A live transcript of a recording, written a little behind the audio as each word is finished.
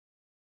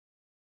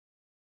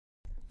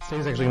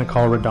Today's actually going to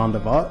call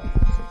RaDonda Vaught.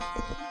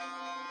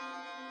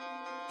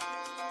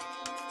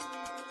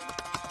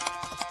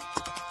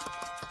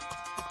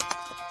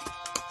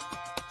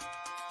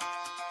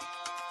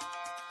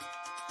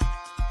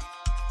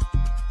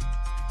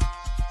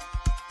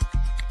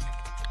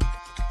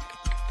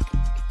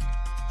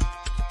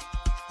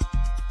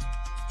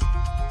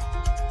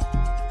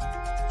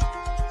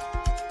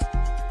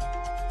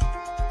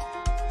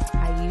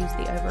 I use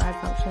the override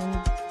function.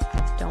 I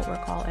don't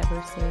recall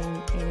ever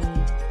seeing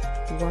any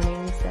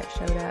warnings that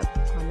showed up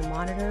on the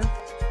monitor.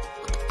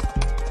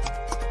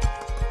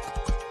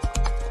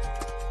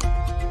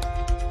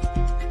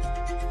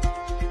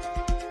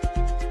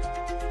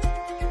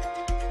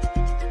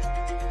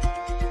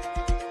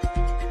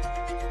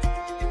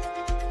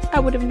 I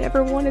would have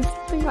never wanted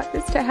something like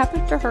this to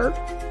happen to her.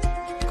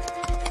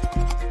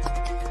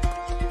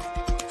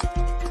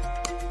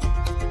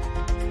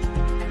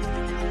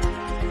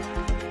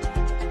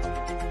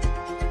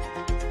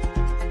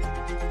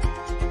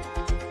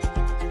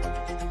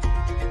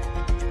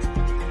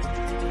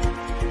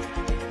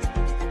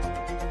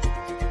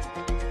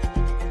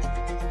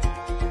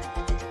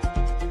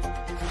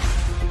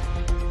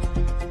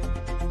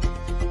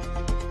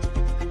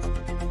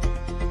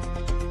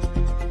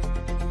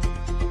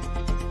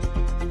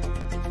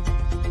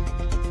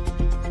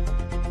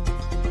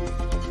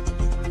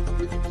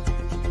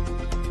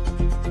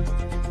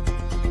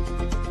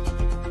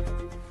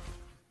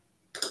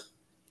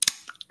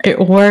 It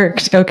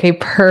worked. Okay,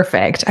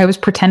 perfect. I was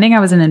pretending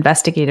I was an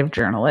investigative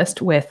journalist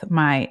with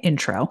my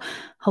intro.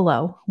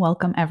 Hello,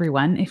 welcome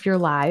everyone. If you're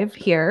live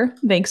here,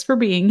 thanks for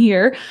being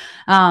here.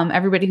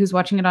 Everybody who's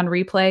watching it on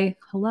replay,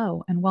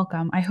 hello and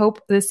welcome. I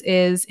hope this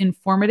is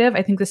informative.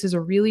 I think this is a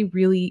really,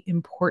 really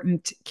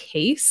important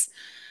case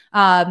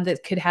that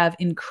could have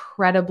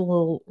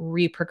incredible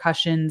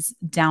repercussions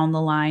down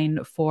the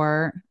line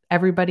for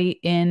everybody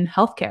in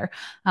healthcare.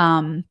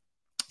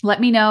 Let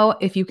me know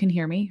if you can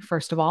hear me,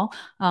 first of all.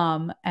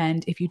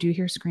 And if you do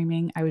hear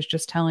screaming, I was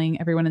just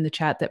telling everyone in the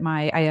chat that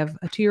I have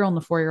a 2-year-old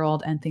and a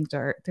 4-year-old, and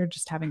they're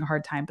just having a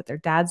hard time, but their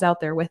dad's out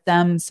there with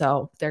them.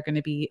 So they're going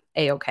to be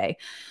a-okay.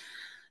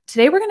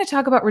 Today, we're going to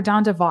talk about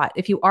RaDonda Vaught.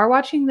 If you are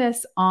watching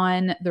this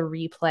on the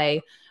replay,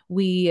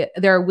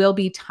 there will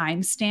be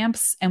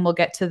timestamps, and we'll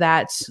get to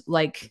that.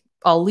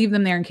 I'll leave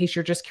them there in case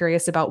you're just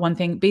curious about one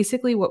thing.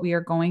 Basically, what we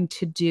are going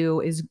to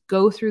do is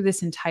go through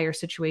this entire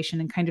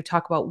situation and kind of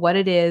talk about what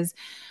it is,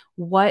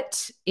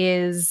 what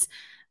is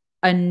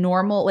a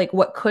normal,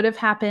 what could have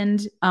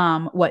happened,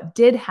 what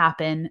did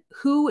happen,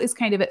 who is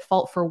kind of at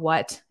fault for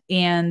what,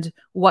 and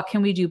what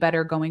can we do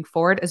better going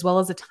forward, as well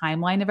as a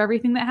timeline of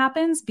everything that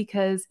happens,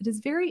 because it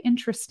is very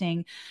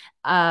interesting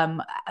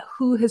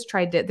who has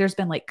tried to, there's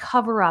been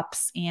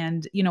cover-ups.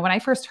 And, when I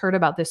first heard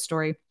about this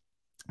story,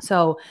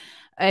 so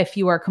if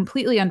you are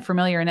completely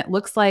unfamiliar, and it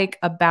looks like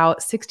about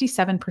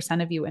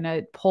 67% of you in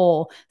a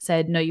poll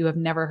said, no, you have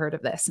never heard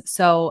of this.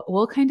 So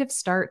we'll kind of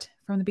start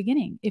from the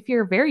beginning. If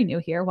you're very new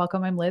here,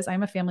 welcome. I'm Liz.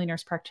 I'm a family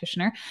nurse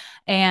practitioner,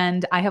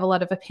 and I have a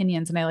lot of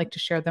opinions, and I like to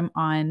share them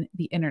on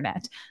the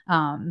internet.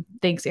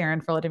 Thanks, Aaron,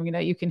 for letting me know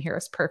you can hear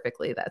us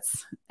perfectly.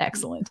 That's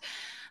excellent.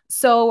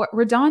 So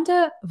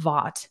RaDonda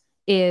Vaught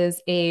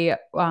is a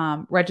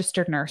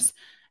registered nurse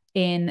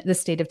in the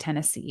state of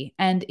Tennessee.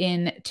 And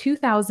in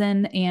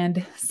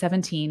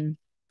 2017,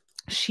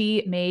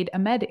 she made a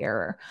med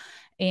error.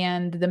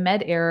 And the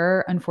med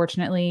error,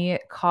 unfortunately,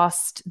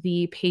 cost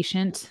the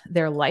patient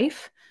their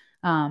life.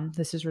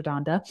 This is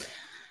RaDonda.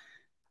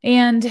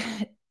 And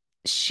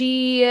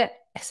she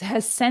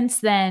has since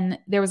then,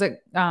 there was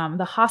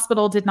the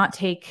hospital did not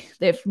take,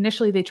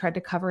 initially they tried to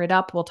cover it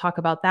up. We'll talk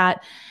about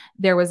that.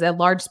 There was a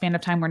large span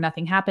of time where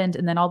nothing happened.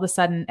 And then all of a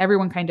sudden,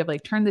 everyone kind of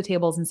turned the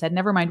tables and said,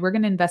 never mind, we're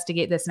going to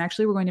investigate this. And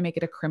actually, we're going to make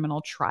it a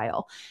criminal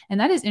trial. And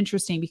that is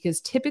interesting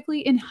because typically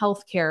in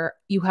healthcare,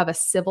 you have a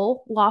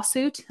civil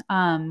lawsuit,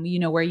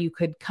 where you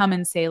could come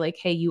and say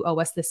hey, you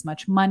owe us this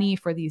much money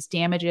for these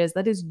damages.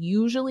 That is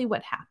usually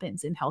what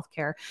happens in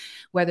healthcare,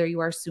 whether you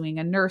are suing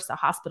a nurse, a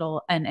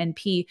hospital, an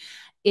NP.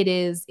 It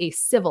is a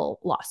civil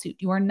lawsuit.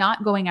 You are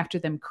not going after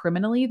them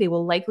criminally. They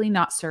will likely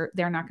not serve,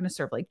 they're not going to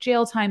serve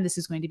jail time. This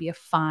is going to be a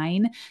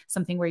fine,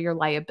 something where your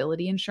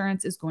liability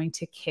insurance is going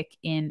to kick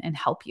in and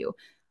help you.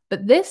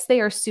 But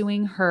they are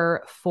suing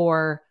her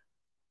for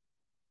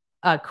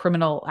a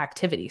criminal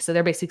activity. So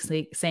they're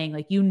basically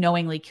saying you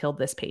knowingly killed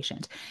this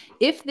patient.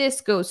 If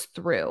this goes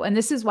through, and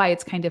this is why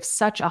it's kind of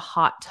such a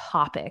hot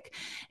topic,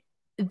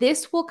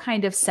 this will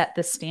kind of set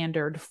the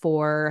standard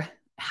for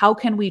how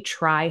can we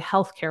try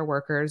healthcare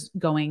workers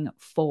going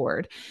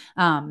forward?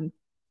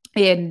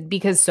 And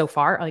because so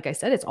far, like I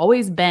said, it's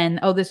always been,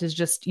 oh, this is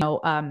just,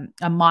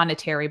 a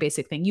monetary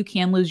basic thing. You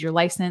can lose your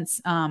license,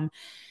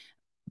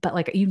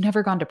 but you've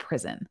never gone to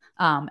prison.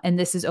 And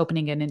this is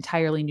opening an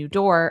entirely new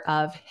door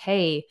of,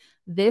 hey,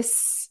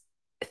 this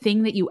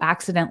thing that you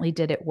accidentally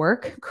did at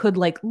work could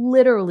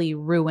literally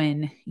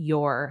ruin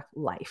your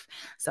life.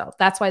 So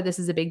that's why this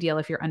is a big deal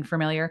if you're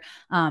unfamiliar.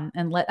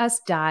 And let us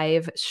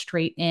dive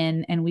straight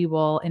in, and we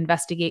will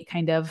investigate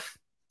kind of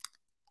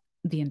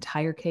the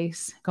entire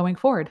case going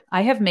forward.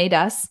 I have made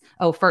us,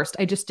 first,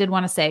 I just did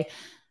want to say,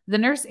 the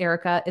nurse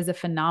Erica is a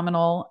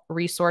phenomenal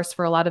resource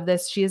for a lot of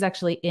this. She is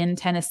actually in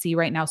Tennessee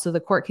right now. So the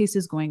court case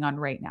is going on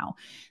right now.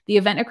 The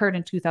event occurred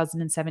in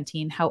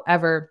 2017.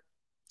 However,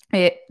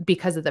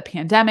 because of the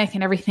pandemic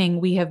and everything,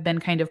 we have been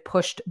kind of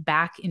pushed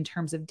back in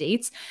terms of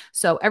dates.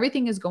 So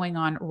everything is going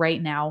on right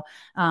now.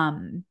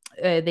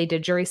 They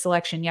did jury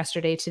selection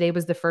yesterday. Today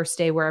was the first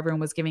day where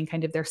everyone was giving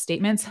kind of their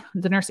statements.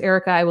 The nurse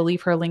Erica, I will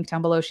leave her link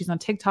down below. She's on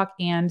TikTok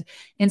and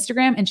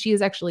Instagram, and she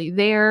is actually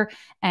there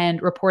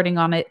and reporting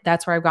on it.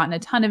 That's where I've gotten a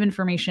ton of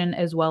information,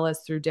 as well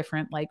as through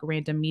different like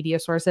random media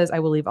sources. I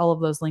will leave all of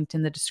those linked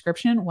in the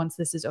description once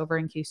this is over,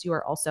 in case you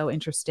are also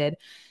interested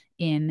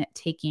in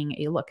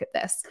taking a look at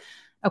this.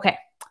 Okay,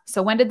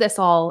 so when did this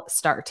all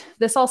start?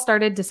 This all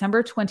started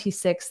December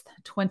 26th,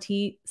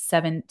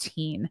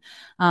 2017.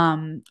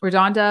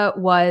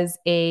 RaDonda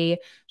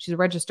she's a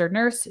registered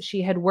nurse.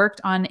 She had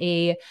worked on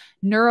a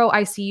neuro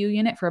ICU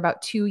unit for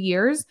about 2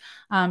 years.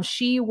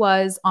 She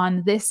was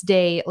on this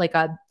day like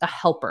a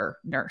helper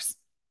nurse.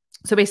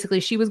 So basically,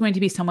 she was going to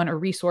be someone, a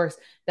resource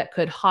that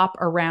could hop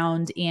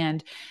around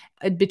and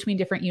between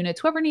different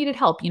units, whoever needed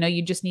help.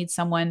 You just need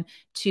someone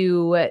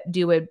to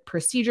do a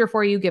procedure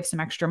for you, give some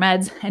extra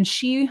meds. And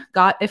she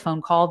got a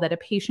phone call that a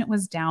patient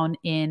was down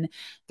in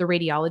the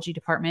radiology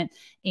department,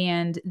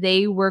 and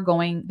they were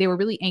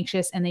really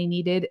anxious and they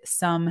needed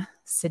some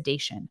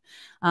sedation.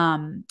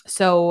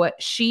 So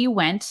she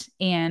went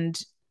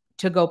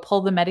to go pull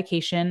the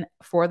medication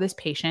for this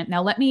patient.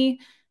 Now, let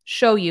me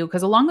show you,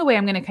 because along the way,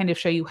 I'm going to kind of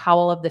show you how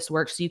all of this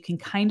works so you can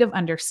kind of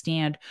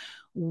understand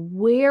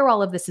where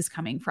all of this is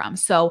coming from.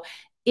 So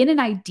in an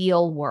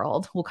ideal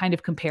world, we'll kind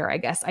of compare, I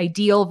guess,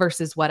 ideal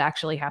versus what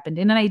actually happened.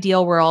 In an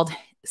ideal world,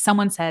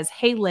 someone says,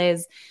 "Hey,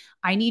 Liz,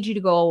 I need you to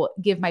go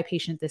give my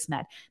patient this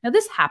med." Now,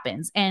 this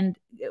happens, and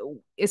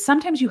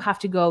sometimes you have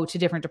to go to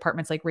different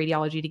departments like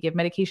radiology to give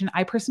medication.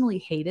 I personally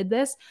hated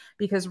this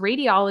because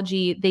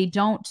radiology,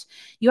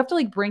 you have to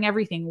like bring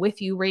everything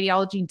with you.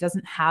 Radiology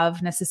doesn't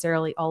have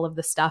necessarily all of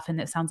the stuff. And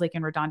it sounds like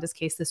in RaDonda's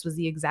case, this was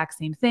the exact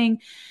same thing.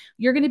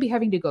 You're going to be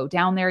having to go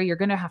down there. You're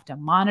going to have to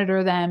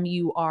monitor them.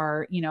 You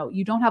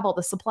don't have all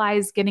the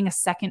supplies. Getting a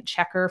second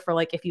checker for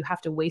like, if you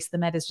have to waste the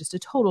med is just a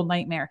total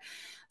nightmare.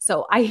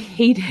 So I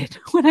hated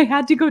when I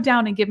had to go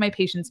down and give my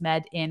patients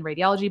med in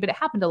radiology, but it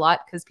happened a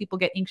lot because people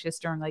get anxious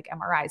during like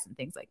MRIs and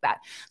things like that.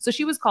 So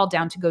she was called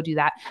down to go do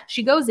that.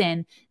 She goes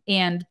in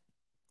and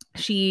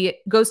she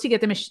goes to get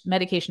the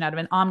medication out of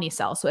an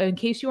Omnicell. So in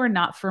case you are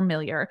not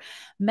familiar,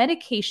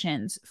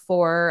 medications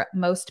for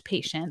most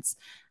patients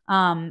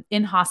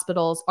in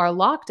hospitals are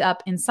locked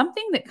up in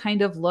something that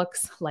kind of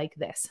looks like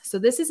this. So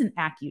this is an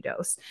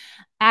AccuDose,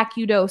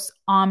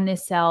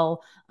 Omnicell,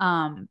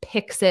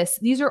 Pyxis.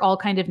 These are all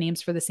kind of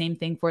names for the same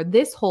thing. For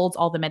this holds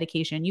all the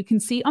medication. You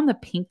can see on the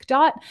pink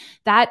dot,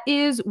 that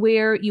is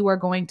where you are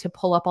going to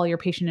pull up all your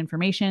patient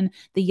information.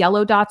 The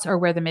yellow dots are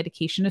where the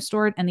medication is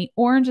stored, and the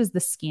orange is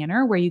the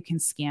scanner where you can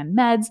scan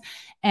meds.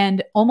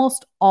 And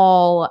almost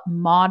all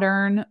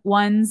modern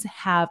ones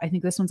have, I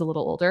think this one's a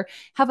little older,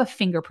 have a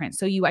fingerprint.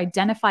 So you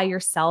identify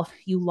yourself,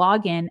 you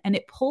log in, and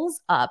it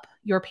pulls up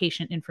your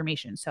patient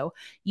information. So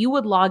you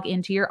would log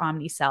into your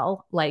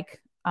Omnicell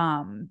like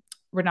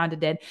RaDonda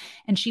did,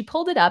 and she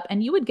pulled it up,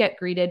 and you would get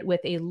greeted with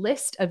a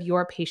list of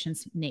your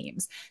patient's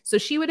names. So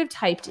she would have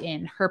typed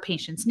in her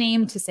patient's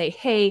name to say,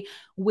 "Hey,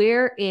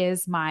 where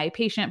is my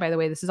patient?" By the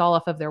way, this is all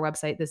off of their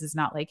website. This is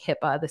not like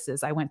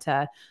HIPAA. I went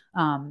to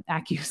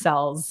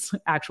AccuCell's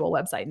actual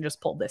website and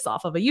just pulled this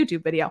off of a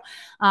YouTube video.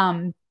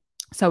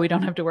 So we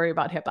don't have to worry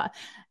about HIPAA.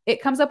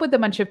 It comes up with a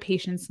bunch of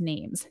patients'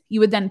 names. You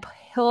would then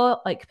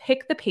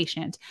pick the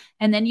patient,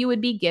 and then you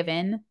would be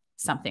given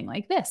something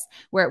like this,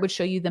 where it would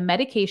show you the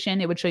medication.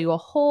 It would show you a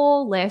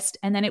whole list,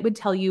 and then it would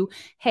tell you,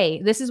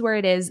 "Hey, this is where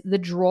it is." The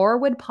drawer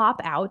would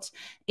pop out,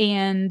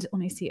 and let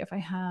me see if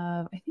I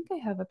think I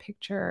have a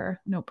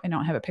picture. Nope, I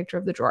don't have a picture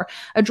of the drawer.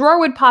 A drawer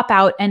would pop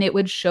out, and it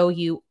would show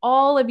you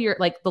all of your,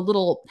 like the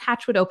little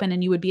hatch would open,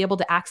 and you would be able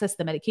to access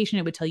the medication.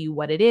 It would tell you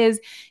what it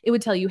is. It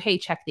would tell you, "Hey,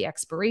 check the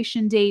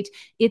expiration date.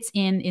 It's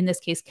in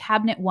this case,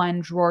 cabinet 1,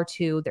 drawer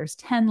 2. There's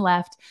 10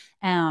 left."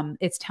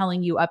 It's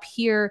telling you up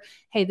here,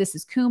 "Hey, this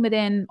is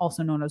Coumadin,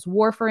 also known as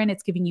warfarin."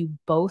 It's giving you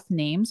both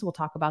names. We'll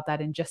talk about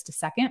that in just a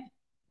second.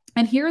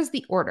 And here's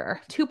the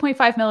order: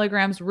 2.5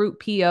 milligrams, root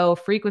PO,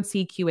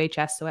 frequency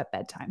QHS, so at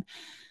bedtime.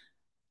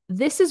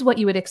 This is what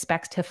you would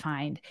expect to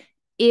find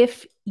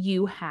if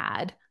you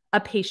had a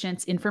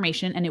patient's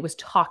information and it was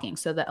talking.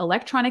 So the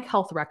electronic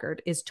health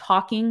record is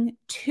talking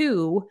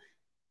to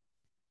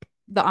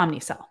the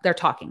Omnicell. They're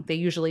talking. They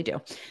usually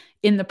do.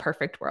 In the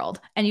perfect world.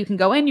 And you can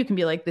go in, you can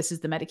be like, "This is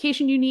the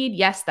medication you need.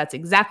 Yes, that's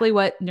exactly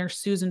what Nurse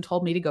Susan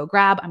told me to go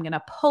grab. I'm going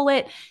to pull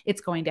it.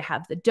 It's going to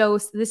have the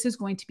dose. This is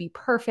going to be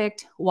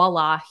perfect.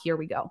 Voila, here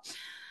we go."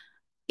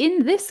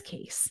 In this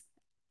case,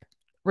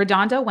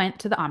 RaDonda went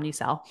to the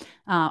Omnicell.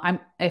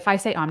 If I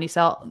say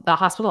Omnicell, the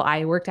hospital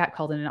I worked at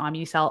called it an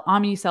Omnicell.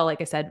 Omnicell, like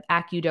I said,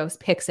 AccuDose,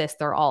 Pyxis,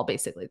 they're all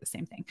basically the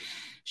same thing.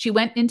 She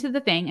went into the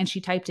thing and she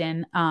typed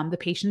in the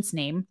patient's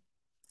name.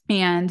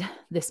 And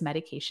this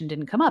medication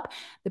didn't come up.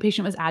 The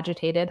patient was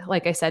agitated.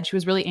 Like I said, she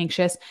was really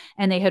anxious,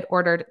 and they had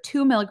ordered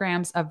 2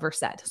 milligrams of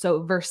Versed.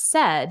 So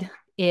Versed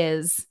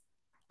is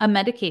a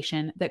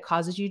medication that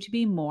causes you to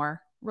be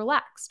more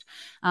relaxed.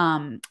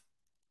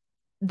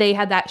 They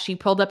had that. She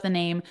pulled up the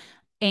name,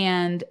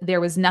 and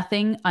there was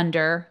nothing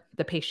under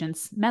the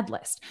patient's med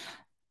list.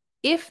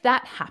 If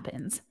that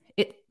happens,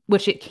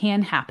 which it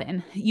can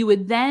happen, you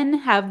would then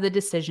have the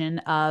decision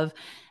of,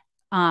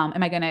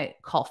 am I going to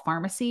call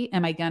pharmacy?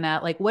 Am I going to,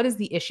 like, what is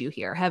the issue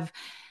here? Have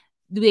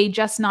they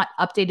just not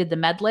updated the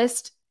med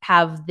list?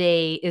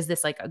 Is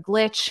this like a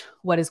glitch?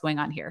 What is going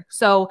on here?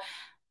 So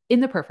in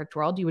the perfect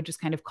world, you would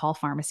just kind of call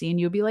pharmacy and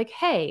you would be like,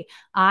 hey,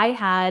 I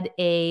had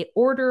a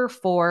order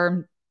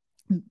for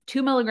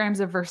 2 milligrams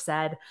of Versed.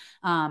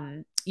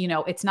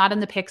 It's not in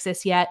the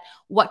Pyxis yet.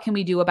 What can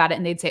we do about it?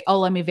 And they'd say, oh,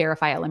 let me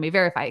verify it. Let me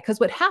verify it. Because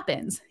what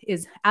happens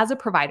is, as a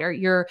provider,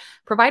 your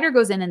provider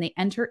goes in and they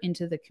enter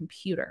into the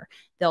computer.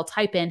 They'll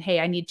type in, hey,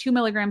 I need 2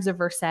 milligrams of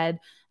Versed,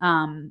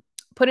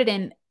 put it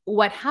in.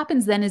 What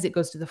happens then is it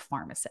goes to the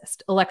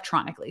pharmacist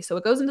electronically. So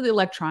it goes into the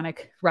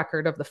electronic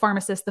record of the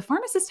pharmacist. The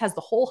pharmacist has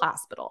the whole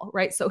hospital,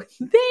 right? So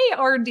they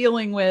are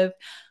dealing with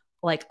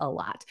like a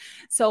lot.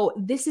 So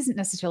this isn't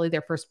necessarily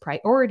their first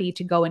priority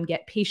to go and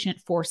get patient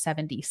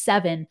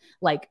 477,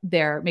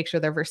 make sure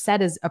their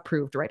Versed is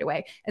approved right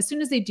away. As soon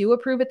as they do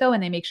approve it though,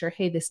 and they make sure,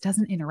 hey, this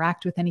doesn't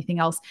interact with anything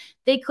else,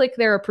 they click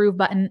their approve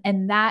button.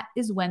 And that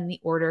is when the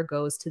order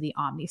goes to the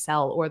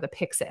Omnicell or the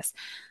Pyxis.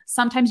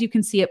 Sometimes you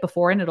can see it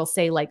before and it'll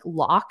say like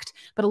locked,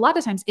 but a lot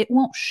of times it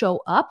won't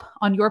show up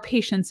on your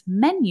patient's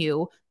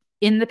menu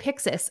in the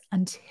Pyxis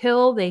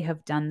until they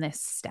have done this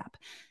step.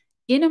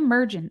 In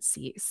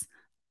emergencies,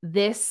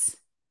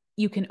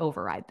 you can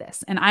override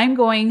this. And I'm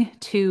going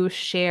to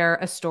share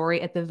a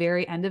story at the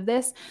very end of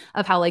this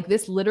of how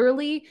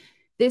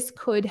this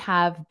could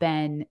have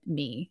been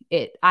me.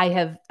 I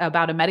have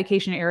about a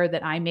medication error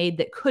that I made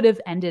that could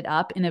have ended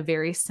up in a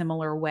very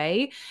similar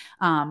way.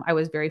 I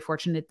was very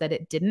fortunate that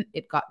it didn't.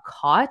 It got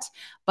caught,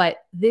 but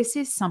this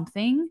is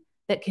something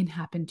that can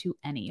happen to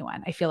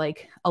anyone. I feel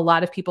like a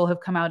lot of people have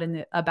come out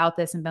about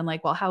this and been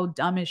like, well, how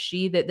dumb is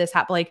she that this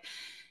happened? Like,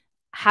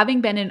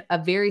 having been in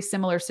a very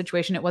similar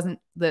situation, it wasn't,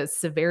 the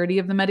severity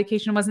of the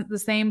medication wasn't the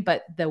same,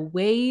 but the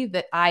way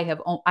that I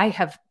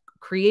have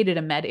created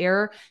a med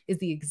error is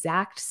the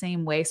exact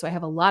same way. So I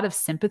have a lot of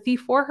sympathy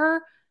for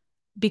her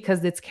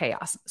because it's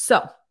chaos.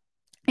 So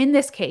in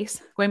this case,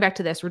 going back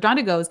to this,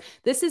 RaDonda goes,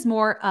 this is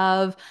more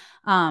of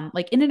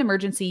in an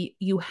emergency,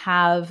 you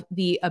have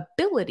the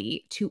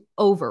ability to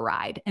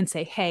override and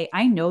say, hey,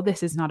 I know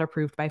this is not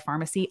approved by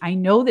pharmacy. I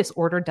know this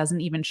order doesn't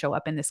even show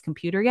up in this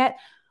computer yet,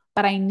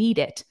 but I need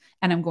it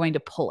and I'm going to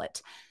pull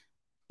it.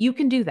 You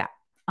can do that.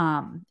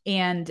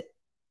 And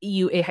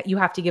you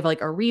have to give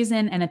like a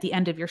reason. And at the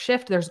end of your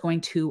shift, there's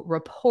going to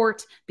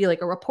be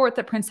like a report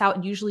that prints out.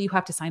 And usually you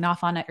have to sign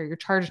off on it, or your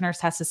charge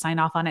nurse has to sign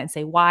off on it and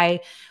say,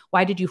 why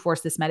did you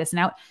force this medicine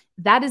out?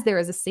 That is there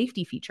as a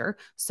safety feature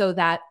so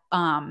that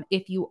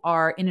if you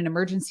are in an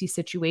emergency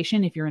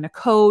situation, if you're in a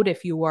code,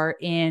 if you are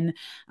in,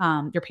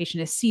 your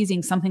patient is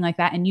seizing, something like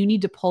that, and you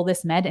need to pull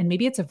this med, and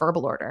maybe it's a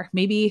verbal order.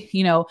 Maybe,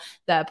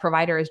 the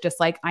provider is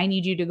just like, I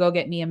need you to go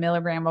get me 1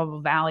 milligram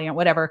of Valium,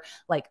 whatever,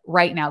 like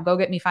right now, go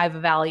get me 5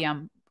 of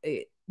Valium.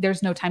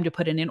 There's no time to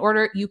put it in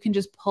order. You can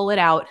just pull it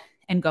out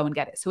and go and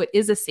get it. So it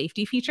is a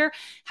safety feature.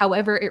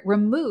 However, it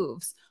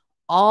removes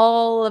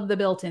all of the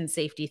built-in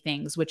safety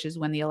things, which is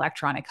when the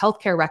electronic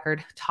healthcare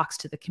record talks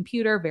to the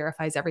computer,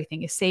 verifies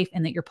everything is safe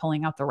and that you're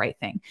pulling out the right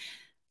thing.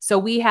 So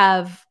we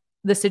have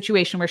the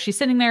situation where she's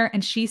sitting there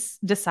and she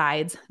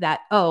decides that,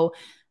 oh,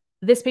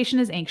 this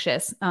patient is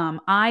anxious.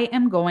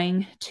 I'm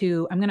going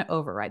to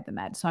override the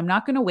med. So I'm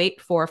not going to wait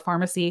for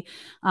pharmacy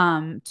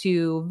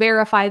to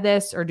verify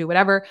this or do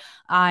whatever.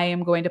 I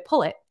am going to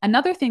pull it.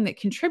 Another thing that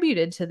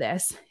contributed to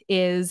this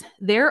is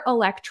their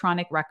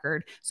electronic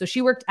record. So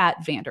she worked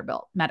at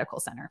Vanderbilt Medical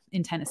Center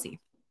in Tennessee.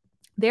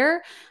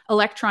 Their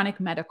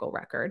electronic medical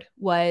record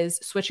was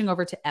switching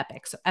over to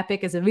Epic. So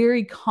Epic is a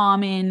very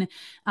common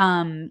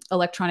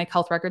electronic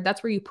health record.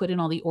 That's where you put in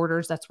all the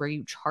orders. That's where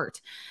you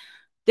chart.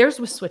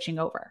 Theirs was switching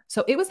over.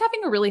 So it was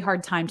having a really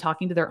hard time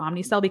talking to their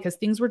Omnicell because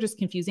things were just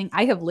confusing.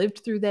 I have lived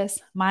through this.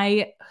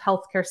 My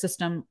healthcare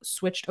system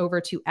switched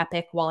over to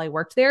Epic while I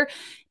worked there,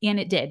 and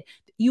it did.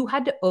 You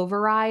had to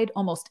override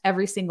almost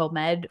every single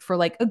med for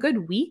like a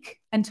good week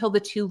until the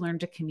two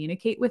learned to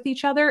communicate with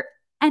each other.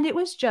 And it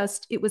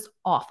was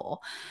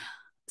awful.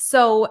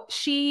 So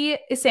she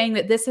is saying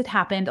that this had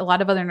happened. A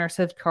lot of other nurses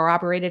have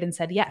corroborated and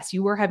said, yes,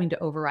 you were having to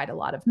override a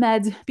lot of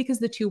meds because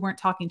the two weren't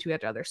talking to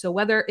each other. So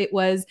whether it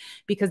was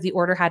because the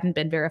order hadn't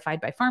been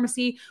verified by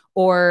pharmacy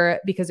or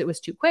because it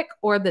was too quick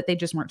or that they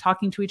just weren't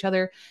talking to each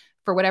other,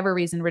 for whatever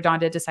reason,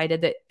 RaDonda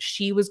decided that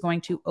she was going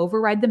to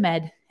override the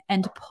med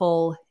and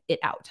pull it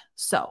out.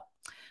 So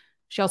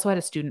she also had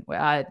a student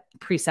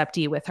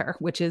preceptee with her,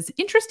 which is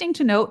interesting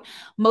to note,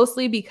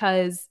 mostly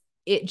because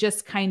it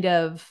just kind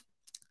of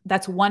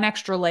that's one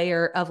extra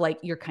layer of like,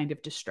 you're kind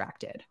of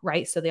distracted,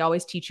 right? So they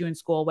always teach you in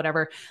school,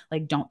 whatever,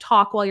 like don't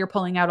talk while you're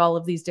pulling out all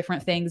of these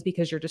different things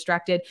because you're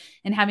distracted.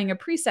 And having a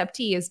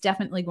preceptee is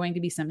definitely going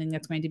to be something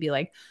that's going to be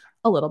like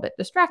a little bit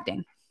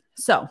distracting.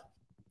 So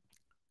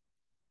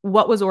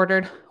what was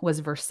ordered was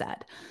Versed.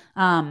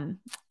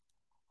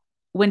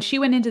 When she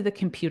went into the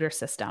computer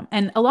system,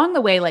 and along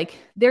the way, like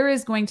there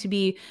is going to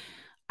be,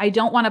 I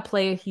don't want to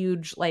play a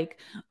huge like,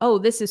 oh,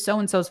 this is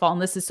so-and-so's fault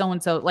and this is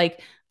so-and-so.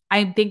 Like,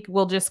 I think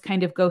we'll just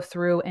kind of go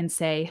through and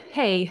say,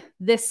 hey,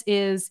 this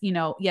is, you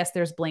know, yes,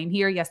 there's blame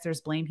here. Yes,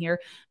 there's blame here.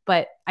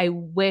 But I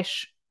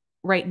wish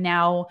right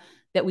now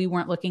that we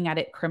weren't looking at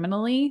it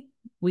criminally.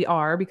 We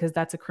are, because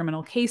that's a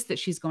criminal case that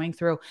she's going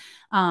through.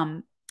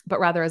 But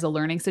rather as a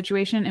learning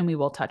situation. And we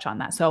will touch on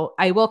that. So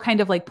I will kind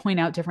of like point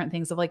out different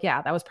things of like,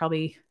 yeah, that was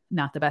probably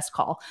not the best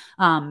call.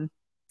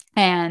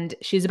 And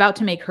she's about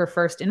to make her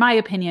first, in my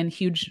opinion,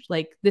 huge,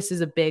 like this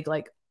is a big,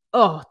 like,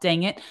 oh,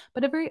 dang it,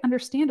 but a very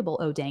understandable,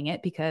 oh, dang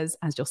it, because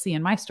as you'll see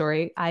in my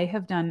story, I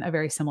have done a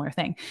very similar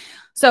thing.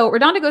 So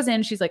RaDonda goes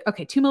in, she's like,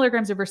 okay, 2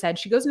 milligrams of Versed.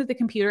 She goes into the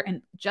computer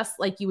and just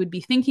like you would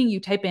be thinking, you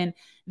type in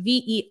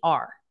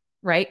VER,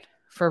 right,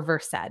 for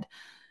Versed.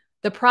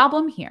 The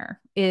problem here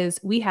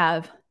is we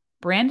have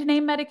brand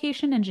name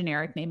medication and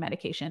generic name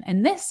medication.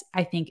 And this,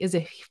 I think, is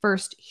a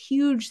first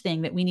huge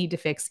thing that we need to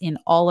fix in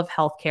all of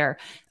healthcare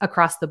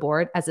across the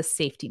board as a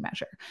safety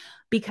measure,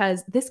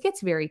 because this gets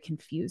very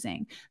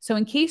confusing. So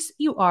in case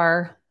you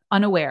are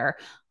unaware,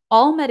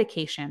 all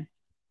medication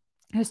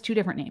has 2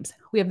 different names.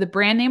 We have the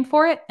brand name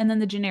for it and then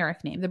the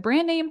generic name. The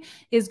brand name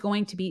is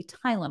going to be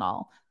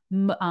Tylenol,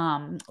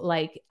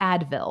 like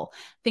Advil,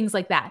 things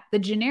like that. The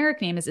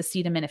generic name is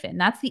acetaminophen.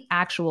 That's the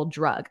actual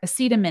drug,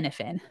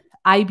 acetaminophen,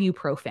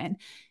 ibuprofen.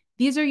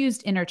 These are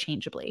used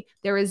interchangeably.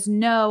 There is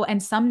no,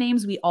 and some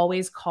names we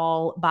always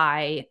call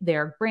by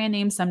their brand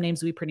name. Some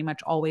names we pretty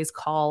much always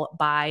call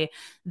by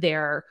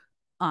their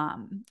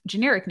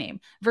generic name.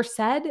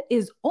 Versed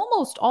is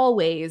almost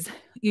always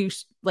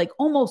used, like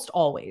almost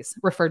always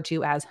referred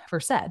to as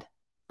Versed,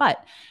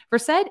 but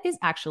Versed is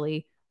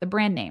actually the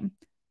brand name.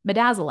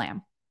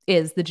 Midazolam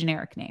is the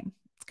generic name.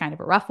 It's kind of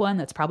a rough one.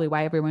 That's probably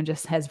why everyone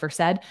just says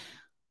Versed.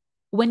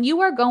 When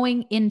you are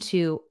going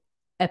into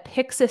a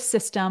Pyxis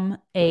system,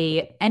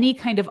 any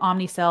kind of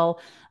Omnicell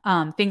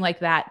thing like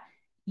that,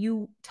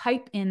 you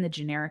type in the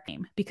generic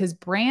name, because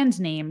brand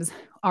names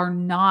are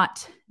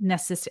not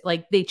necessary.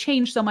 Like they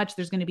change so much,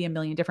 there's going to be a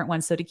million different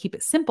ones. So to keep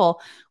it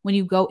simple, when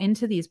you go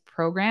into these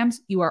programs,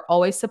 you are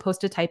always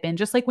supposed to type in,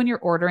 just like when you're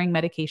ordering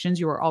medications,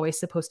 you are always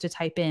supposed to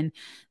type in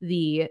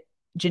the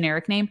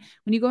generic name.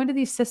 When you go into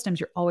these systems,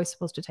 you're always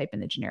supposed to type in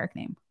the generic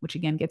name, which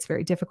again gets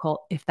very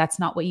difficult if that's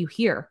not what you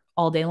hear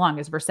all day long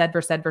is Versed,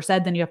 Versed,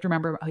 Versed. Then you have to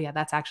remember, oh yeah,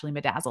 that's actually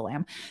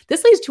midazolam.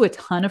 This leads to a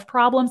ton of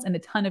problems and a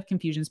ton of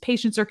confusions.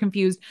 Patients are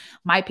confused.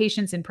 My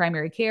patients in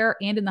primary care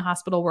and in the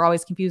hospital were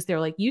always confused. They're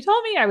like, you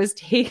told me I was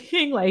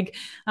taking like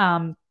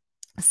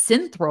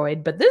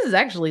Synthroid, but this is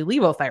actually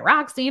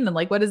levothyroxine. And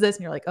like, what is this?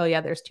 And you're like, oh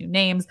yeah, there's 2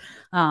 names.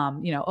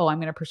 I'm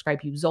going to prescribe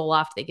you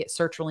Zoloft. They get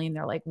sertraline.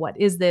 They're like, what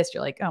is this?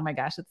 You're like, oh my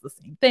gosh, it's the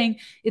same thing.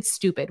 It's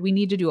stupid. We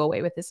need to do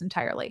away with this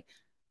entirely.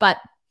 But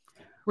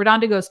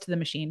RaDonda goes to the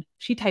machine.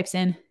 She types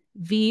in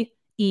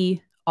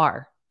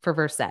VER for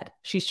Versed.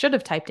 She should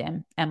have typed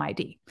in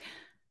MID,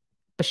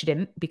 but she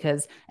didn't,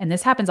 because, and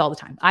this happens all the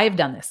time. I have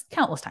done this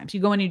countless times. You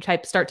go in and you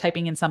start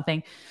typing in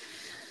something,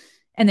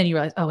 and then you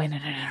realize, oh, wait, no.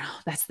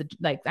 That's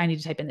I need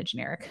to type in the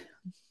generic.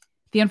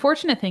 The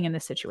unfortunate thing in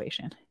this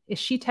situation is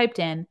she typed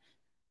in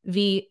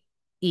VER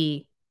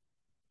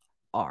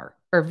or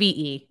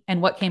VE,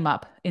 and what came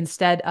up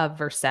instead of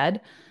Versed,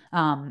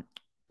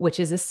 which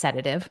is a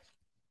sedative,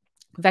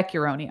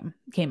 vecuronium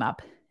came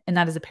up, and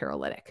that is a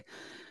paralytic.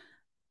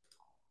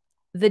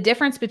 The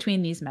difference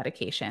between these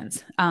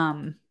medications,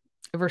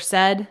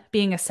 Versed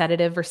being a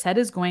sedative, Versed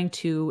is going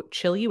to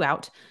chill you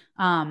out.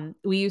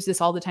 We use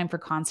this all the time for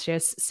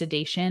conscious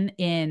sedation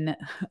in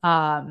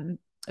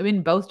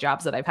both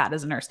jobs that I've had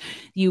as a nurse.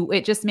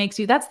 It just makes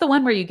you, that's the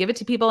one where you give it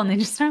to people and they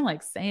just start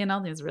like saying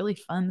all these really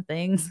fun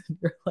things.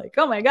 You're like,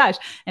 oh my gosh.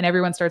 And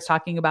everyone starts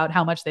talking about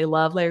how much they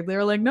love.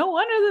 They're like, no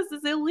wonder this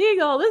is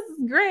illegal. This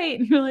is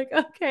great. And you're like,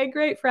 okay,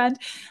 great, friend.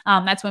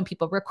 That's when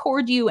people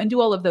record you and do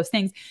all of those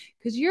things,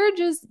 because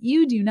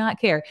you do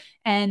not care.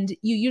 And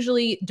you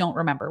usually don't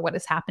remember what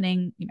is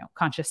happening,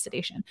 conscious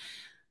sedation.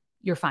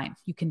 You're fine.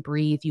 You can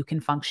breathe. You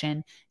can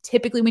function.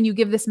 Typically, when you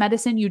give this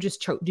medicine, you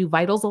just do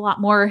vitals a lot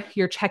more.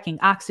 You're checking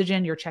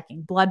oxygen. You're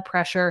checking blood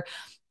pressure.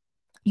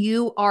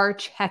 You are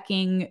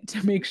checking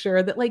to make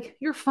sure that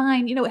you're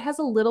fine. It has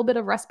a little bit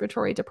of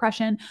respiratory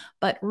depression,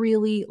 but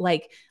really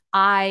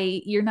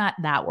you're not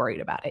that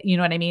worried about it. You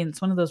know what I mean?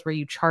 It's one of those where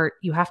you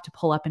have to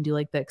pull up and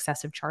do the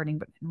excessive charting,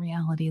 but in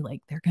reality,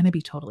 they're going to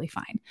be totally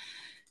fine.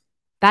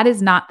 That is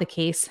not the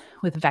case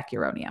with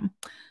vecuronium.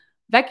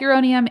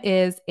 Vecuronium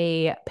is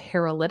a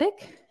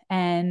paralytic,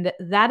 and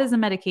that is a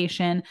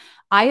medication.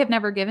 I have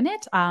never given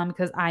it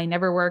because I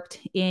never worked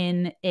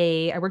I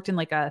worked in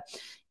a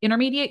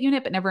intermediate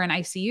unit, but never in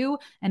ICU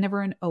and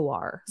never in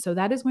OR. So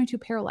that is going to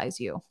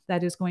paralyze you.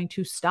 That is going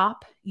to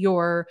stop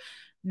your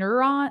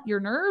your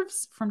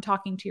nerves from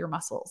talking to your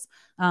muscles.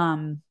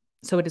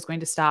 So it is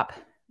going to stop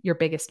your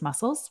biggest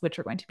muscles, which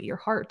are going to be your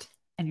heart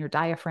and your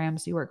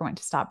diaphragms. You are going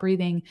to stop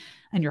breathing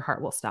and your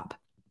heart will stop.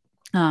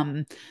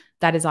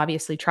 That is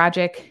obviously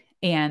tragic.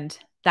 And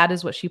that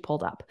is what she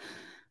pulled up.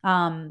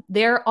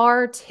 There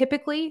are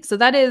typically, so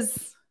that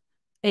is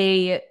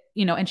a,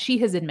 and she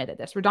has admitted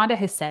this. RaDonda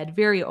has said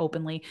very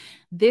openly,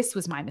 this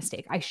was my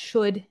mistake. I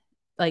should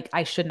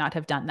not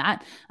have done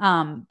that.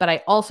 But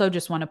I also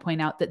just want to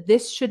point out that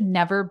this should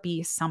never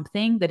be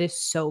something that is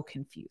so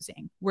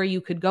confusing where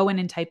you could go in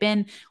and type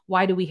in,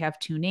 why do we have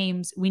two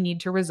names? We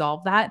need to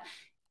resolve that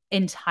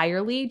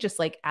entirely, just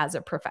like as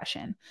a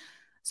profession.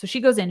 So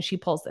she goes in, she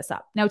pulls this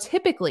up. Now,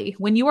 typically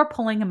when you are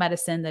pulling a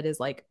medicine that is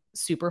like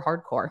super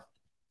hardcore,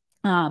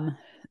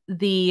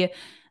 the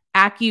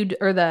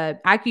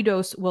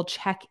AccuDose will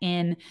check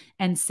in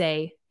and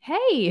say,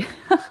 hey,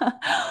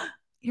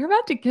 you're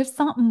about to give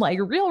something like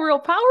real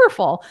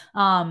powerful.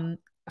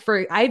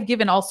 I've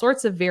given all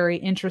sorts of very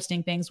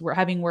interesting things. We're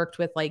having worked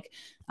with like,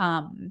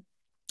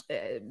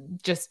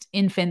 just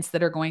infants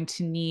that are going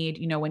to need,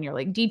 when you're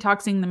like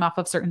detoxing them off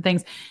of certain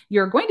things,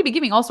 you're going to be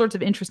giving all sorts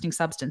of interesting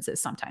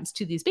substances sometimes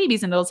to these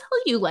babies. And it'll tell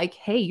you like,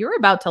 hey, you're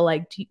about to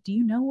like, do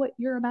you know what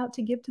you're about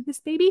to give to this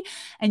baby?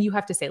 And you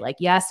have to say like,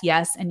 yes,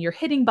 yes. And you're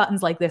hitting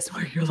buttons like this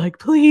where you're like,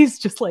 please,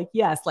 just like,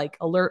 yes, like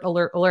alert,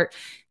 alert, alert.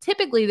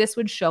 Typically this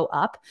would show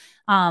up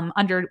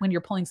under when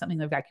you're pulling something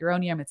like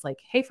vecuronium. It's like,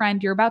 hey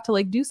friend, you're about to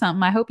like do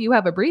something. I hope you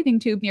have a breathing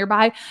tube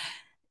nearby.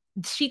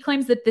 She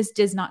claims that this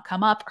does not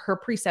come up. Her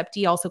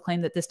preceptee also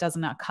claimed that this does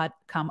not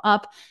come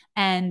up.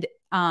 And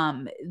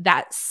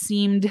that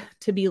seemed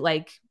to be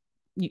like,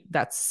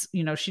 that's,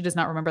 she does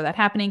not remember that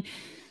happening.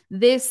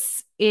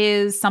 This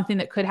is something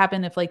that could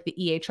happen if like the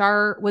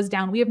EHR was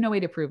down. We have no way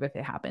to prove if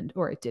it happened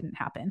or it didn't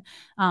happen.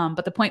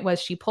 But the point was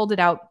she pulled it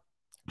out.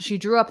 She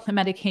drew up the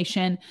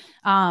medication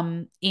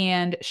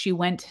and she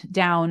went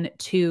down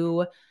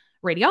to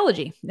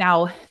radiology.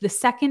 Now, the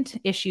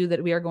second issue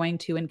that we are going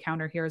to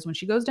encounter here is when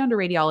she goes down to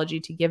radiology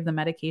to give the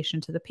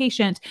medication to the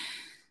patient,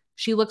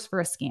 she looks for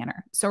a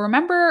scanner. So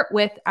remember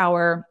with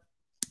our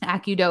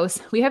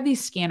AccuDose, we have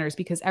these scanners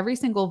because every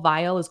single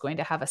vial is going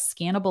to have a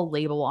scannable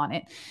label on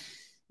it.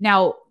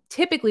 Now,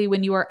 typically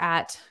when you are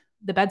at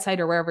the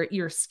bedside or wherever,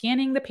 you're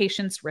scanning the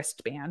patient's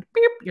wristband,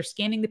 you're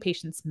scanning the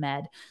patient's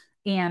med,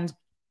 and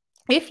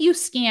if you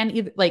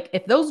scan, like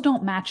if those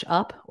don't match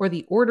up or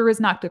the order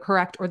is not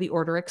correct or the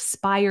order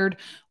expired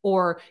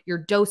or your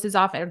dose is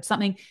off or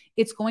something,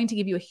 it's going to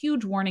give you a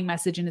huge warning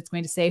message and it's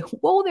going to say,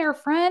 whoa there,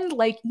 friend,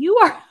 like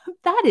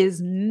that is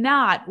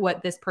not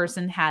what this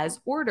person has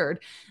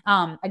ordered.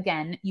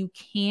 Again, you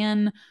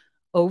can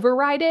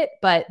override it,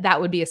 but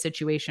that would be a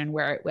situation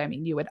where,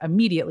 you would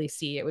immediately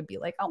see, it would be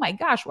like, oh my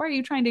gosh, why are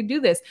you trying to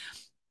do this?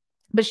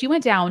 But she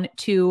went down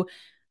to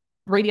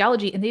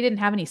radiology and they didn't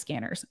have any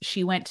scanners.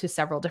 She went to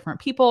several different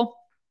people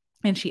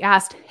and she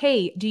asked,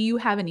 hey, do you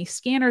have any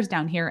scanners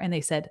down here? And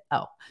they said,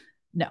 oh,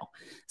 no.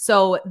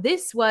 So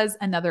this was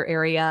another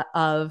area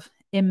of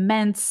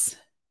immense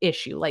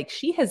issue. Like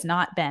she has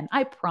not been,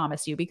 I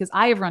promise you, because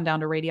I have run down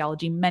to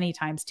radiology many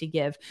times to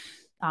give,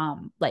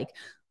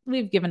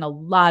 we've given a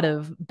lot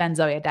of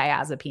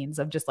benzodiazepines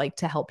of just like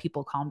to help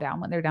people calm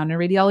down when they're down in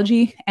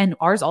radiology. And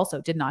ours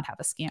also did not have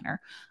a scanner.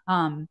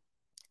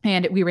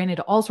 And we ran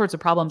into all sorts of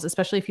problems,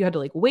 especially if you had to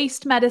like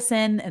waste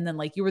medicine and then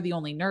like you were the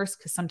only nurse.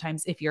 Cause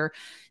sometimes if you're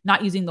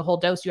not using the whole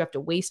dose, you have to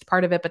waste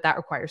part of it, but that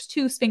requires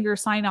 2 finger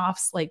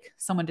sign-offs, like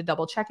someone to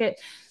double check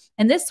it.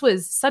 And this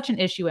was such an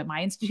issue at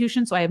my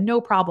institution. So I have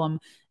no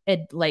problem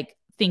at like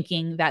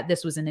thinking that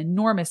this was an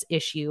enormous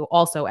issue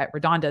also at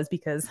RaDonda's,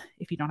 because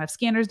if you don't have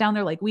scanners down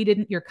there, like we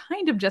didn't, you're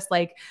kind of just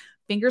like,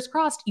 fingers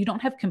crossed, you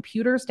don't have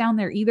computers down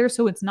there either.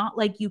 So it's not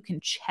like you can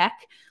check,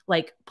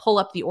 like pull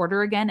up the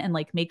order again and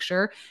like make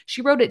sure.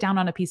 She wrote it down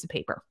on a piece of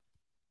paper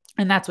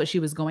and that's what she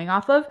was going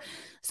off of.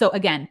 So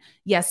again,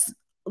 yes,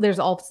 there's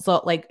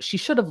also like, she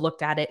should have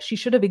looked at it. She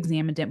should have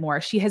examined it more.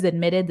 She has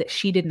admitted that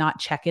she did not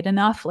check it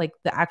enough, like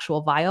the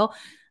actual vial.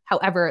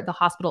 However, the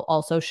hospital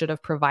also should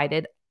have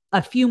provided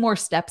a few more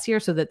steps here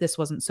so that this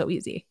wasn't so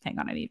easy. Hang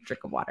on, I need a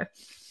drink of water.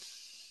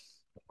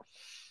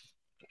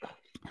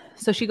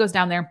 So she goes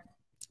down there.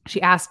 She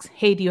asks,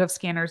 hey, do you have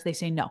scanners? They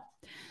say no.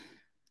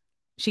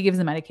 She gives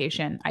the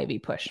medication,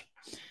 IV push,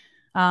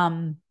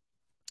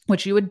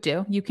 which you would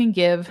do. You can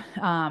give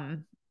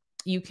Versed,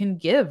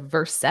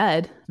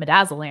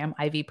 midazolam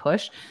IV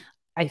push.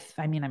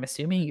 I'm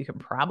assuming you can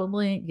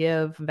probably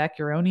give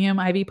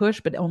vecuronium IV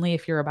push, but only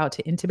if you're about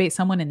to intubate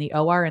someone in the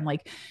OR and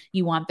like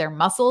you want their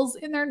muscles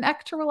in their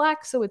neck to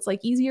relax. So it's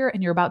like easier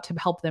and you're about to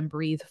help them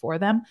breathe for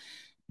them,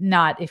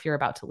 not if you're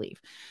about to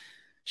leave.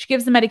 She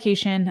gives the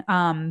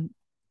medication.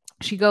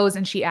 She goes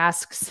and she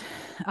asks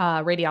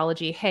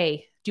radiology,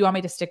 hey, do you want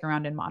me to stick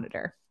around and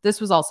monitor? This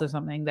was also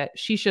something that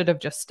she should have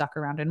just stuck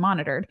around and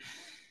monitored.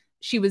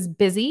 She was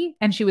busy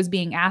and she was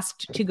being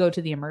asked to go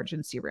to the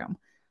emergency room.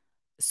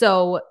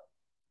 So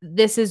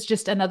this is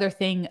just another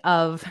thing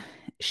of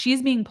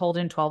she's being pulled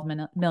in 12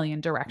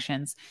 million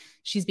directions.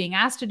 She's being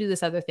asked to do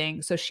this other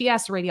thing. So she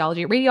asked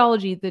radiology.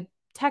 Radiology,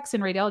 techs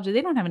in radiology,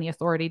 they don't have any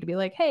authority to be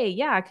like, hey,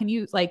 yeah, can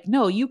you like,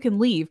 no, you can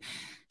leave.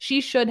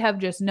 She should have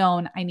just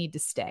known I need to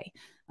stay.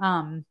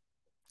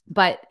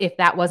 But if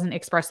that wasn't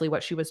expressly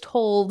what she was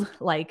told,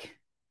 like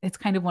it's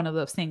kind of one of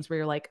those things where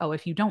you're like, oh,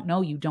 if you don't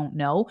know, you don't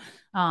know.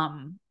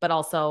 But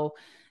also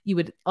you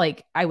would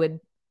like, I would,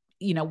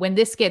 when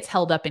this gets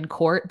held up in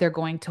court, they're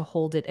going to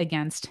hold it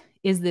against,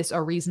 is this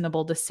a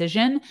reasonable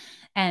decision?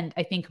 And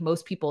I think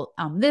most people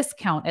on this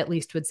count at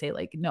least would say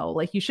like, no,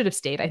 like you should have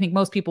stayed. I think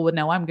most people would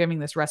know I'm giving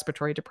this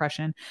respiratory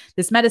depression,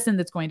 this medicine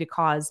that's going to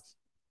cause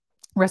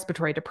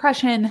respiratory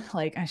depression.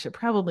 Like I should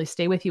probably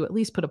stay with you, at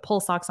least put a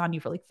pulse ox on you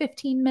for like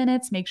 15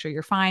 minutes, make sure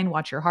you're fine,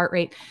 watch your heart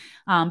rate.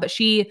 But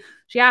she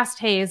asked,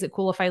 hey, is it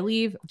cool if I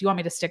leave? Do you want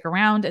me to stick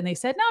around? And they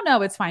said,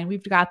 no, it's fine.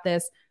 We've got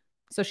this.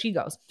 So she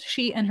goes.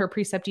 She and her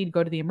preceptee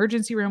go to the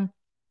emergency room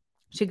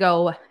to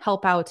go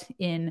help out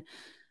in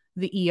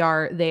the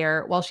ER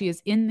there. While she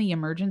is in the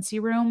emergency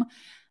room,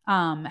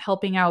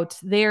 helping out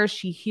there,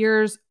 she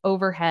hears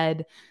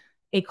overhead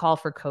a call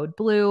for code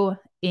blue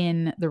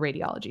in the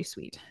radiology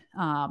suite.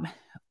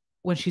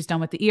 When she's done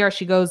with the ER,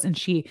 she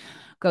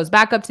goes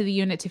back up to the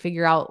unit to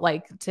figure out,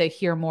 like, to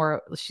hear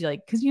more. She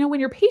like, cause when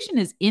your patient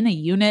is in a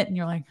unit and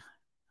you're like,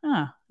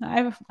 I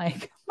have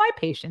like my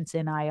patient's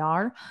in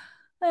IR,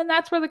 and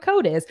that's where the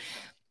code is.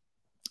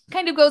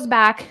 Kind of goes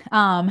back.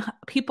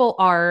 People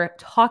are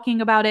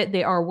talking about it.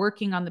 They are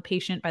working on the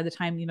patient by the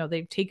time,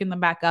 they've taken them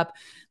back up.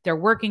 They're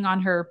working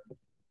on her.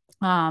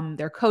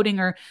 They're coding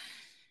her.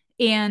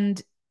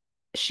 And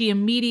she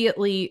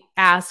immediately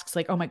asks,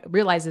 like,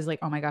 realizes like,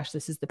 oh my gosh,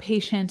 this is the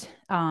patient.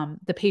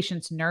 The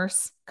patient's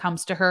nurse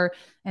comes to her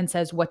and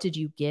says, what did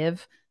you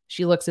give?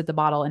 She looks at the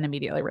bottle and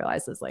immediately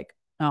realizes like,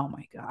 oh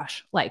my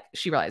gosh, like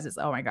she realizes,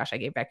 oh my gosh, I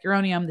gave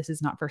vecuronium. This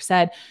is not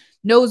Versed.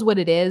 Knows what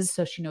it is.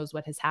 So she knows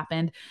what has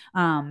happened.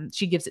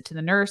 She gives it to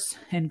the nurse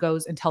and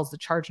goes and tells the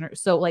charge nurse.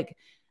 So like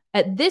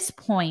at this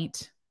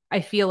point,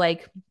 I feel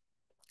like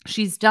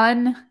she's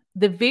done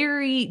the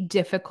very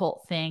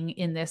difficult thing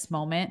in this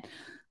moment.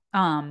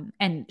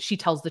 And she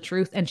tells the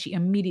truth and she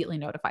immediately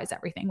notifies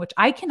everything, which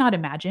I cannot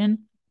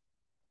imagine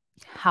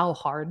how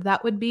hard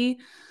that would be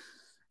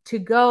to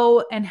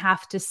go and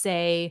have to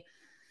say,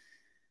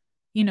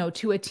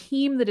 to a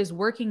team that is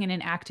working in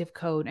an active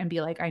code and be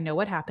like, I know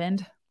what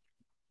happened.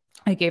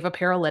 I gave a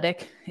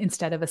paralytic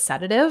instead of a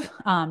sedative,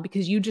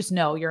 because you just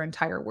know your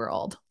entire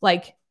world.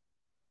 Like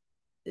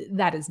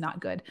that is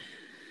not good.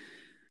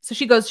 So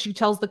she goes, she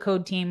tells the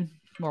code team,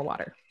 more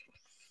water.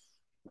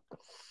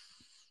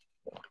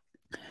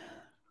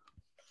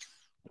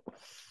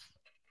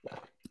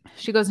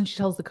 She goes and she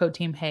tells the code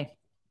team, hey,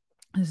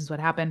 this is what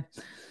happened.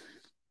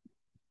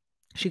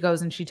 She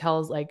goes and she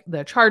tells like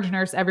the charge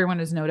nurse, everyone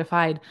is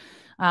notified.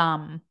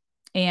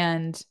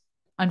 And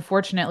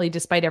unfortunately,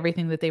 despite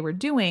everything that they were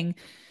doing,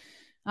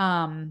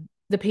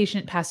 the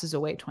patient passes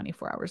away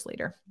 24 hours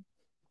later.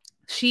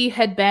 She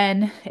had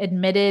been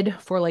admitted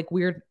for like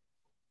weird,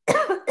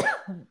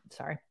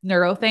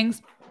 neuro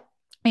things.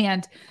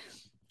 And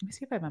let me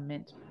see if I have a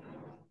mint.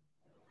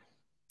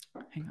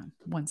 Hang on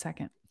 1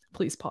 second.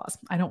 Please pause.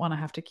 I don't want to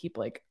have to keep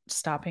like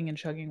stopping and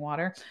chugging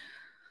water.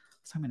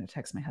 So I'm going to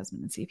text my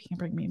husband and see if he can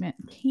bring me a mint.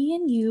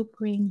 Can you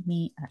bring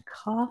me a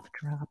cough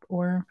drop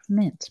or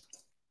mint?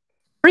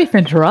 Brief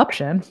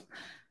interruption.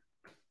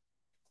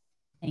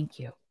 Thank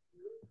you.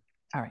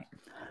 All right.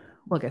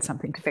 We'll get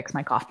something to fix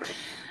my cough.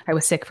 I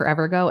was sick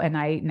forever ago and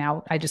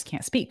I just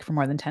can't speak for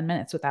more than 10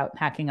 minutes without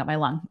hacking up my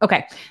lung.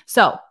 Okay.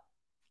 So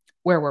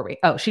where were we?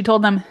 Oh, she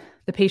told them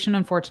the patient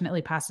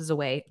unfortunately passes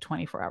away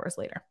 24 hours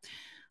later.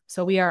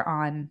 So we are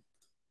on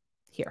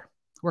here.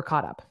 We're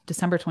caught up.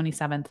 December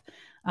 27th.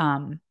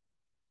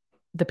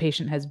 The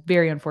patient has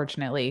very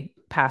unfortunately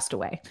passed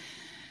away.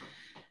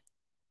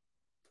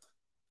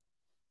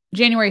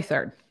 January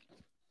 3rd.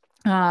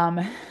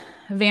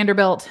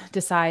 Vanderbilt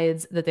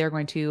decides that they're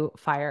going to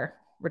fire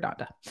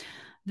RaDonda.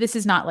 This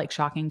is not like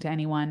shocking to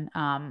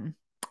anyone.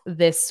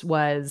 This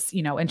was,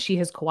 and she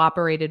has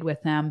cooperated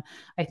with them.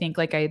 I think,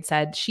 like I had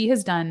said, she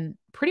has done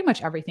pretty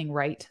much everything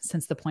right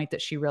since the point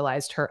that she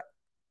realized her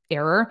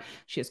error.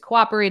 She has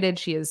cooperated.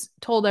 She has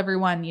told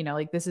everyone,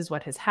 like, this is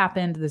what has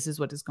happened. This is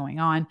what is going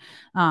on.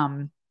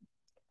 And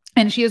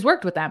she has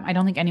worked with them. I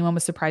don't think anyone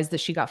was surprised that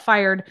she got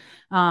fired.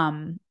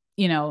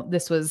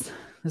 This was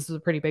a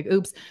pretty big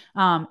oops.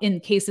 In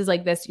cases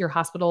like this, your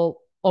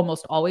hospital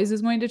almost always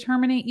is going to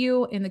terminate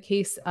you. In the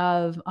case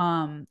of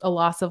a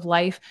loss of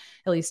life,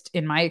 at least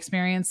in my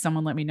experience,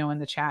 someone let me know in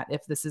the chat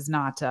if this is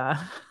not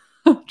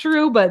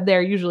true, but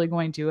they're usually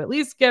going to at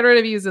least get rid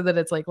of you so that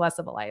it's like less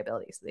of a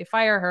liability. So they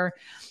fire her.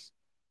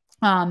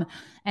 And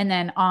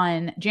then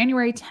on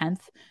January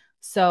 10th,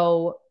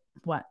 so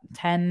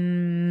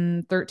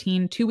 2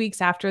 weeks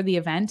after the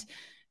event,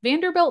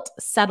 Vanderbilt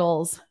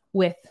settles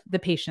with the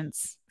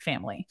patient's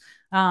family.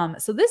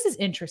 So this is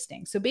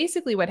interesting. So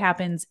basically what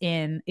happens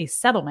in a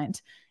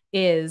settlement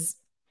is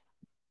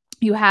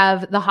you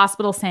have the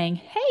hospital saying,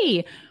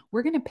 hey,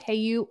 we're going to pay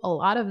you a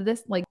lot of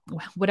this, like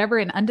whatever,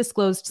 an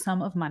undisclosed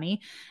sum of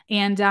money.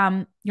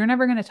 And you're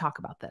never going to talk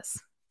about this.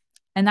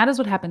 And that is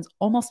what happens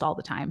almost all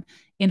the time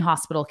in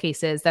hospital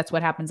cases. That's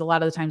what happens a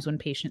lot of the times when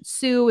patients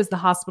sue, is the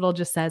hospital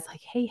just says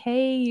like,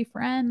 hey,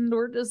 friend,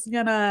 we're just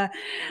gonna,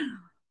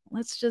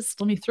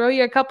 let me throw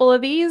you a couple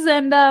of these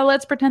and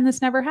let's pretend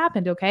this never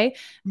happened. Okay.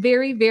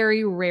 Very,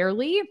 very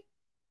rarely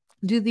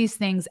do these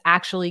things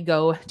actually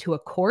go to a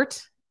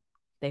court.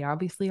 They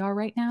obviously are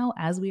right now,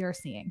 as we are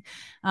seeing.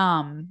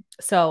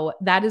 So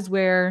that is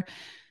where,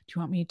 do you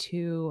want me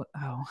to,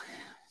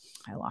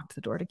 I locked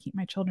the door to keep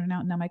my children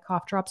out. Now my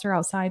cough drops are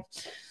outside.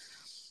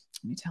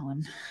 Let me tell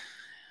him.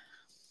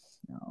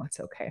 No, it's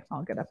okay.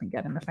 I'll get up and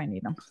get him if I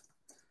need him.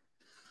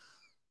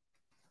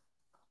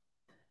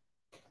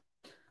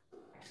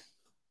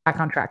 Back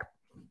on track.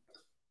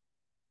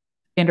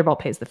 Vanderbilt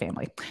pays the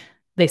family.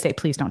 They say,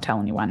 please don't tell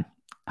anyone,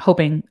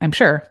 hoping, I'm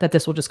sure, that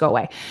this will just go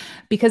away,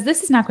 because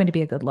this is not going to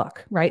be a good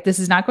look, right? This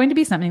is not going to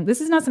be something,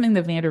 this is not something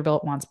that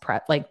Vanderbilt wants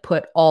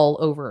put all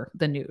over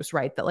the news,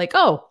 right? That like,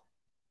 oh,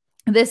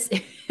 this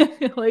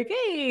like,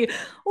 hey,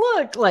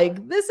 look,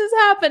 like this is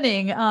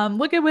happening.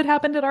 Look at what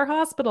happened at our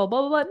hospital,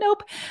 blah, blah, blah.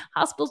 Nope.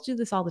 Hospitals do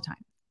this all the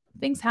time.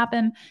 Things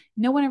happen.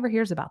 No one ever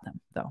hears about them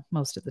though,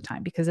 most of the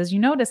time, because as you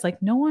notice,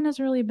 like no one has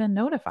really been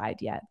notified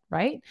yet,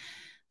 right?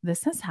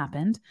 This has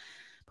happened,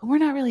 but we're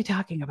not really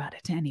talking about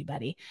it to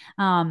anybody.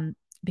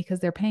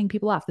 Because they're paying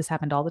people off. This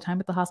happened all the time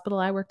at the hospital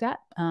I worked at.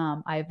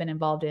 I've been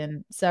involved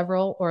in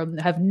several, or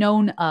have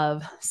known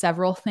of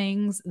several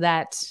things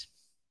that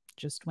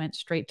just went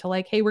straight to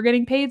like, hey, we're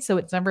getting paid. So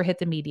it's never hit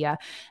the media.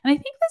 And I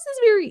think this is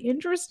very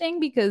interesting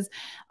because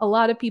a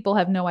lot of people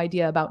have no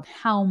idea about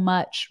how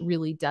much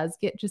really does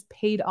get just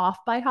paid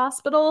off by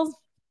hospitals.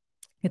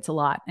 It's a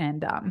lot,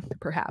 and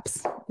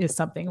perhaps is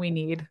something we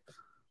need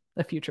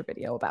a future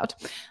video about.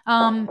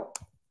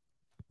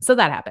 So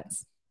that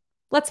happens.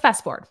 Let's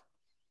fast forward.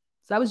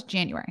 So that was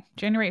January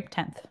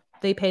 10th.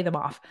 They pay them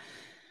off.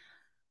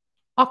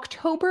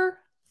 October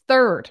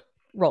 3rd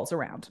rolls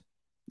around.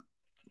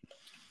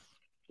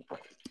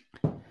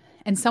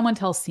 And someone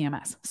tells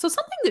CMS. So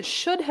something that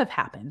should have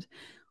happened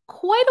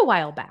quite a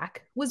while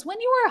back was when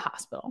you were a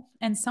hospital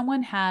and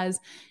someone has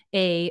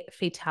a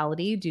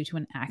fatality due to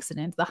an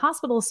accident, the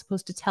hospital is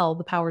supposed to tell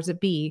the powers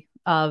that be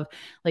of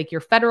like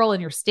your federal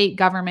and your state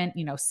government,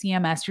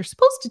 CMS, you're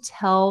supposed to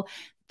tell,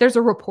 there's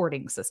a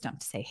reporting system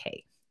to say,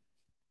 hey,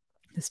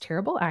 this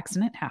terrible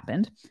accident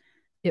happened.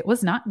 It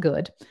was not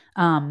good.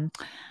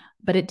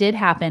 But it did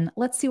happen.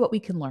 Let's see what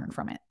we can learn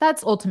from it.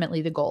 That's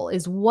ultimately the goal,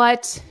 is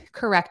what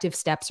corrective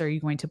steps are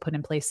you going to put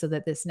in place so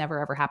that this never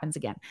ever happens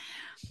again?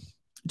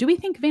 Do we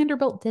think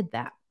Vanderbilt did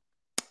that?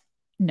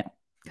 No,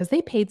 because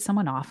they paid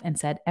someone off and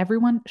said,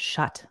 everyone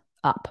shut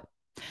up,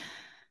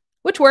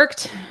 which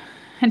worked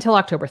until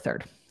October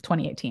 3rd,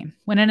 2018,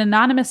 when an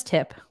anonymous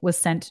tip was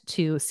sent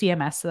to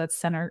CMS, so that's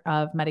Center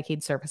of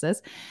Medicaid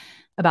Services,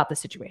 about the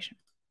situation.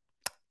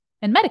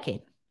 And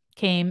Medicaid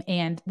came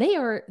and they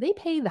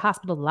pay the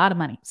hospital a lot of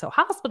money. So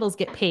hospitals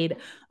get paid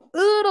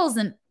oodles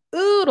and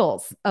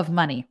oodles of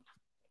money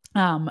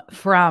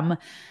from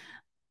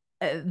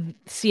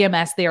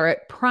CMS. They are a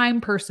prime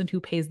person who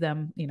pays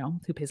them,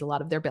 who pays a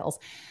lot of their bills.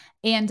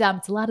 And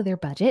it's a lot of their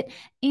budget.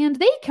 And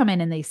they come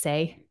in and they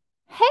say,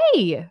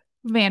 hey,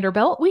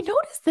 Vanderbilt, we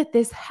noticed that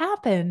this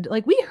happened.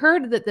 Like we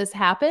heard that this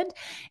happened.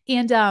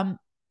 And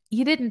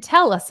you didn't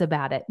tell us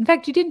about it. In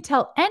fact, you didn't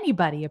tell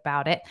anybody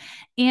about it.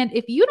 And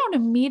if you don't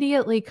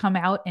immediately come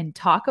out and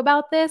talk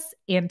about this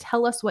and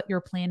tell us what your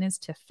plan is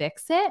to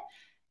fix it,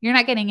 you're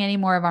not getting any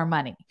more of our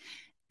money.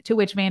 To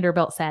which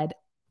Vanderbilt said,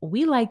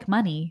 we like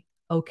money.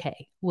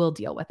 Okay, we'll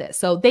deal with it.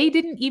 So they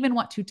didn't even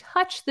want to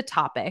touch the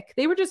topic.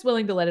 They were just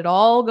willing to let it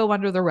all go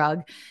under the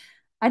rug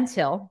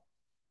until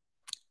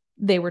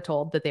they were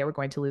told that they were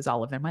going to lose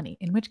all of their money,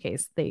 in which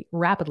case they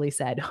rapidly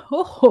said,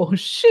 oh,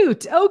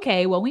 shoot.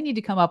 Okay, well, we need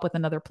to come up with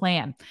another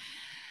plan.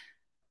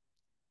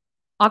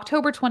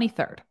 October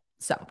 23rd.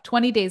 So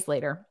 20 days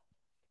later,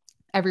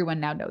 everyone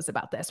now knows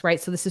about this,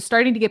 right? So this is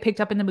starting to get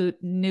picked up in the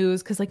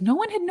news because like no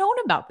one had known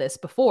about this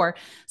before.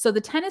 So the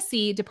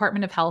Tennessee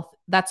Department of Health,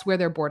 that's where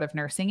their board of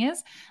nursing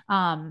is.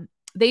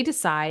 They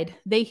decide,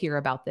 they hear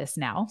about this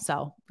now.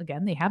 So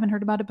again, they haven't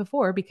heard about it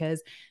before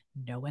because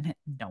no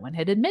one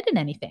had admitted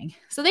anything.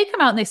 So they come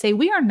out and they say,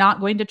 we are not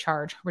going to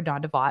charge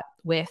RaDonda Vaught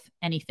with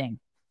anything.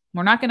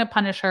 We're not going to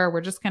punish her.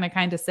 We're just going to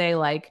kind of say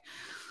like,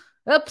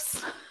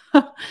 oops,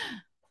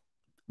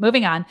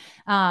 moving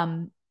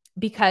on.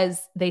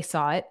 Because they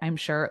saw it, I'm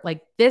sure.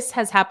 Like this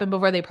has happened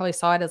before. They probably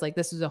saw it as like,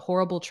 this is a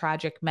horrible,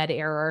 tragic med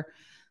error.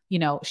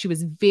 She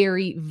was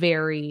very,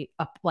 very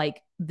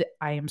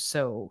I am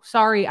so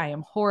sorry. I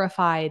am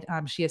horrified.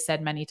 She has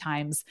said many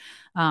times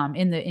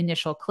in the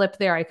initial clip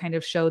there, I kind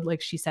of showed,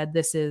 like she said,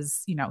 this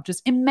is,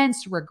 just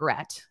immense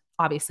regret,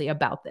 obviously,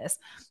 about this.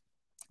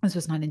 This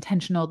was not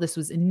intentional. This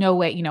was in no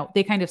way,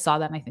 they kind of saw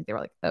that. And I think they were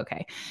like,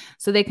 okay.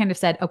 So they kind of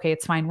said, okay,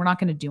 it's fine. We're not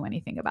going to do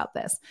anything about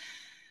this.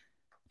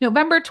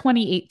 November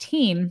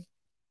 2018,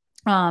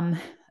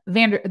 the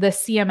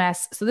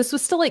CMS, so this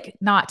was still like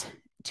not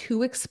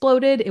too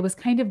exploded. It was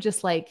kind of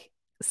just like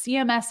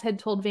CMS had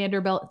told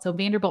Vanderbilt. So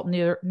Vanderbilt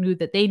knew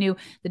that they knew.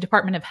 The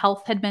Department of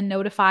Health had been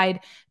notified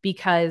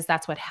because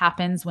that's what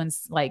happens when,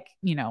 like,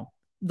 you know,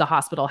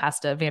 Vanderbilt has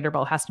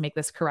to make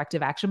this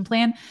corrective action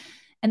plan.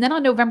 And then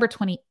on November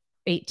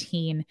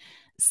 2018,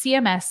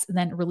 CMS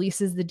then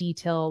releases the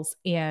details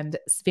and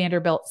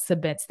Vanderbilt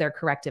submits their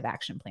corrective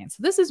action plan.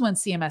 So this is when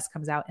CMS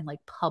comes out and like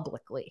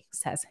publicly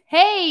says,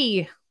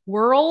 hey,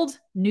 world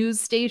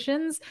news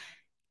stations,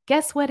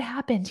 guess what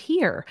happened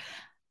here?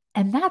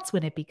 And that's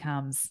when it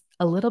becomes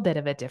a little bit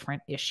of a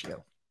different issue.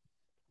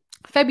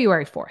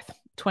 February 4th,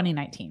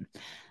 2019.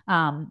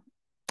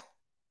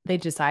 They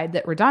decide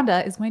that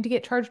RaDonda is going to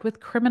get charged with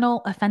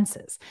criminal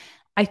offenses.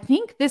 I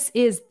think this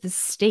is the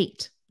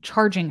state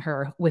charging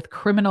her with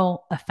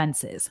criminal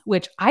offenses,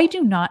 which I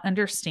do not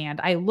understand.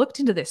 I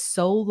looked into this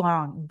so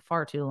long,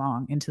 far too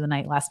long into the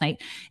night last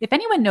night. If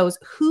anyone knows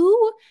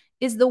who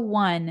is the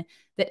one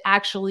that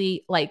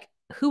actually, like,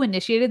 who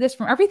initiated this,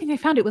 from everything I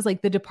found, it was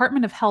like the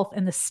Department of Health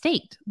and the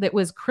state that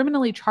was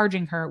criminally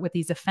charging her with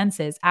these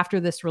offenses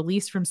after this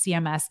release from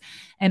CMS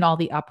and all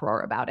the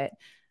uproar about it.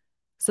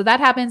 So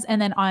that happens.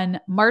 And then on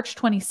March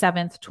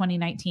 27th,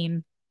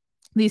 2019,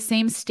 these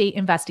same state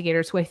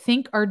investigators, who I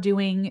think are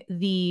doing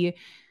the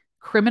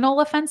criminal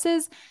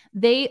offenses,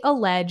 they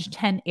allege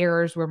 10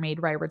 errors were made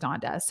by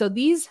RaDonda. So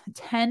these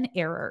 10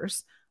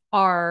 errors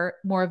are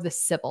more of the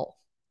civil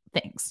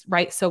things,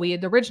 right? So we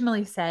had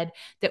originally said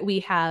that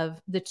we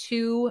have the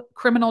 2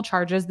 criminal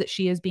charges that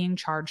she is being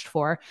charged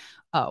for,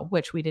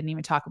 which we didn't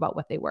even talk about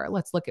what they were.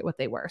 Let's look at what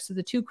they were. So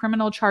the 2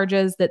 criminal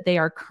charges that they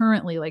are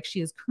currently, like, she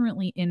is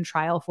currently in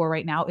trial for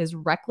right now, is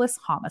reckless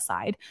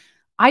homicide.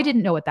 I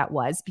didn't know what that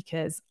was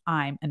because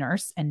I'm a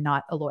nurse and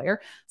not a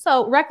lawyer.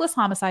 So reckless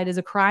homicide is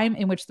a crime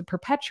in which the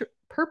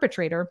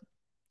perpetrator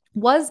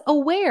was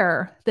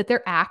aware that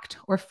their act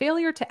or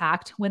failure to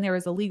act when there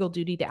is a legal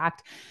duty to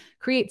act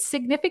creates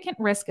significant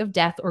risk of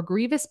death or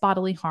grievous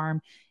bodily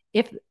harm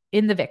if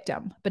in the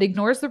victim, but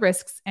ignores the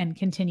risks and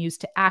continues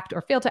to act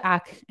or fail to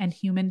act, and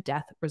human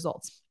death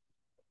results.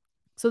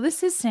 So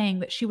this is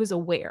saying that she was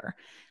aware.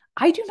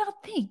 I do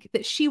not think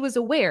that she was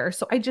aware.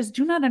 So I just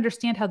do not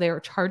understand how they are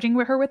charging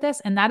her with this.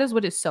 And that is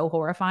what is so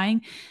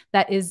horrifying.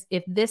 That is,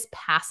 if this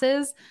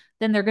passes,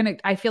 then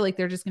I feel like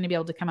they're just going to be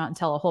able to come out and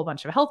tell a whole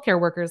bunch of healthcare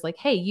workers, like,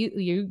 hey,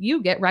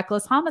 you get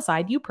reckless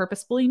homicide. You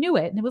purposefully knew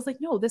it. And it was like,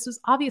 no, this was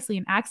obviously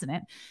an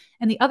accident.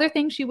 And the other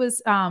thing she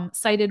was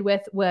cited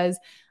with was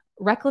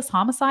reckless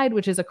homicide,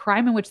 which is a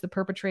crime in which the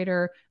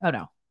perpetrator,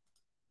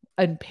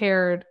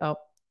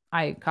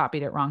 I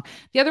copied it wrong.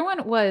 The other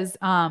one was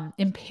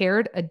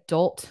impaired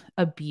adult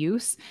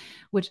abuse,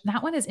 which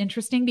that one is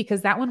interesting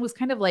because that one was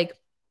kind of like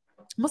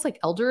almost like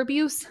elder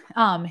abuse,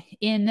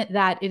 in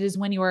that it is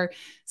when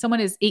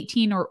someone is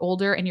 18 or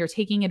older and you're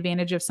taking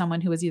advantage of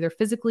someone who is either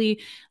physically,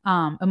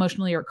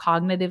 emotionally, or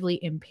cognitively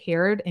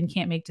impaired and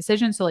can't make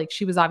decisions. So like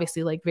she was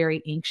obviously like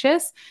very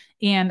anxious.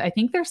 And I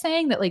think they're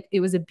saying that like it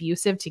was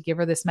abusive to give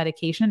her this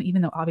medication,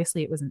 even though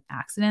obviously it was an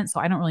accident. So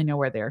I don't really know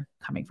where they're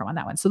coming from on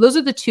that one. So those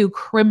are the 2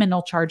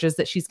 criminal charges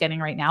that she's getting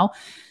right now.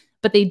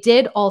 But they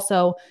did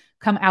also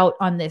come out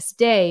on this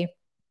day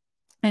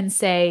and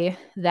say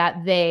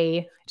that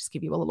they just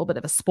give you a little bit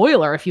of a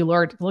spoiler. If you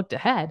looked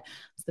ahead,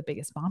 it's the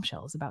biggest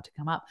bombshell is about to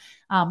come up.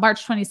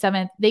 March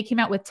 27th, they came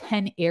out with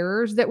 10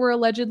 errors that were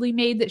allegedly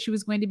made that she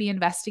was going to be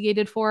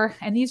investigated for.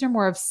 And these are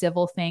more of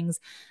civil things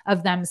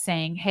of them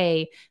saying,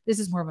 hey, this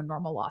is more of a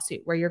normal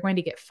lawsuit where you're going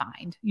to get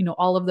fined. You know,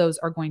 all of those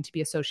are going to be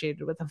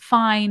associated with a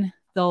fine.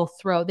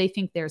 They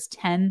think there's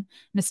 10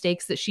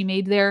 mistakes that she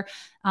made there.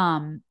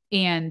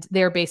 And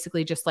they're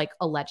basically just like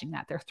alleging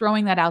that. They're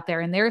throwing that out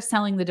there and they're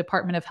telling the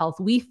Department of Health,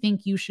 we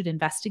think you should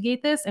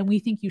investigate this and we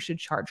think you should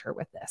charge her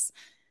with this.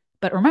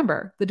 But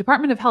remember, the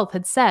Department of Health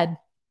had said,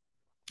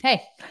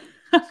 hey,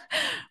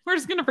 we're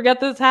just going to forget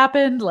this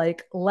happened.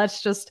 Like,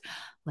 let's just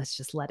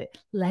let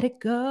it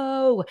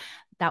go.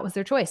 That was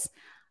their choice.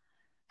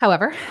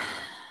 However,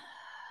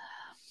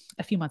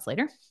 a few months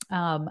later,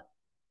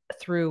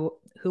 through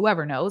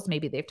whoever knows,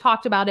 maybe they've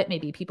talked about it.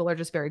 Maybe people are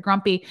just very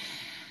grumpy.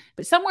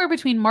 But somewhere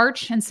between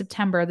March and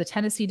September, the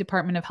Tennessee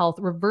Department of Health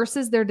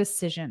reverses their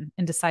decision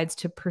and decides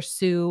to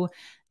pursue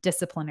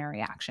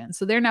disciplinary action.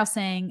 So they're now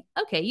saying,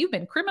 okay, you've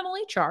been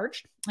criminally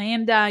charged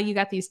and you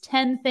got these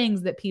 10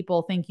 things that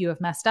people think you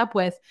have messed up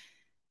with.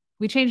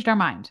 We changed our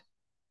mind.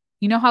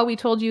 You know how we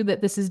told you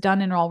that this is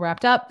done and all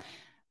wrapped up?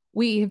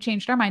 We have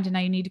changed our mind and now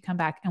you need to come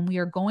back and we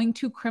are going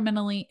to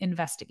criminally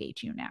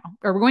investigate you now,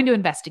 or we're going to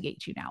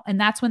investigate you now. And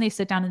that's when they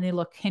sit down and they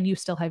look, can you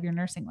still have your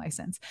nursing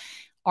license?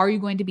 Are you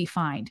going to be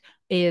fined?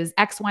 Is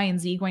X, Y, and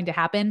Z going to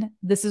happen?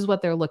 This is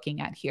what they're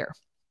looking at here.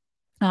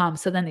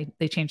 So then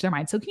they change their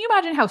mind. So can you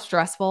imagine how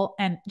stressful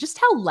and just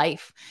how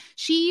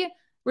RaDonda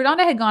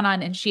had gone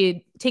on and she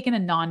had taken a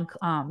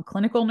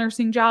non-clinical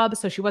nursing job.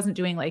 So she wasn't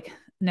doing like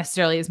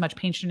necessarily as much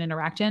patient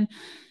interaction,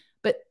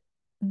 but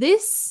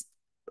this,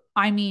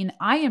 I mean,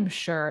 I am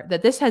sure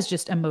that this has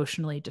just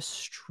emotionally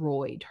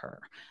destroyed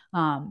her,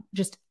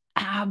 just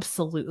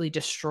absolutely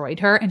destroyed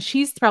her. And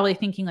she's probably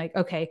thinking like,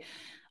 okay,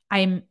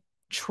 I'm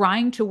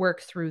trying to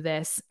work through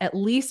this. At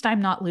least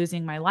I'm not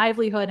losing my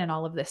livelihood and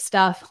all of this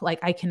stuff. Like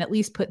I can at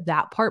least put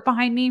that part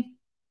behind me.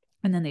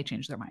 And then they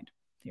change their mind.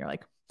 You're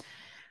like,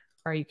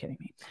 are you kidding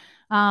me?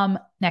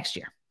 Next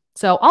year.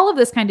 So all of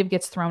this kind of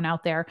gets thrown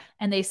out there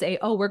and they say,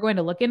 oh, we're going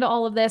to look into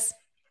all of this.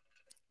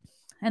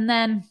 And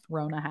then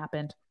Rona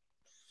happened.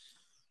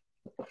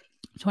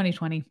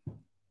 2020,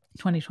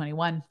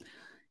 2021.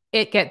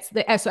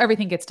 So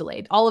everything gets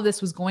delayed. All of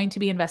this was going to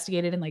be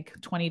investigated in like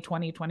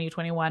 2020,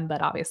 2021,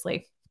 but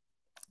obviously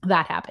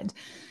that happened.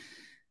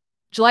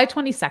 July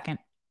 22nd,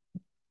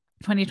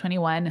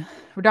 2021,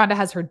 RaDonda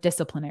has her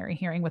disciplinary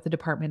hearing with the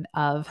Department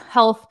of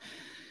Health,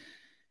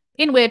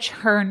 in which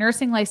her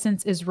nursing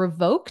license is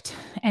revoked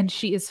and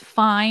she is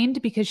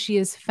fined because she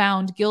is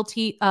found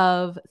guilty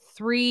of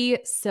 3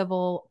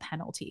 civil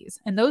penalties.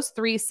 And those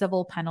 3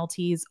 civil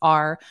penalties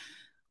are,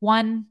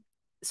 1,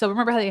 so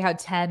remember how they had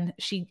 10?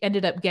 She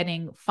ended up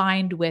getting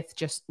fined with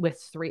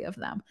 3 of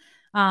them.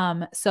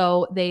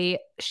 So they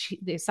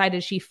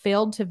decided she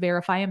failed to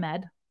verify a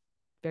med.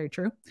 Very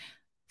true.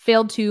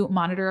 Failed to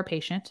monitor a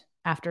patient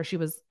after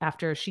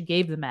she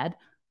gave the med.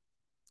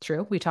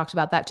 True. We talked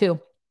about that too.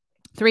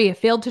 3,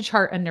 failed to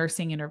chart a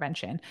nursing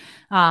intervention.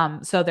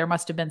 So there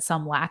must have been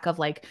some lack of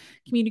like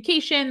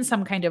communication,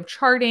 some kind of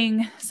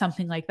charting,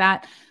 something like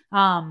that.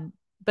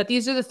 But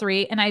these are the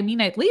 3. And I mean,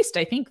 at least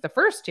I think the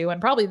first 2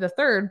 and probably the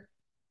third,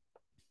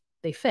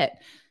 they fit.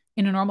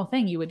 In a normal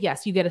thing, you get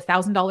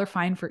 $1,000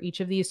 fine for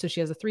each of these. So she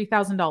has a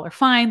 $3,000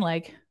 fine.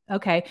 Like,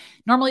 okay,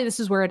 normally this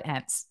is where it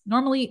ends.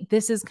 Normally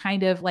this is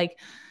kind of like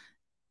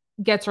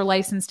gets her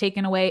license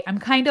taken away. I'm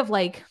kind of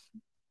like,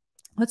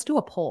 let's do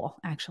a poll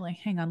actually.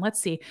 Hang on.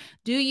 Let's see.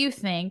 Do you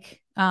think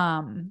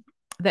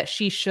that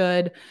she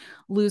should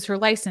lose her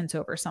license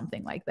over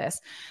something like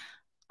this?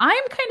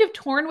 I'm kind of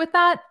torn with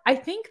that. I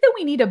think that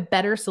we need a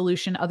better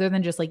solution other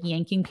than just like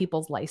yanking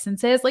people's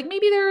licenses. Like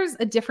maybe there's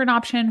a different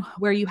option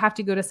where you have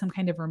to go to some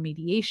kind of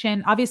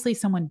remediation. Obviously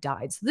someone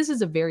died. So this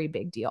is a very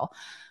big deal.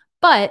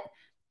 But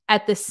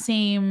at the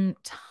same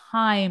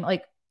time,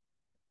 like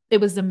it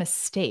was a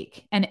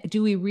mistake. And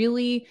do we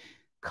really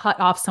cut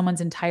off someone's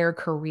entire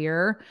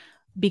career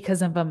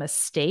because of a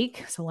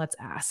mistake? So let's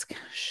ask,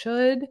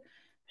 should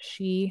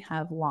she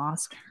have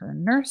lost her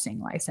nursing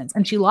license?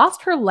 And she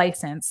lost her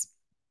license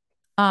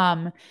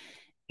so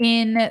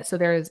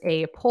there is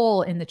a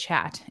poll in the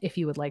chat if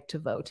you would like to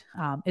vote.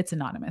 It's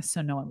anonymous,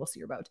 so no one will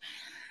see your vote.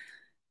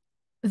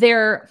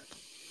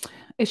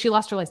 She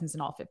lost her license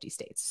in all 50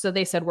 states. So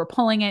they said, we're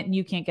pulling it and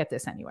you can't get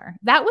this anywhere.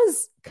 That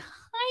was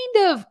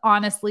kind of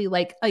honestly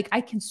like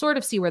I can sort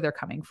of see where they're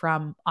coming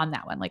from on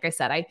that one. Like I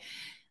said,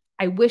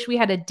 I wish we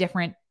had a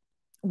different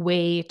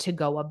way to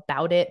go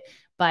about it,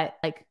 but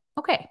like,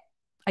 okay,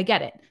 I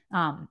get it.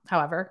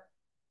 However,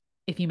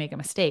 if you make a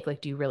mistake, like,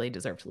 do you really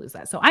deserve to lose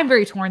that? So I'm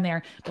very torn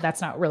there, but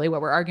that's not really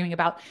what we're arguing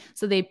about.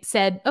 So they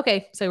said,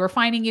 okay, so we're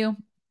fining you,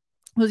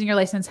 losing your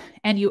license,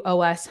 and you owe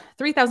us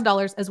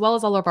 $3,000 as well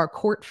as all of our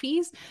court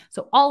fees.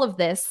 So all of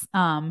this,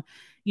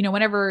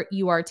 whenever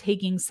you are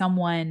taking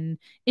someone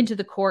into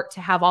the court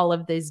to have all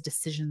of these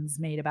decisions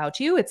made about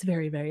you, it's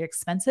very, very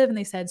expensive. And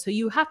they said, so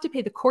you have to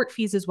pay the court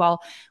fees as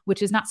well,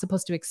 which is not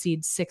supposed to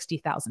exceed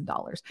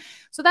 $60,000.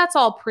 So that's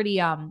all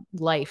pretty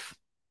life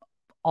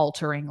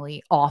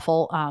alteringly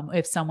awful.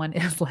 If someone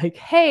is like,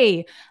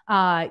 hey,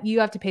 you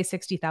have to pay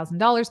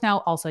 $60,000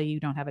 now. Also,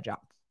 you don't have a job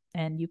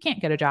and you can't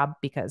get a job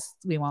because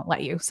we won't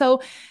let you. So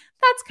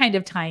that's kind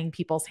of tying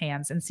people's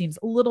hands and seems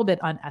a little bit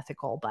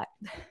unethical, but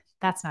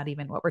that's not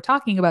even what we're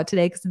talking about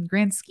today. Because in the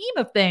grand scheme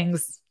of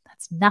things,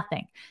 that's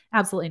nothing,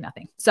 absolutely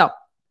nothing. So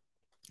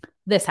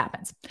this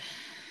happens.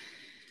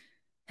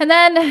 And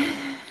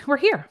then we're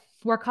here.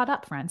 We're caught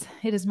up, friends.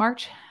 It is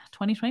March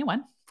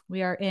 2021.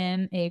 We are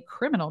in a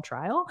criminal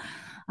trial.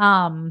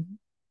 And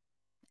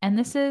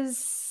this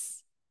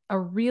is a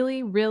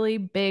really, really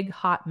big,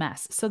 hot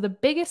mess. So the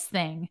biggest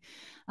thing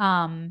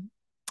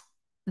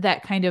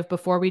that kind of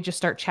before we just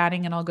start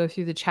chatting and I'll go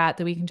through the chat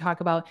that we can talk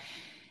about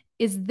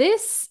is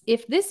this,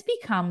 if this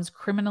becomes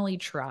criminally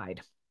tried,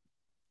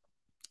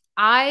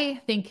 I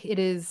think it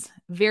is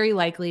very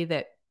likely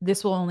that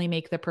this will only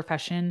make the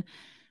profession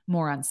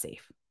more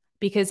unsafe.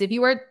 Because if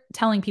you are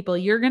telling people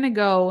you're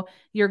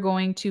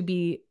going to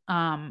be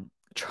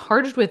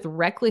charged with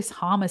reckless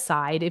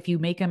homicide if you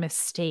make a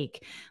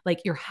mistake,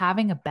 like you're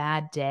having a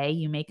bad day,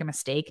 you make a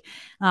mistake,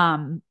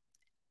 and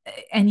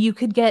you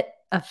could get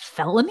a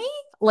felony,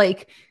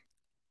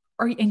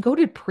 and go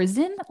to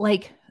prison,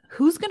 like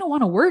who's going to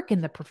want to work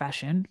in the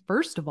profession?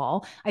 First of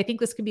all, I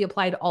think this could be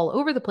applied all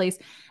over the place.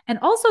 And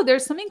also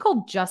there's something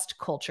called just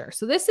culture.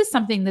 So this is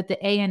something that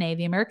the ANA,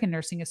 the American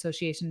Nursing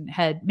Association,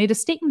 had made a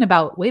statement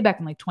about way back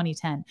in like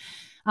 2010,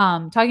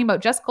 talking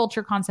about just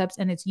culture concepts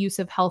and its use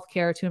of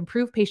healthcare to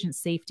improve patient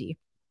safety.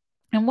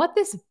 And what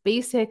this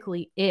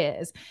basically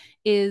is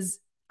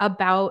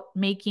about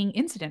making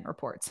incident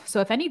reports.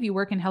 So if any of you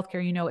work in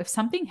healthcare, if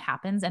something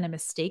happens and a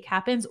mistake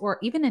happens or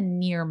even a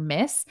near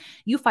miss,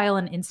 you file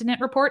an incident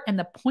report. And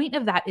the point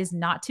of that is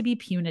not to be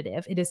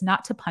punitive. It is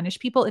not to punish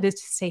people. It is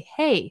to say,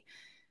 hey,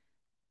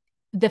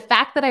 the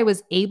fact that I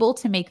was able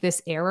to make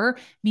this error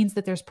means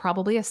that there's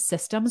probably a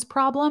systems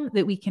problem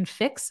that we can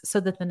fix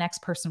so that the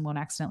next person won't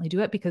accidentally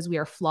do it, because we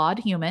are flawed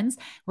humans.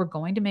 We're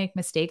going to make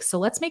mistakes. So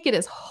let's make it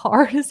as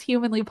hard as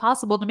humanly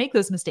possible to make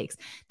those mistakes.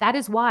 That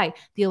is why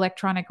the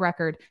electronic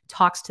record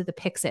talks to the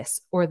Pyxis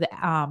or the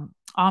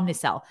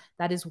Omnicell.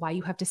 That is why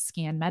you have to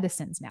scan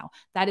medicines now.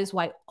 That is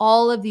why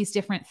all of these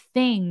different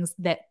things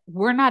that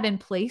were not in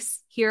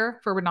place here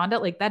for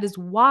RaDonda, like that is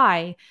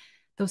why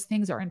those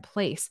things are in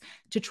place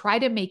to try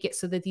to make it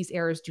so that these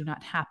errors do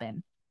not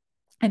happen.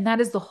 And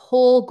that is the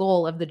whole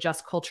goal of the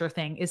just culture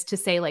thing, is to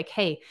say like,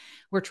 hey,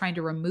 we're trying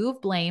to remove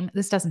blame.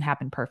 This doesn't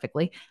happen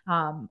perfectly.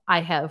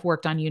 I have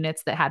worked on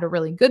units that had a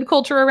really good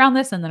culture around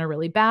this and then a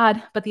really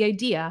bad. But the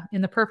idea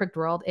in the perfect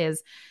world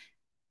is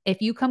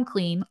if you come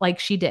clean, like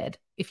she did,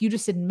 if you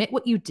just admit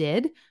what you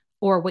did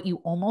or what you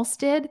almost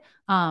did,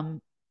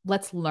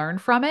 let's learn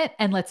from it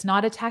and let's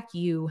not attack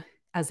you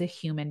as a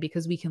human,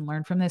 because we can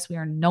learn from this.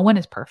 No one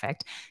is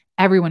perfect.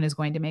 Everyone is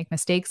going to make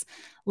mistakes.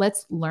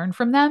 Let's learn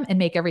from them and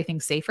make everything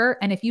safer.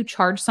 And if you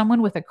charge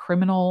someone with a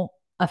criminal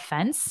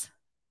offense,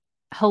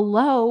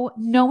 hello,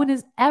 no one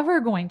is ever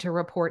going to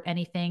report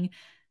anything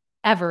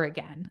ever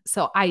again.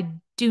 So I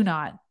do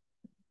not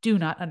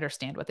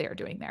understand what they are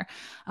doing there.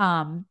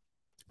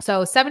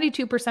 So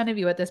 72% of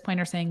you at this point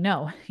are saying,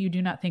 no, you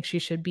do not think she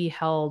should be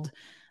held.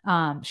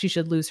 She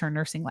should lose her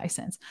nursing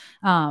license.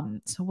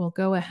 So we'll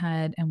go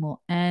ahead and we'll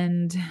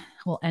end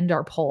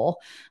our poll.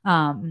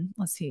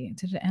 Let's see,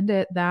 did it end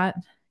at that?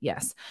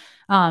 Yes.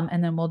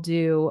 And then we'll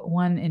do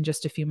one in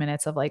just a few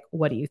minutes of like,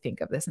 what do you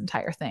think of this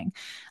entire thing?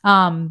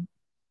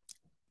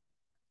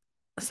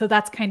 So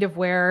that's kind of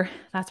where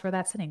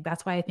that's sitting.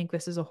 That's why I think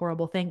this is a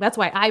horrible thing. That's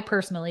why I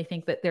personally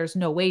think that there's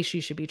no way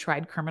she should be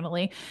tried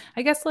criminally.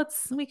 I guess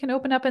we can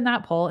open up in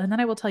that poll, and then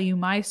I will tell you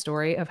my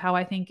story of how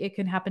I think it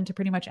can happen to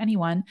pretty much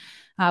anyone,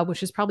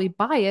 which is probably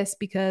biased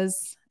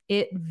because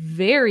it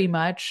very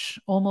much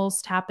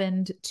almost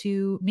happened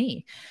to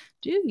me.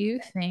 Do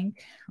you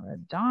think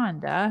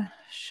RaDonda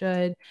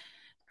should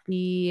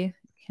be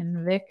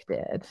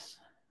convicted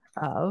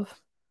of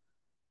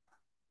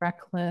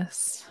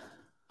reckless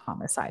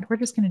homicide? We're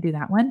just going to do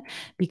that one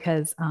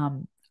because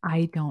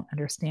I don't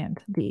understand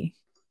the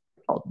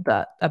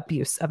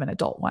abuse of an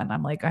adult one.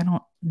 I'm like, I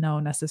don't know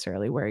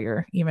necessarily where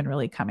you're even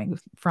really coming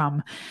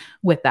from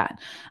with that.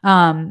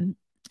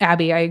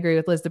 Abby, I agree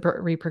with Liz. The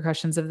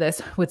repercussions of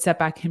this would set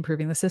back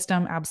improving the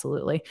system.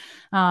 Absolutely.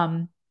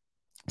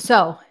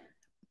 So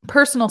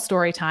personal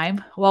story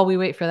time while we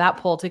wait for that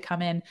poll to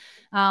come in,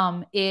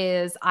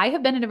 is I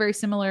have been in a very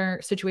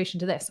similar situation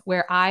to this,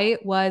 where I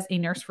was a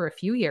nurse for a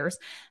few years.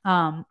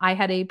 I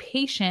had a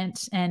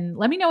patient, and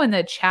let me know in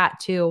the chat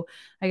too.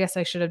 I guess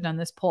I should have done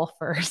this poll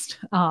first.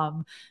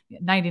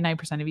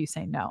 99% of you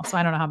say no. So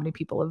I don't know how many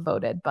people have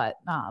voted, but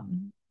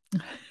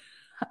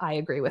I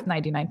agree with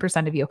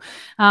 99% of you.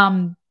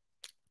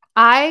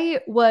 I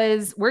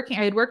was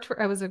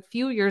I was a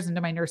few years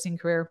into my nursing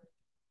career,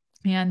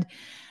 and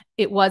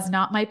it was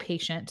not my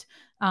patient.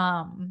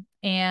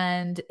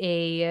 And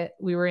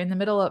we were in the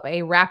middle of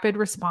a rapid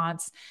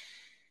response,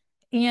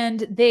 and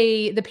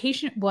the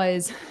patient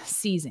was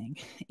seizing.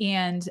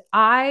 And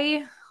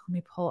let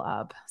me pull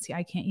up. See,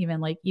 I can't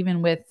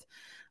even with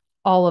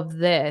all of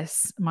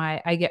this,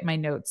 I get my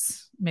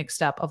notes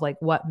mixed up of like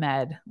what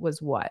med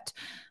was what.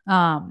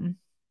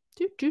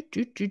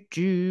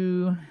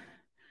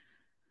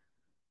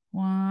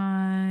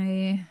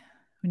 Why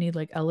we need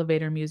like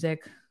elevator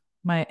music.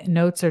 My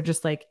notes are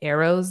just like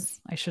arrows.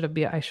 I should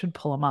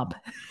pull them up.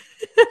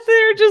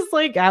 They're just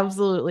like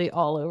absolutely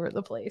all over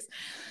the place.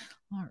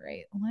 All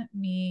right.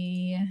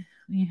 We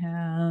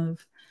have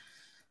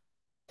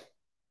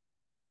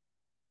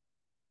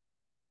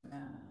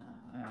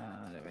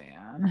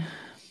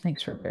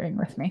thanks for bearing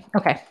with me.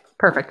 Okay,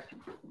 perfect.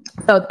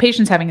 So the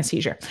patient's having a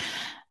seizure.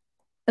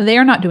 They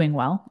are not doing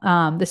well.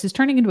 This is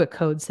turning into a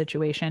code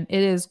situation.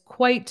 It is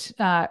quite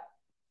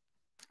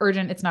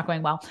urgent. It's not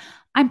going well.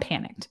 I'm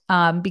panicked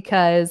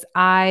because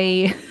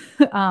I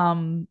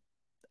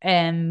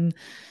and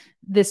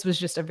this was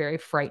just a very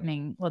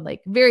frightening,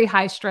 like very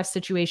high stress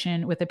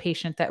situation with a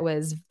patient that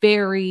was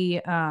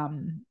very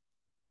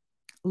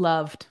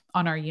loved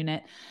on our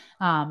unit.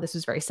 This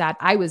was very sad.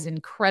 I was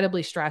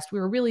incredibly stressed. We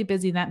were really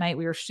busy that night.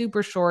 We were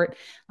super short.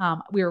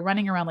 We were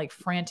running around like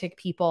frantic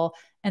people.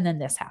 And then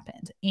this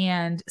happened.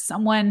 And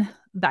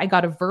I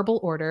got a verbal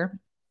order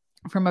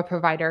from a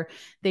provider.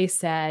 They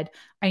said,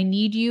 I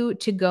need you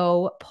to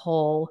go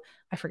pull,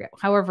 I forget,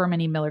 however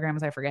many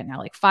milligrams, I forget now,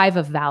 like 5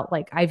 of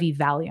like IV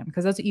Valium,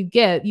 because that's what you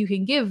get. You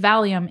can give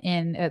Valium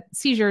in a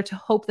seizure to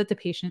hope that the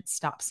patient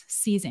stops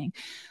seizing.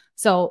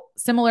 So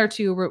similar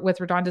to with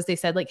RaDonda's, they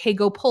said like, hey,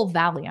 go pull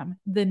Valium.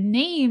 The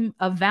name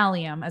of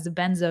Valium as a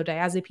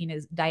benzodiazepine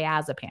is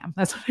diazepam.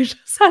 That's what I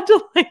just had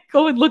to like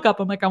go and look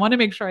up. I'm like, I want to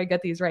make sure I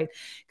get these right.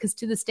 Because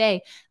to this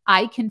day,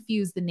 I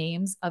confuse the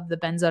names of the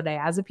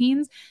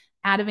benzodiazepines,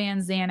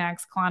 Ativan,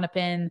 Xanax,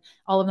 Klonopin,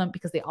 all of them,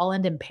 because they all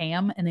end in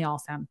Pam and they all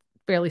sound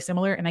fairly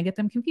similar and I get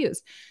them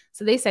confused.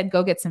 So they said,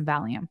 go get some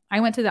Valium.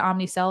 I went to the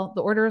Omnicell.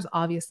 The order is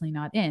obviously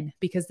not in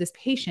because this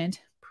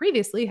patient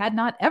previously had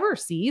not ever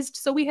seized.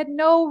 So we had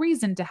no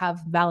reason to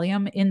have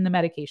Valium in the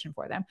medication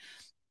for them.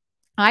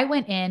 I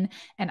went in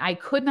and I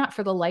could not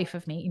for the life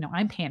of me,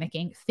 I'm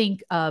panicking,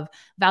 think of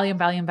Valium,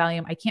 Valium,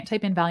 Valium. I can't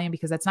type in Valium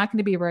because that's not going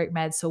to be a right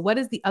med. So what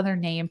is the other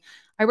name?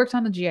 I worked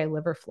on the GI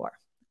liver floor.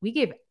 We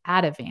gave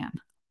Ativan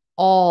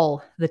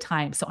all the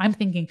time. So I'm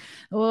thinking,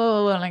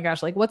 oh my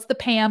gosh, like what's the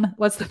PAM?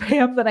 What's the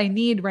PAM that I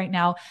need right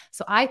now?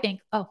 So I think,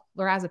 oh,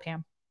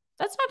 lorazepam.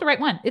 That's not the right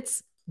one.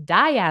 It's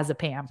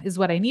diazepam is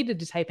what I needed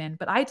to type in,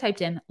 but I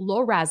typed in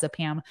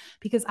lorazepam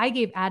because I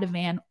gave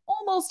Ativan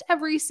almost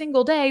every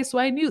single day. So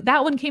I knew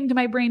that one came to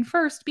my brain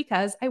first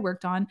because I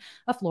worked on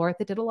a floor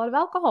that did a lot of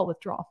alcohol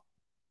withdrawal.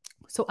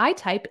 So I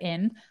type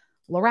in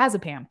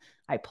lorazepam.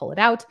 I pull it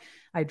out.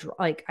 I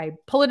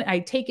pull it. I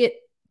take it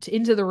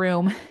into the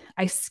room.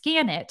 I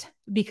scan it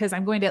because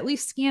I'm going to at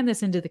least scan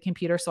this into the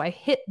computer. So I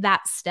hit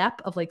that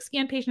step of like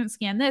scan patient,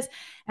 scan this.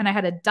 And I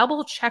had a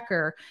double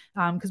checker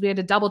because we had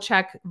to double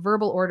check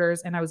verbal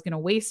orders and I was going to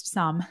waste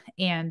some.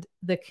 And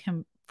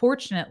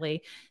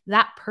fortunately,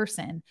 that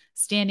person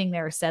standing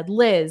there said,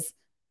 Liz,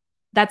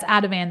 that's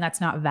Ativan,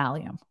 that's not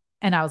Valium.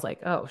 And I was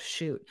like, oh,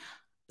 shoot.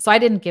 So I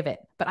didn't give it,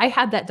 but I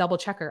had that double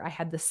checker. I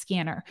had the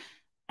scanner.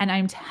 And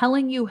I'm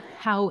telling you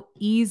how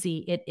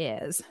easy it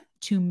is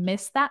to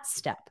miss that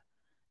step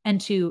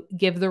and to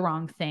give the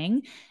wrong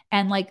thing.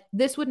 And like,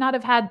 this would not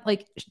have had,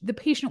 like, the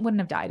patient wouldn't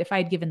have died if I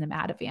had given them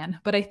Ativan.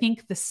 But I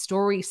think the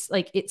story,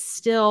 like, it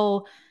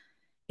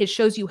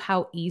shows you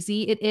how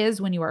easy it is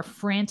when you are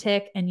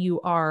frantic and you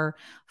are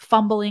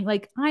fumbling.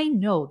 Like, I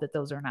know that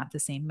those are not the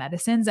same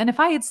medicines. And if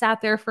I had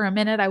sat there for a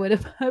minute, I would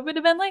have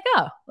been like,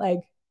 oh, like,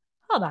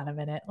 hold on a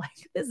minute.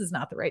 Like, this is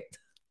not the right,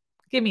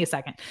 give me a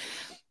second.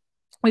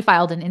 We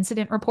filed an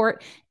incident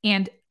report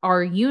and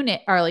our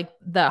unit,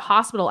 the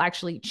hospital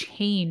actually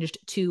changed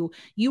to,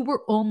 you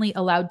were only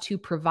allowed to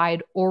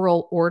provide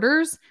oral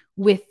orders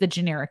with the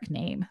generic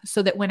name.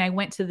 So that when I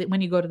went to when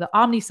you go to the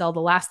Omnicell,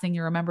 the last thing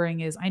you're remembering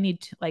is I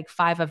need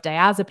 5 of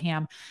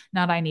diazepam,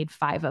 not I need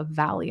 5 of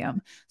Valium,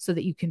 so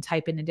that you can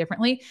type in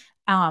indifferently.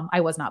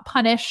 I was not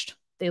punished.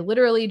 They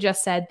literally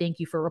just said,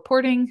 thank you for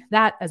reporting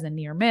that as a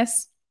near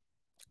miss.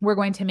 We're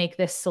going to make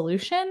this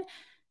solution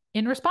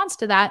in response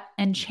to that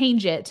and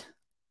change it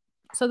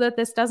so that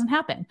this doesn't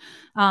happen.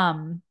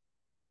 And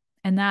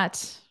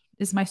that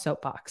is my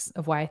soapbox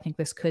of why I think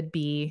this could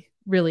be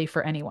really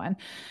for anyone.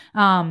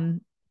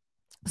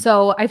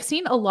 So I've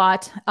seen a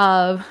lot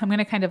of, I'm going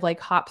to kind of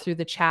like hop through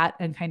the chat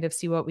and kind of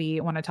see what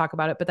we want to talk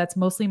about it, but that's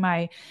mostly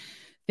my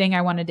thing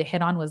I wanted to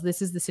hit on was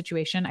this is the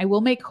situation. I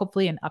will make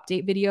hopefully an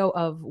update video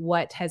of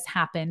what has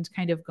happened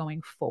kind of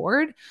going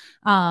forward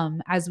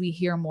as we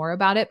hear more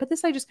about it. But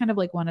this, I just kind of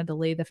like wanted to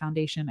lay the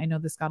foundation. I know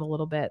this got a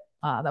little bit,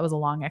 that was a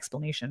long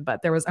explanation, but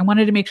I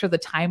wanted to make sure the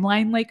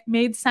timeline like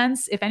made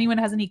sense. If anyone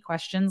has any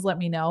questions, let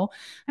me know.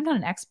 I'm not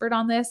an expert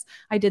on this.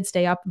 I did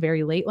stay up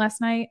very late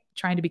last night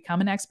trying to become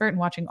an expert and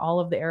watching all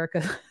of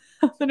the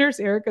the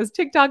nurse Erica's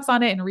TikToks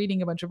on it and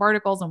reading a bunch of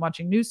articles and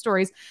watching news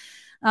stories.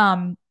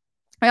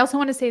 I also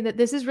want to say that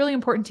this is really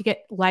important to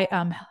get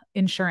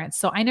insurance.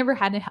 So I never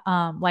had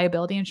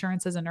liability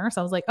insurance as a nurse.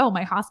 I was like, oh,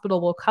 my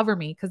hospital will cover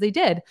me because they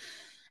did.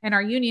 And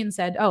our union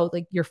said, oh,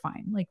 like, you're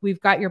fine. Like,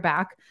 we've got your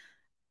back.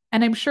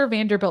 And I'm sure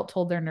Vanderbilt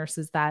told their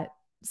nurses that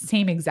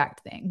same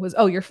exact thing was,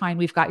 oh, you're fine.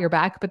 We've got your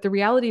back. But the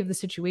reality of the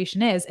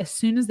situation is as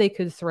soon as they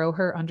could throw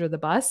her under the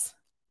bus,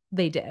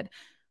 they did.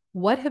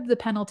 What have the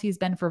penalties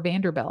been for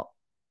Vanderbilt?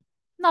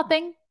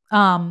 Nothing.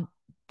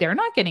 They're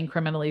not getting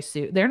criminally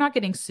sued. They're not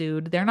getting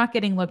sued. They're not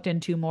getting looked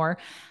into more.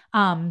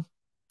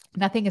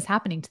 Nothing is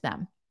happening to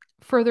them.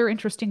 Further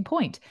interesting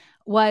point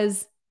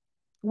was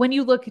when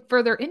you look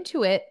further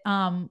into it,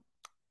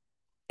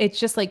 it's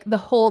just like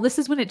this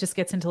is when it just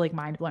gets into like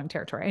mind blowing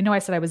territory. I know I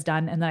said I was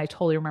done. And then I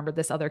totally remembered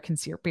this other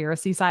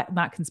conspiracy side,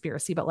 not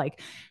conspiracy, but like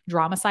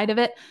drama side of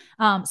it.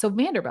 So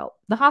Vanderbilt,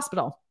 the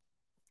hospital,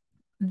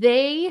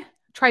 they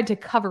tried to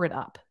cover it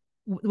up,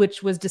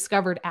 which was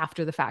discovered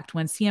after the fact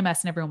when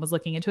CMS and everyone was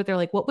looking into it. They're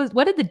like,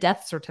 what did the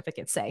death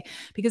certificate say?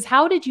 Because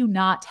how did you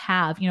not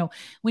have,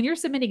 when you're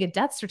submitting a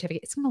death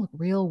certificate, it's going to look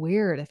real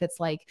weird if it's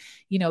like,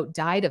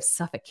 died of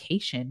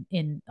suffocation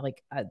in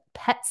like a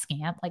PET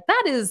scan. Like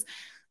that is,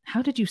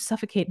 how did you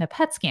suffocate in a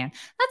PET scan?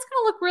 That's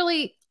going to look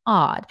really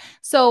odd.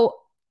 So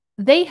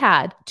they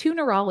had 2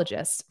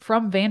 neurologists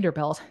from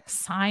Vanderbilt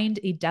signed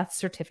a death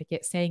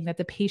certificate saying that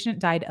the patient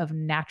died of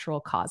natural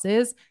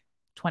causes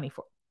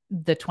 24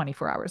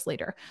 hours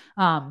later.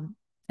 And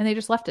they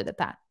just left it at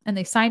that. And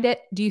they signed it.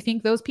 Do you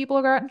think those people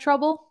got in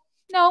trouble?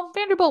 No.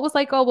 Vanderbilt was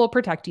like, oh, we'll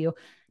protect you.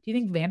 Do you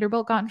think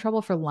Vanderbilt got in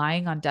trouble for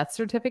lying on death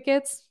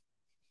certificates?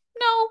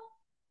 No.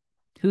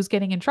 Who's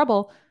getting in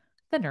trouble?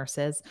 The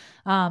nurses.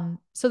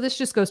 So this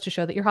just goes to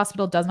show that your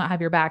hospital does not have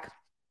your back.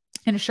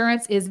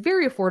 Insurance is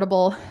very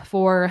affordable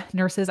for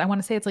nurses. I want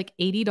to say it's like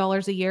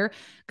 $80 a year.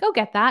 Go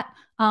get that.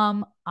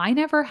 I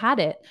never had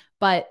it,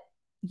 but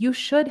you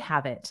should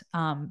have it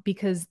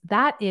because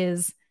that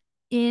is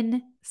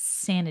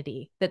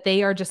insanity that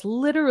they are just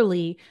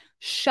literally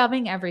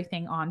shoving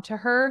everything onto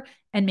her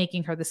and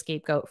making her the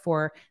scapegoat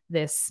for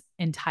this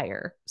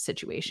entire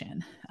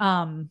situation.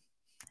 And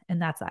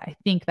And I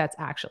think that's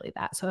actually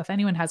that. So if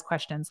anyone has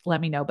questions,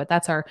 let me know. But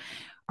that's our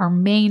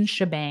main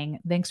shebang.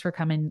 Thanks for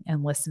coming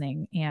and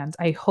listening. And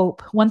I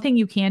hope one thing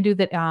you can do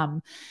that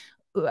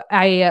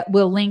I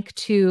will link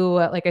to,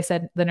 like I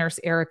said, the nurse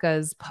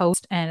Erica's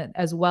post, and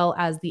as well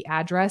as the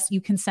address.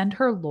 You can send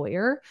her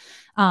lawyer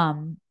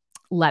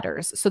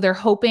letters. So they're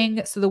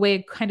hoping, so the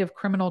way kind of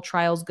criminal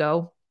trials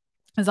go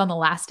is on the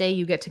last day,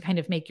 you get to kind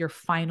of make your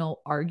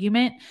final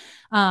argument.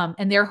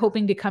 And they're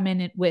hoping to come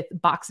in with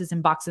boxes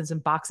and boxes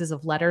and boxes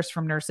of letters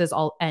from nurses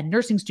and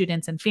nursing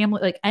students and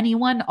family, like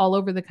anyone all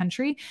over the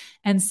country,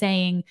 and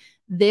saying,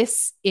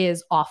 this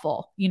is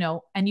awful,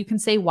 and you can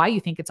say why you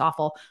think it's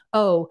awful.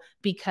 Oh,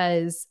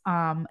 because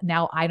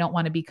now I don't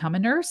want to become a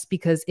nurse,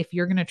 because if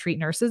you're going to treat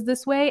nurses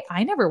this way,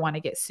 I never want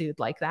to get sued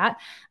like that.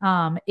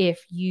 I'm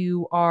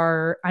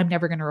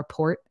never going to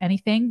report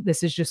anything.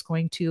 This is just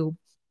going to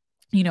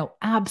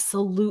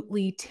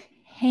absolutely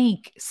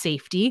tank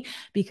safety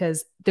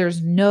because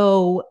there's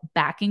no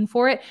backing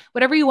for it.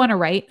 Whatever you want to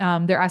write,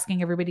 they're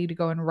asking everybody to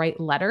go and write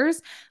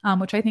letters,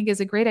 which I think is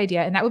a great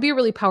idea. And that would be a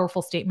really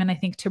powerful statement, I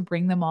think, to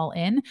bring them all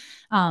in.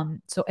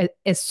 So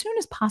as soon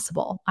as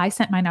possible, I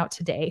sent mine out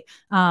today.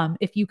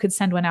 If you could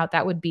send one out,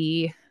 that would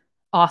be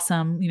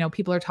awesome.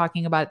 People are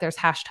talking about it. There's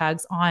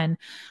hashtags on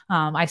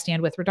I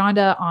Stand With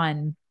RaDonda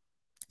on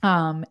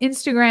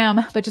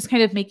Instagram, but just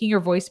kind of making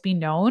your voice be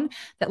known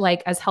that,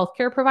 like, as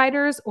healthcare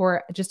providers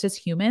or just as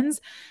humans,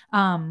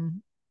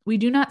 we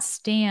do not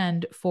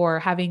stand for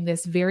having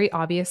this very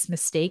obvious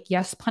mistake.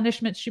 Yes,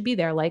 punishment should be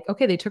there. Like,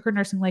 okay, they took her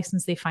nursing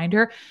license, they find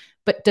her,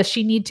 but does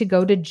she need to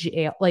go to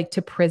jail, like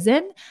to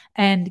prison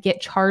and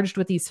get charged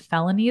with these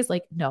felonies?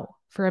 Like, no,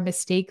 for a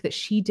mistake that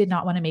she did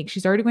not want to make.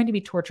 She's already going to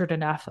be tortured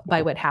enough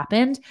by what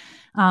happened.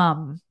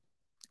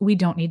 We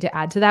don't need to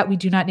add to that. We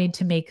do not need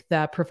to make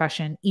the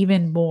profession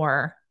even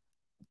more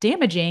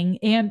damaging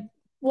and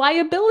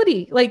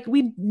liability. Like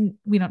we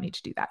don't need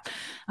to do that.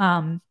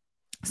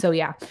 So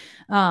yeah.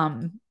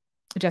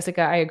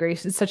 Jessica, I agree.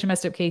 It's such a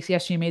messed up case.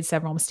 Yes, she made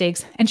several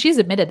mistakes and she's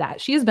admitted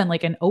that. She has been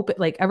like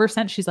ever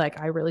since, she's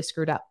like, I really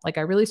screwed up.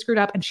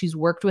 And she's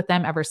worked with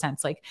them ever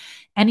since. Like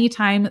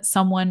anytime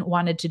someone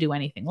wanted to do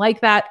anything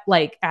like that,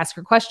 like ask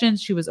her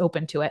questions, she was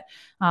open to it.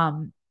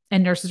 And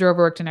nurses are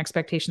overworked and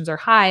expectations are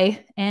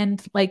high.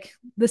 And like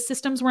the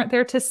systems weren't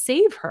there to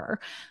save her.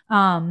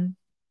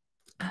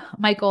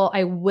 Michael,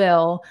 I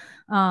will,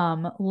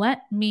 let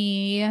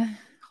me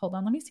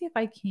see if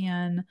I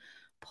can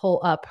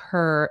pull up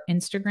her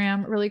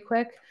Instagram really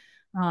quick.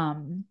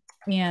 And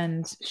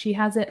she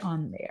has it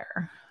on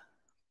there.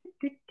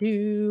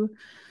 We're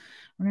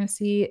going to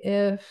see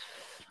if,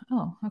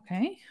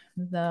 okay.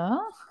 And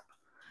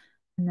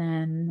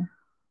then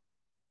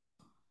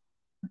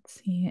let's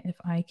see if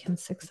I can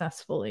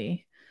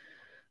successfully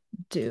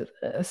do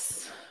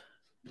this.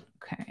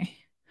 Okay.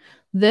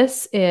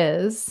 This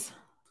is,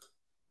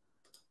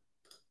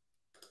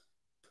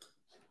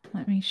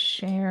 let me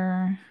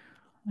share.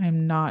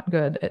 I'm not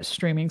good at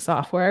streaming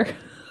software.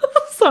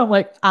 So I'm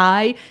like,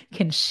 I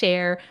can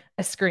share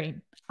a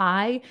screen.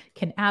 I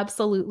can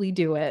absolutely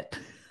do it.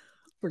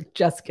 We're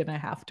just going to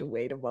have to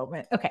wait a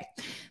moment. Okay.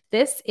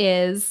 This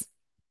is,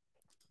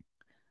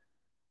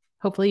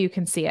 hopefully you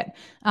can see it.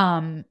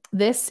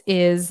 This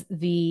is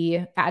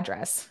the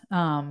address.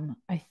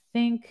 I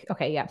think,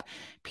 okay, yep.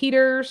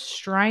 Peter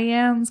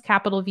Stryan's,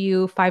 Capitol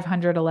View,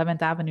 500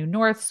 11th Avenue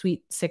North,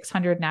 Suite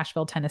 600,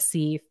 Nashville,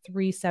 Tennessee,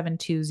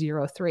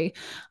 37203.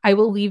 I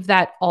will leave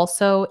that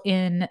also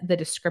in the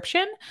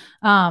description.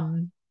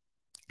 And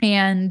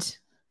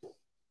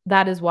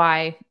that is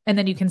why, and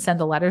then you can send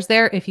the letters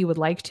there if you would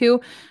like to.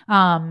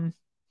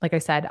 Like I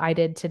said, I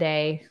did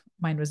today.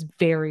 Mine was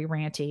very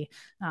ranty.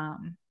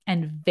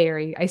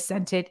 I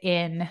sent it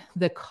in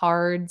the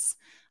cards,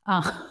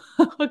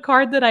 a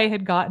card that I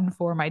had gotten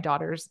for my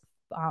daughter's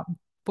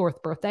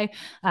 4th birthday.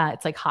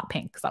 It's like hot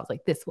pink because I was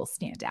like, this will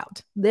stand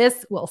out.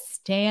 This will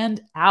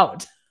stand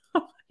out.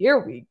 Here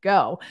we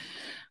go.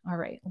 All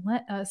right,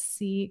 let us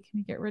see. Can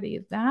we get rid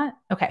of that?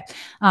 Okay.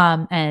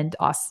 And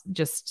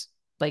just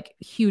like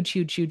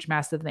huge,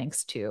 massive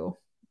thanks to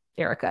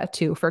Erica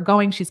too for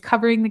going. She's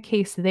covering the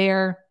case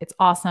there. It's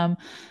awesome.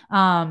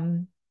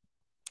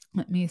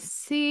 Let me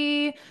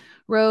see.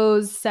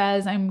 Rose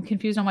says, I'm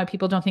confused on why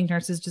people don't think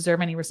nurses deserve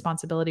any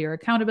responsibility or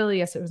accountability.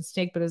 Yes, it was a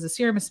mistake, but it was a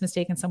serious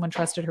mistake and someone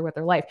trusted her with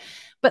their life.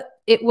 But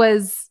it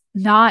was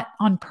not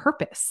on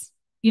purpose.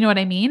 You know what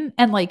I mean?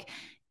 And like,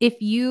 if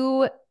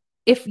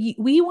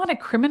we want to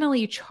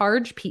criminally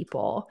charge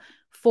people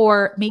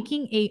for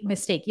making a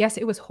mistake, yes,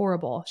 it was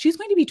horrible. She's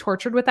going to be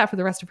tortured with that for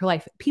the rest of her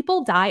life.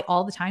 People die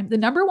all the time. The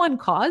number one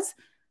cause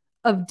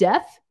of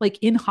death, like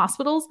in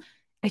hospitals,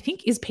 I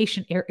think is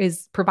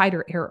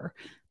provider error.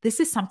 This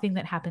is something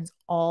that happens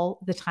all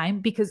the time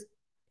because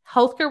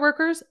healthcare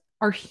workers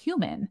are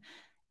human.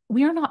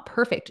 We are not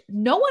perfect.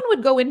 No one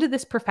would go into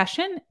this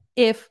profession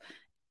of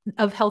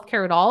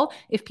healthcare at all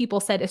if people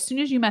said, as soon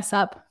as you mess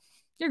up,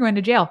 you're going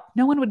to jail.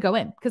 No one would go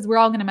in because we're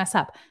all going to mess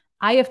up.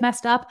 I have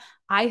messed up.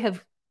 I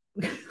have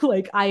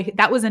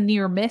that was a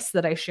near miss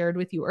that I shared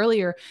with you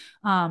earlier.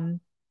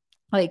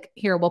 Like,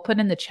 here, we'll put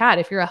in the chat.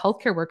 If you're a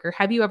healthcare worker,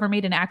 have you ever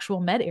made an actual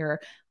med error?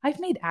 I've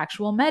made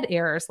actual med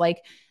errors,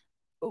 like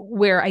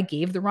where I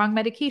gave the wrong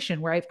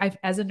medication, where I've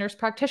as a nurse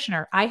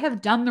practitioner, I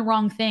have done the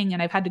wrong thing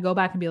and I've had to go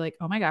back and be like,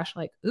 oh my gosh,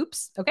 like,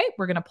 oops, okay,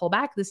 we're going to pull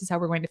back. This is how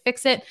we're going to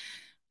fix it.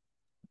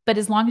 But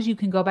as long as you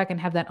can go back and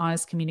have that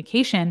honest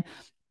communication,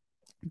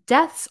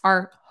 deaths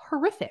are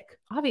horrific,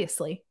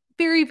 obviously.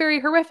 Very, very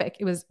horrific.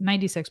 It was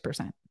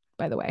 96%.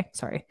 By the way,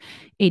 sorry,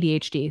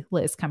 ADHD,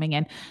 Liz coming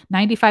in.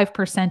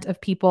 95%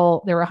 of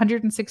people, there were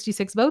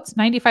 166 votes.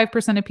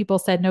 95% of people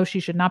said no,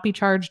 she should not be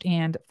charged.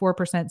 And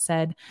 4%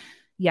 said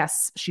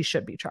yes, she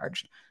should be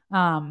charged.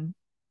 That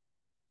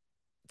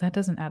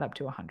doesn't add up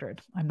to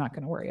 100. I'm not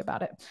going to worry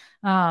about it.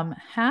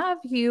 Have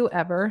you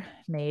ever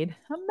made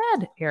a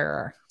med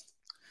error?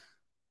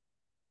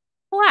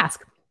 We'll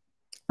ask.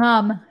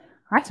 I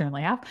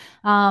certainly have.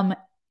 And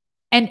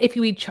if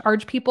we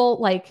charge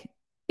people, like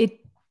it,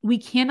 we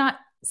cannot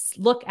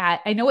look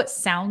at, I know it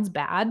sounds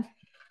bad,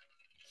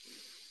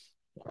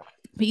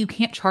 but you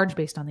can't charge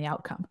based on the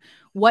outcome.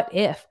 What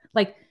if,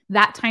 like,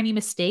 that tiny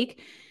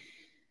mistake,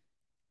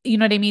 you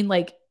know what I mean?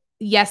 Like,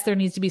 yes, there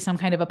needs to be some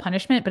kind of a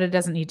punishment, but it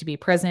doesn't need to be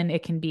prison.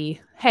 It can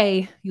be,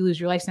 hey, you lose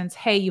your license.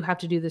 Hey, you have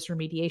to do this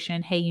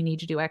remediation. Hey, you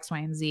need to do X, Y,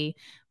 and Z.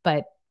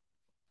 But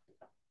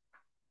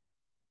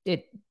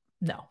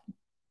no.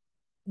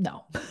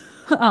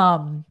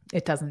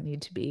 It doesn't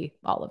need to be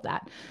all of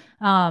that.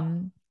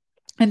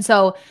 And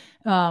so,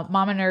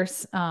 Mama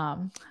Nurse,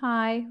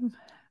 hi,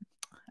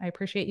 I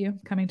appreciate you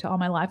coming to all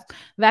my lives.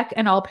 Vec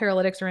and all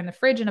paralytics are in the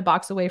fridge in a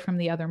box away from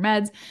the other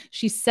meds.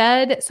 She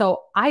said,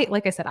 so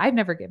like I said, I've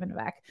never given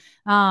Vec.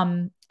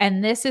 And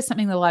this is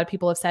something that a lot of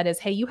people have said is,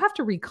 hey, you have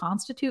to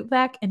reconstitute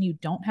Vec and you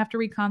don't have to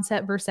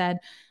reconstitute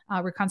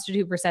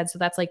Versed. So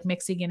that's like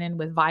mixing it in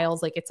with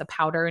vials, like it's a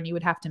powder and you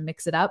would have to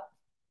mix it up.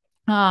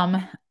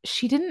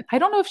 She didn't, I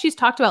don't know if she's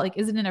talked about, like,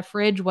 is it in a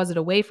fridge? Was it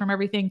away from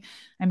everything?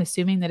 I'm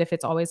assuming that if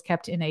it's always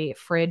kept in a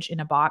fridge, in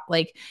a box,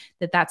 like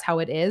that's how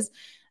it is.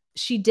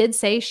 She did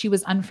say she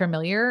was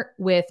unfamiliar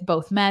with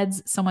both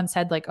meds. Someone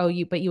said like, oh,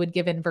 but you had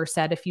given Versed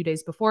a few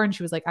days before. And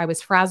she was like, I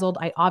was frazzled.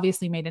 I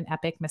obviously made an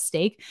epic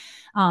mistake.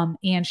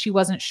 And she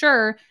wasn't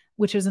sure,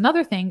 which was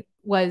another thing,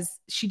 was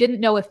she didn't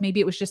know if maybe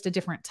it was just a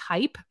different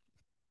type,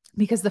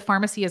 because the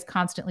pharmacy is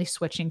constantly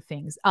switching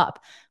things up,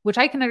 which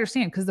I can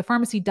understand because the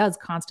pharmacy does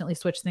constantly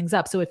switch things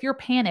up. So if you're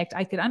panicked,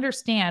 I could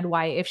understand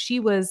why, if she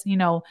was,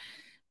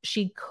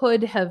 she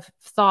could have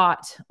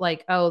thought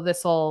like, oh,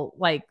 this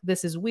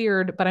is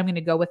weird, but I'm going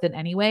to go with it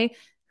anyway.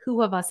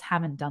 Who of us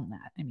haven't done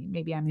that? I mean,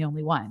 maybe I'm the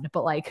only one,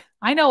 but like,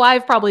 I know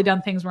I've probably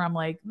done things where I'm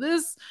like,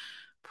 this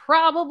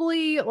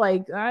probably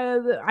like,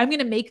 I'm going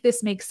to make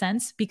this make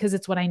sense because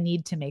it's what I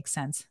need to make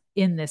sense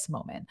in this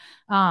moment.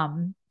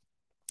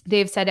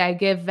 Dave said, I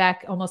give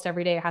Vec almost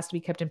every day. It has to be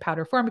kept in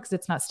powder form because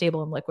it's not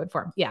stable in liquid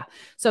form. Yeah.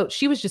 So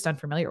she was just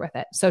unfamiliar with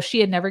it. So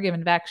she had never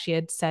given Vec. She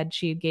had said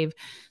she gave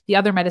the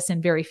other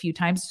medicine very few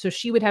times. So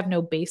she would have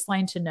no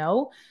baseline to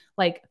know.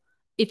 Like,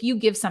 if you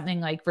give something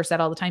like Versed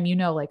all the time,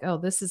 like, oh,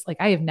 this is like,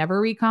 I have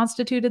never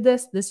reconstituted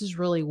this. This is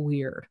really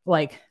weird.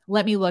 Like,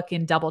 let me look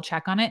and double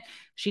check on it.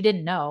 She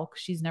didn't know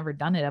because she's never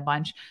done it a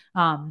bunch.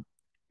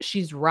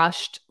 She's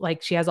rushed,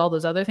 like she has all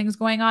those other things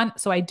going on.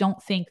 So I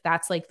don't think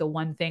that's like the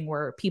one thing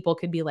where people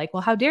could be like, well,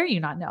 how dare you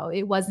not know?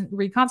 It wasn't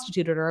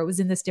reconstituted or it was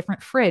in this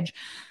different fridge.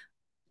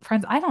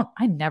 Friends,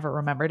 I never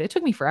remembered. It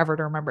took me forever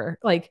to remember.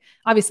 Like,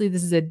 obviously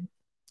this is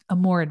a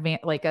more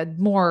advanced, like a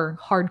more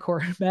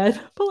hardcore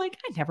med, but like,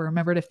 I never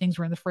remembered if things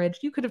were in the fridge.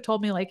 You could have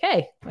told me like,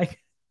 hey, like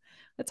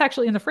it's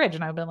actually in the fridge.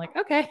 And I've been like,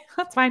 okay,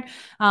 that's fine.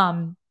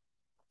 And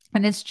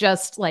it's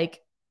just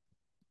like,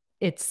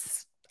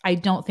 I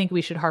don't think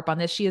we should harp on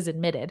this. She has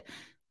admitted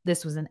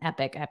this was an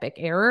epic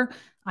error.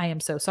 I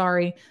am so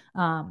sorry.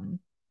 I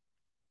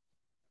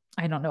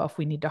don't know if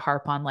we need to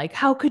harp on like,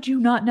 how could you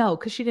not know?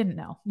 Because she didn't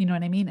know. You know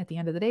what I mean? At the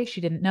end of the day, she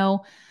didn't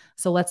know.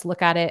 So let's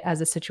look at it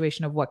as a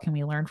situation of what can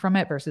we learn from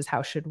it versus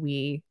how should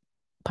we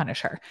punish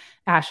her.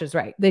 Ash is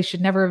right. They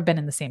should never have been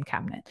in the same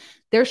cabinet.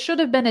 There should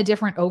have been a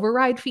different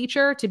override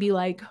feature to be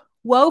like,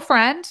 whoa,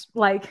 friend,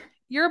 like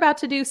you're about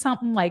to do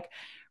something like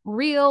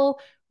real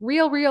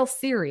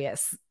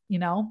serious.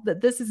 That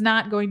this is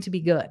not going to be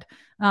good.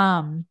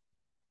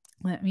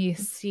 Let me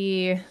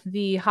see.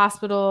 The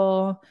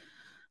hospital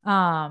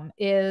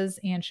is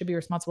and should be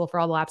responsible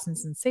for all the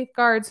absence and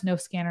safeguards. No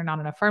scanner,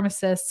 not enough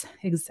pharmacists,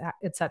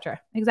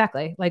 etc.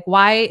 Exactly. Like,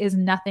 why is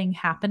nothing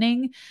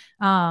happening?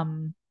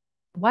 Why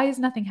is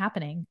nothing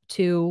happening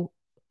to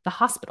the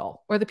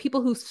hospital or the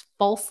people who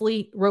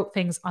falsely wrote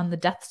things on the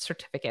death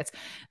certificates?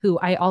 Who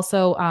I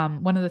also,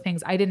 one of the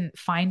things I didn't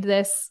find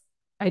this.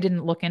 I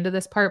didn't look into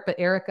this part, but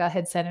Erica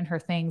had said in her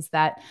things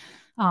that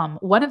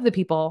one of the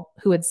people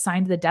who had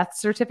signed the death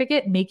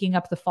certificate, making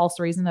up the false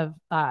reason of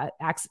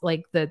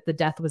like the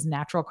death was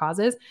natural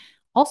causes,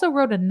 also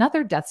wrote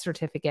another death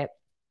certificate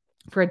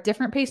for a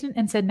different patient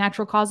and said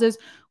natural causes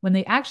when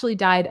they actually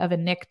died of a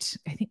nicked,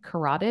 I think,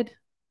 carotid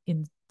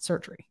in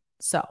surgery.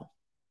 So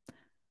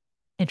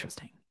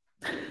interesting.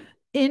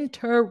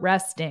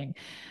 Interesting.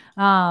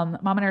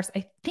 Mama nurse,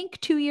 I think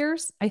 2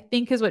 years, I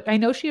think is what I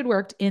know. She had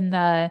worked in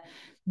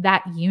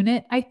that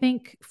unit, I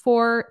think,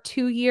 for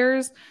 2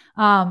 years.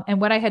 And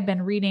what I had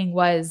been reading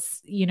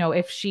was,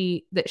 if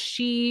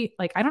she,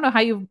 like, I don't know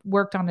how you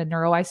worked on a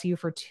neuro ICU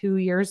for 2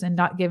 years and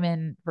not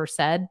given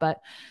Versed,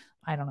 but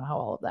I don't know how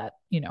all of that,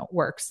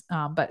 works.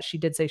 But she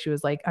did say she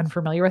was like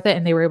unfamiliar with it.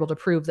 And they were able to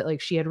prove that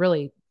like she had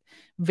really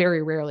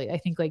very rarely, I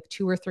think like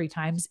 2 or 3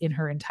 times in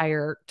her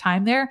entire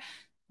time there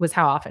was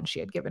how often she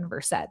had given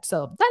Versed.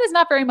 So that is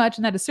not very much.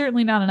 And that is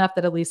certainly not enough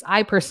that at least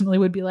I personally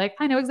would be like,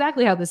 I know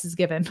exactly how this is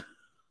given.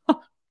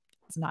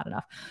 It's not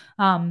enough.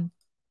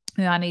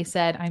 Yanni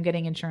said, I'm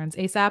getting insurance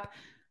ASAP.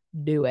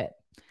 Do it.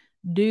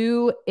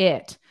 Do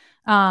it.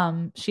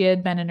 She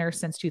had been a nurse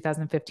since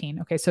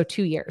 2015. Okay. So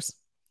 2 years,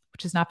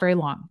 which is not very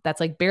long. That's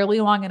like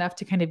barely long enough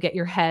to kind of get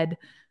your head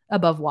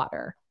above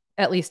water.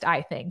 At least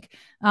I think.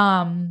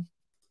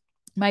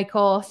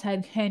 Michael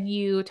said, can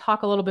you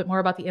talk a little bit more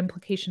about the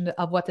implication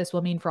of what this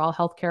will mean for all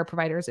healthcare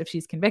providers if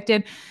she's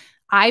convicted?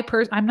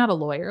 I'm not a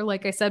lawyer,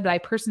 like I said, but I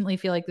personally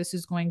feel like this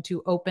is going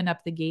to open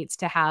up the gates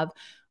to have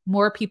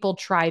more people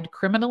tried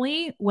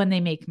criminally when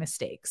they make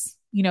mistakes,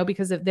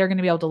 because if they're going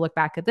to be able to look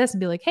back at this and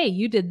be like, hey,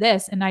 you did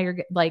this and now you're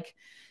like,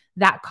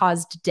 that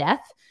caused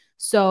death.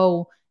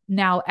 So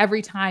now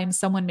every time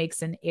someone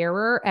makes an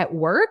error at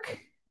work,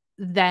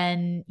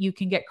 then you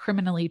can get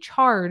criminally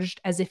charged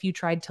as if you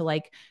tried to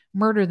like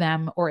murder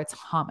them or it's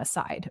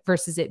homicide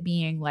versus it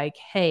being like,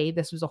 hey,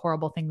 this was a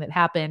horrible thing that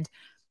happened.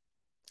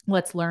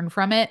 Let's learn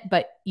from it,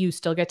 but you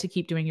still get to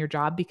keep doing your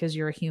job because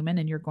you're a human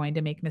and you're going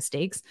to make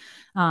mistakes.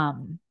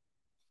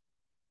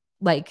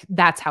 Like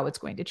that's how it's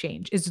going to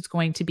change. Is it's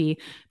going to be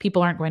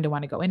people aren't going to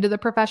want to go into the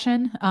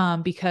profession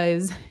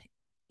because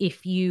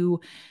if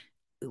you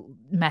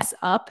mess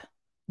up,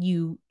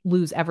 you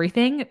lose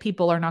everything.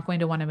 People are not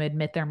going to want to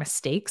admit their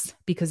mistakes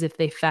because if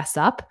they fess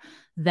up,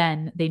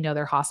 then they know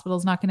their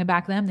hospital's not going to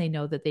back them. They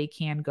know that they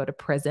can go to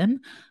prison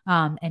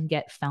and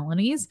get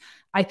felonies.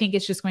 I think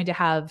it's just going to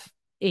have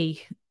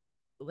a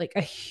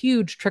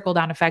huge trickle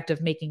down effect of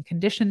making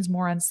conditions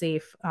more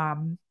unsafe.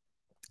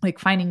 Like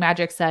Finding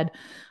Magic said,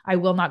 I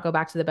will not go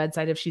back to the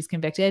bedside if she's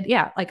convicted.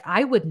 Yeah. Like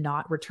I would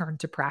not return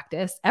to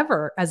practice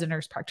ever as a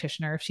nurse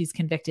practitioner if she's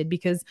convicted,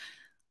 because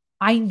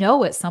I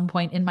know at some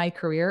point in my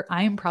career,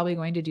 I am probably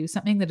going to do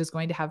something that is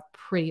going to have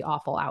pretty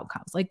awful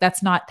outcomes. Like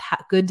that's not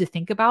good to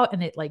think about.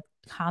 And it like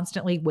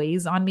constantly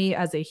weighs on me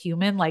as a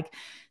human. Like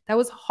that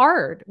was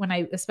hard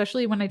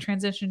especially when I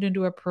transitioned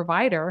into a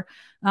provider.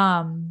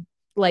 That's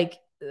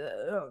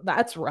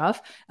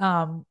rough.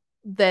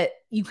 That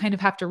you kind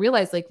of have to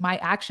realize like my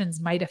actions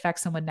might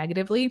affect someone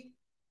negatively,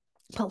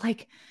 but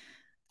like,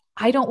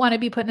 I don't want to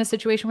be put in a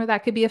situation where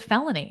that could be a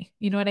felony.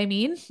 You know what I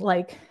mean?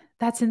 Like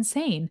that's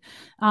insane.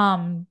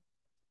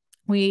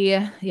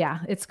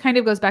 It's kind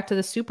of goes back to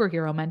the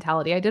superhero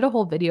mentality. I did a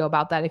whole video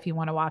about that if you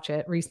want to watch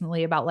it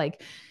recently about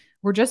like,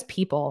 we're just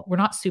people. We're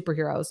not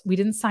superheroes. We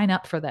didn't sign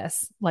up for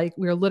this. Like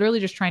we're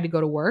literally just trying to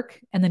go to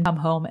work and then come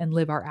home and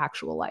live our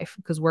actual life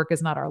because work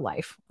is not our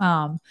life.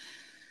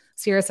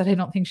 Sierra said, I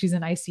don't think she's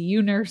an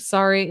ICU nurse.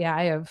 Sorry. Yeah,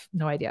 I have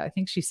no idea. I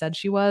think she said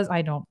she was.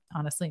 I don't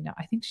honestly know.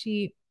 I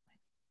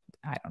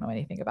don't know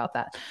anything about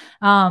that.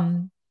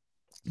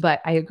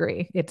 But I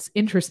agree. It's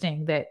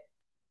interesting that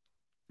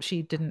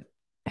she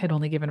had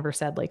only given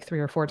Versed like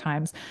 3 or 4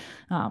 times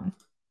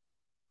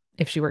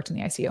if she worked in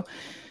the ICU.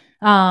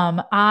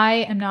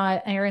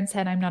 Aaron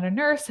said, I'm not a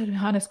nurse. An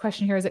honest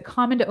question here. Is it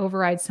common to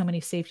override so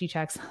many safety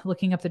checks,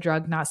 looking up the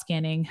drug, not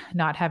scanning,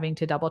 not having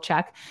to double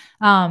check?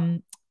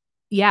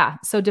 Yeah.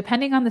 So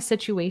depending on the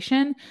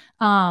situation,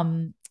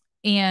 and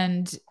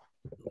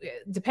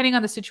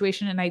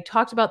I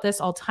talked about this,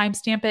 I'll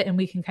timestamp it and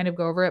we can kind of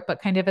go over it,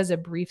 but kind of as a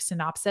brief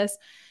synopsis,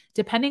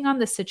 depending on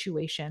the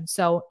situation.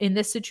 So in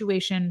this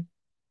situation,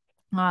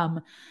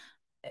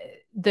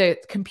 the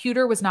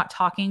computer was not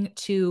talking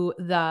to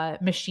the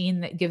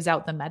machine that gives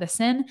out the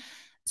medicine.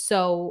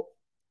 So,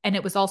 and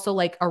it was also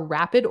like a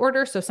rapid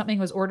order. So something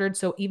was ordered.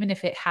 So even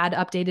if it had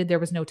updated, there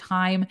was no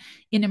time.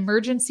 In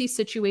emergency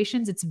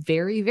situations, it's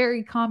very,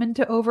 very common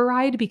to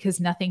override because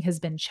nothing has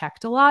been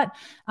checked a lot.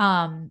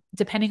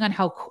 Depending on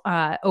how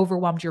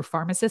overwhelmed your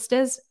pharmacist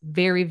is,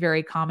 very,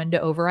 very common to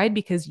override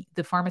because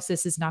the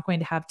pharmacist is not going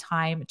to have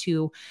time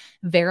to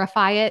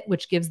verify it,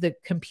 which gives the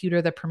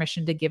computer the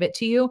permission to give it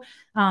to you.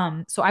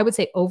 So I would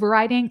say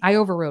overriding. I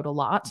overrode a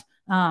lot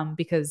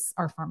because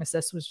our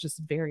pharmacist was just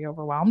very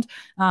overwhelmed.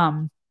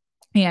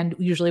 And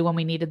usually when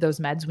we needed those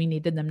meds, we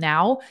needed them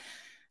now.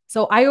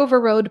 So I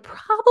overrode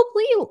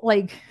probably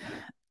like,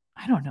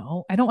 I don't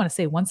know. I don't want to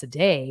say once a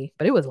day,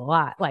 but it was a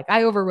lot. Like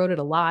I overrode it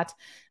a lot.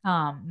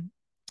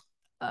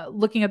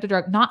 Looking at the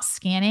drug, not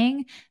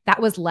scanning,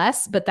 that was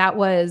less, but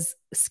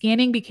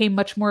scanning became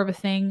much more of a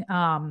thing.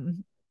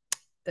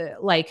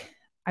 Like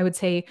I would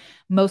say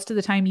most of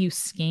the time you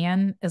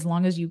scan as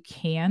long as you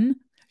can.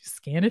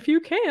 Scan if you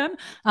can.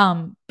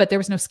 But there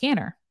was no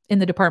scanner in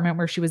the department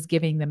where she was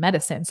giving the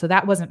medicine. So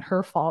that wasn't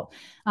her fault.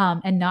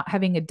 And not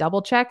having a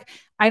double check.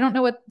 I don't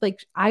know what,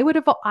 like I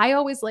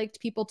always liked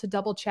people to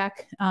double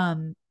check.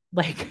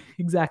 like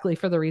exactly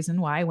for the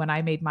reason why when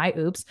I made my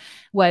oops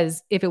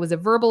was if it was a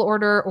verbal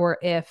order or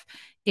if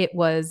it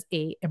was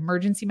a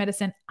emergency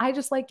medicine, I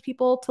just liked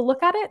people to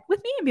look at it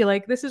with me and be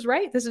like, this is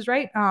right. This is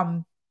right.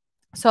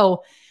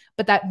 So,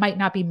 but that might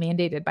not be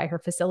mandated by her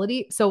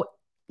facility. So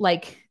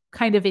like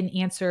kind of in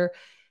answer,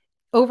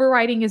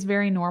 overriding is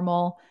very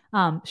normal.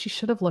 She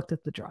should have looked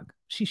at the drug.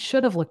 She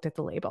should have looked at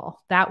the label.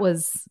 That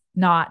was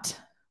not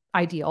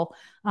ideal.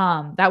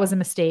 That was a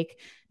mistake.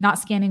 Not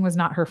scanning was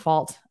not her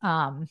fault.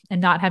 And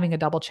not having a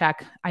double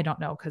check, I don't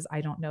know, because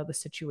I don't know the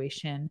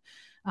situation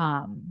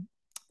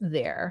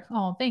there.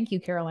 Oh, thank you,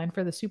 Caroline,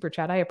 for the super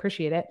chat. I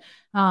appreciate it.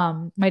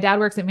 My dad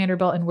works at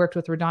Vanderbilt and worked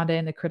with RaDonda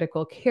in the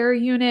critical care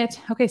unit.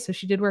 Okay, so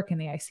she did work in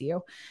the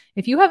ICU.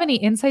 If you have any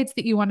insights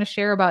that you want to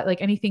share about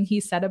like anything he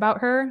said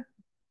about her,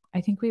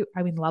 I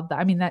would love that.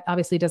 I mean, that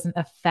obviously doesn't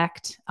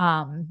affect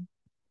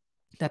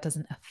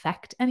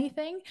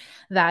anything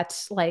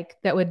that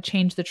would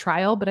change the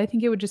trial, but I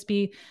think it would just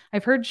be,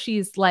 I've heard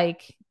she's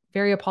like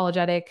very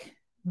apologetic,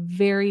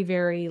 very,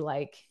 very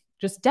like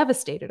just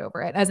devastated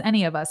over it, as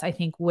any of us I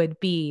think would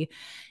be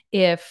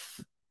if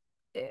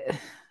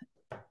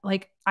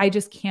like, I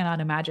just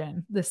cannot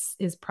imagine. This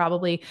is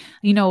probably,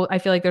 I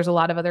feel like there's a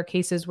lot of other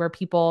cases where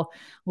people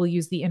will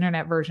use the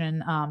internet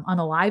version,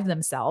 unalive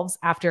themselves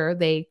after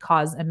they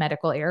cause a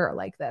medical error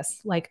like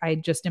this. Like, I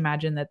just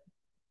imagine that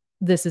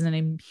this is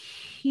a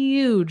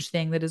huge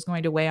thing that is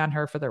going to weigh on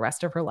her for the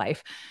rest of her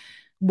life,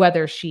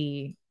 whether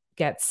she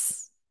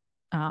gets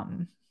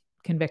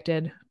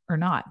convicted or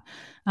not.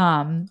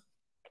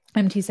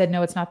 MT said,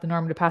 no, it's not the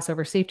norm to pass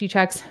over safety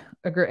checks.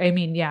 I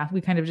mean, yeah, we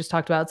kind of just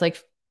talked about, it's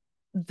like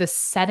the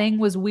setting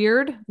was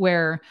weird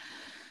where,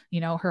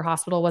 her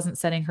hospital wasn't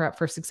setting her up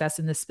for success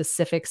in this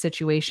specific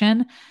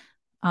situation.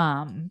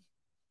 Yeah,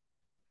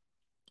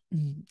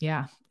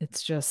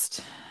 it's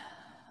just,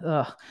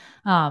 ugh.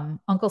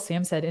 Uncle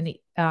Sam said in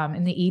the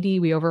ED,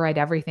 we override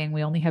everything.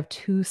 We only have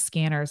 2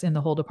 scanners in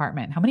the whole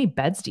department. How many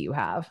beds do you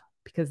have?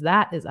 Because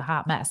that is a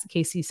hot mess.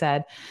 Casey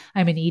said,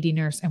 I'm an ED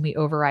nurse and we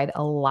override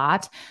a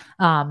lot.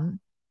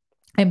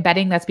 I'm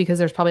betting that's because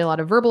there's probably a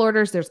lot of verbal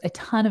orders. There's a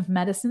ton of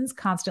medicines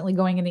constantly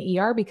going in the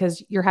ER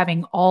because you're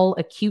having all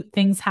acute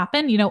things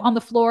happen, on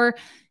the floor.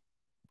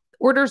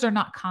 Orders are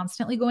not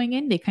constantly going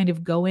in. They kind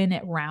of go in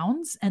at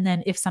rounds. And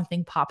then if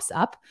something pops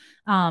up,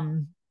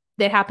 that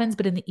happens.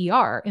 But in the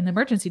ER, in the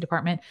emergency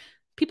department,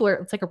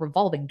 it's like a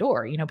revolving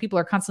door. People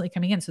are constantly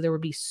coming in. So there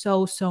would be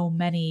so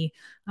many,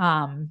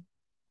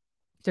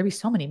 there'd be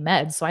so many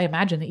meds. So I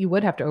imagine that you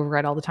would have to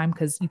override all the time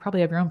because you probably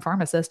have your own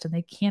pharmacist and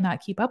they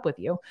cannot keep up with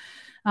you.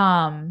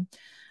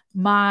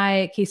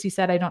 Casey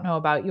said, I don't know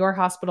about your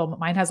hospital, but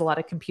mine has a lot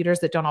of computers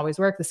that don't always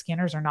work. The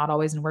scanners are not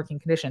always in working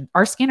condition.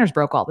 Our scanners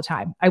broke all the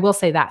time. I will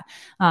say that.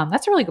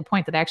 That's a really good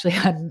point that I actually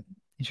hadn't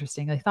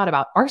interestingly thought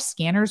about. Our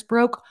scanners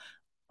broke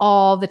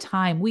all the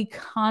time. We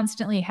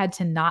constantly had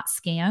to not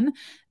scan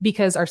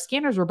because our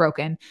scanners were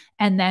broken,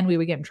 and then we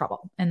would get in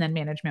trouble. And then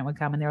management would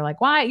come and they're like,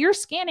 why? Your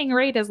scanning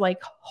rate is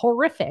like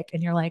horrific.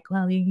 And you're like,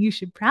 well, you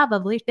should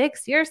probably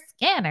fix your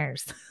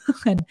scanners.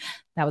 And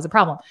that was a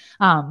problem.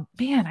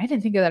 Man, I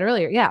didn't think of that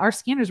earlier. Yeah, our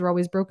scanners were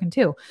always broken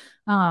too.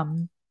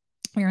 And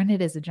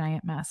it is a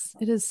giant mess.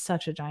 It is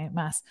such a giant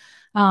mess.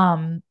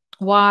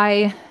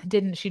 Why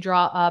didn't she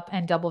draw up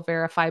and double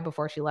verify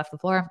before she left the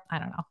floor? I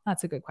don't know.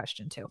 That's a good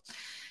question too.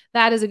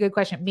 That is a good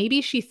question.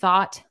 Maybe she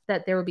thought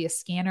that there would be a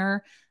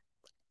scanner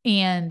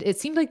and it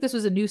seemed like this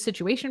was a new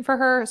situation for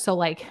her. So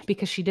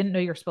because she didn't know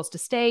you're supposed to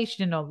stay, she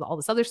didn't know all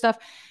this other stuff.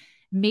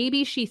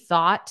 Maybe she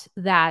thought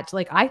that,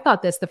 I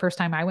thought this the first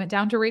time I went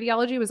down to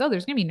radiology was,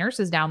 there's going to be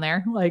nurses down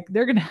there.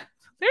 There's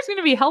going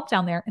to be help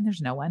down there. And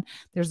there's no one.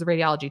 There's the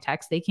radiology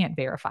techs. They can't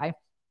verify.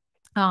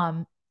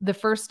 The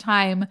first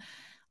time,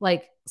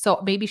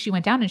 so maybe she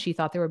went down and she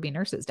thought there would be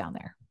nurses down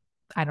there.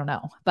 I don't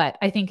know. But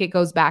I think it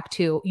goes back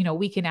to,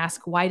 we can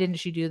ask, why didn't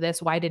she do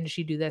this? Why didn't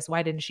she do this?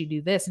 Why didn't she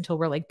do this? Until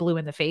we're blue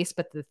in the face.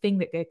 But the thing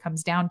that it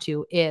comes down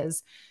to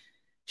is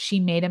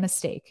she made a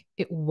mistake.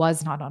 It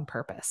was not on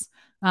purpose.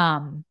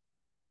 And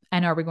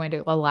are we going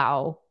to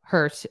allow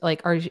her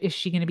to, is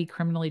she going to be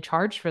criminally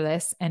charged for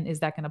this? And is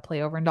that going to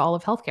play over into all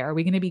of healthcare? Are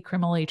we going to be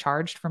criminally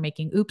charged for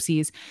making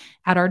oopsies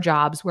at our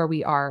jobs where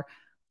we are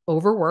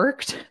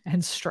overworked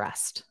and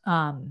stressed?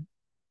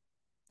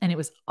 And it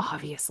was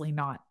obviously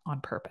not on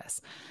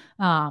purpose.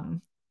 My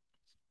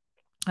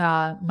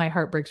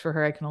heart breaks for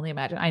her. I can only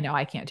imagine. I know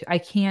I can't.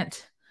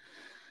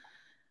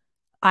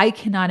 I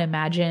cannot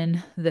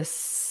imagine this.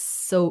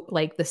 So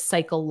the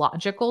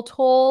psychological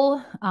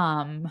toll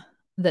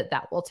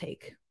that will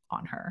take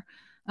on her.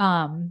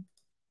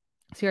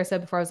 Sierra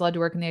said, before I was allowed to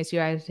work in the ICU,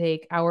 I had to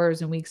take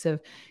hours and weeks of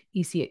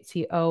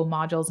ECTO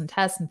modules and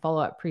tests and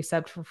follow up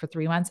precept for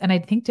 3 months. And I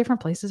think different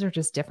places are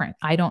just different.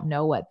 I don't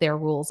know what their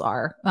rules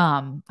are.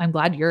 I'm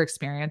glad your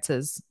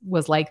experiences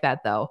was like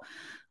that though.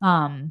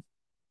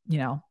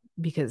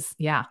 Because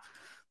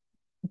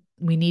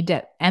we need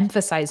to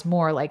emphasize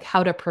more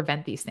how to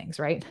prevent these things,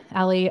 right?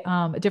 Allie,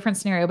 a different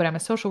scenario, but I'm a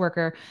social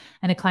worker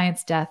and a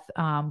client's death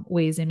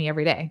weighs in me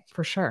every day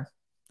for sure.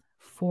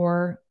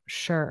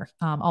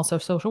 Also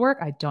social work.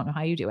 I don't know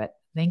how you do it.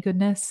 Thank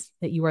goodness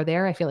that you are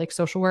there. I feel like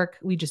social work,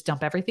 we just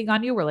dump everything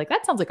on you. We're like,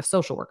 that sounds like a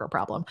social worker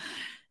problem.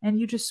 And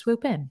you just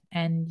swoop in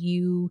and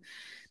you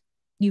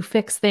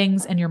fix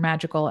things and you're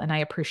magical. And I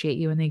appreciate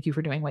you and thank you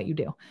for doing what you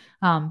do.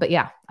 But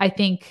yeah, I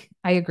think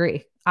I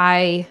agree.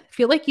 I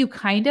feel like you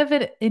kind of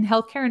in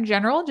healthcare in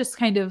general, just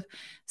kind of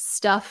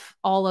stuff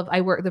all of,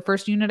 the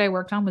first unit I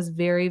worked on was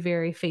very,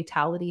 very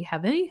fatality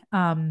heavy.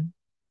 And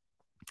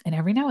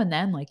every now and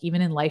then, like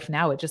even in life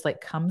now, it just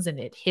like comes and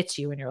it hits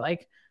you and you're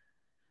like,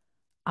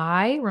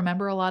 I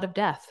remember a lot of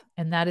death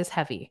and that is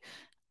heavy.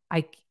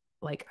 I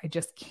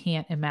just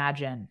can't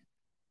imagine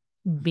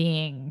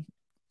being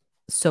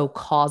so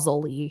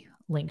causally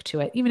linked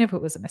to it, even if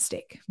it was a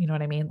mistake. You know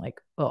what I mean?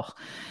 Like, oh,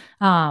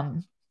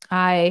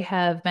 I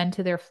have been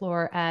to their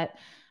floor at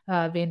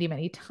Vandy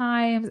many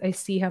times. I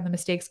see how the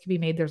mistakes can be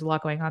made. There's a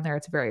lot going on there.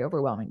 It's very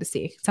overwhelming to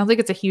see. Sounds like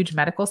it's a huge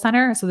medical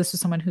center. So this is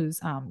someone who's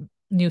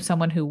knew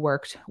someone who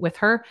worked with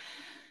her.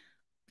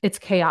 It's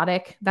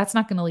chaotic. That's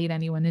not going to lead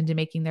anyone into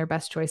making their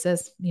best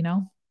choices. You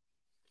know,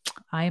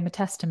 I am a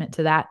testament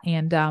to that.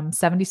 And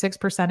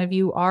 76% of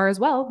you are as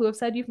well who have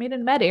said you've made a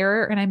med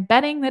error. And I'm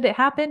betting that it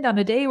happened on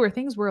a day where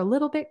things were a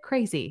little bit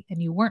crazy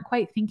and you weren't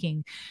quite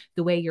thinking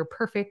the way your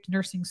perfect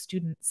nursing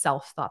student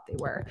self thought they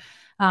were.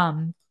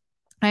 I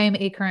am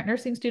a current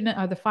nursing student.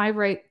 Are the 5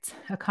 rights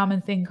a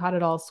common thing caught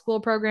at all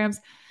school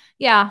programs?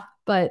 Yeah,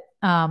 but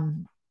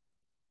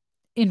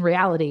in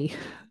reality,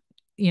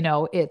 you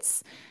know,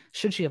 it's,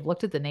 should she have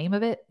looked at the name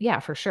of it? Yeah,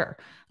 for sure.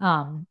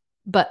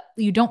 But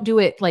you don't do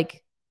it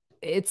like,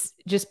 it's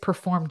just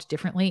performed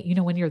differently. You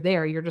know, when you're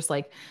there, you're just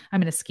like,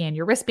 I'm going to scan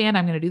your wristband.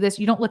 I'm going to do this.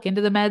 You don't look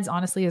into the meds,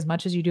 honestly, as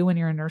much as you do when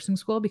you're in nursing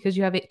school because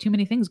you have too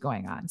many things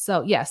going on.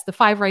 So yes, the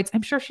 5 rights,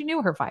 I'm sure she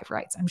knew her 5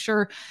 rights. I'm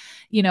sure,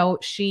 you know,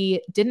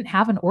 she didn't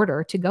have an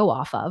order to go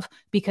off of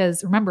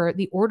because remember,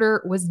 the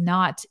order was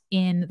not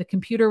in the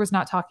computer, was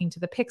not talking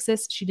to the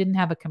Pyxis. She didn't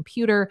have a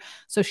computer.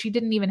 So she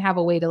didn't even have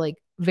a way to like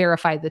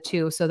verify the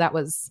two. So that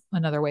was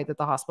another way that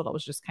the hospital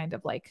was just kind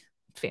of like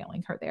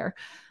failing her there.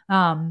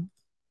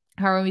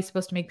 How are we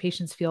supposed to make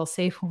patients feel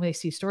safe when they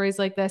see stories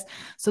like this?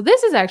 So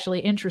this is actually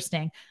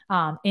interesting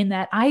in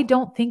that I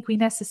don't think we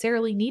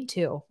necessarily need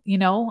to, you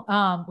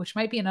know, which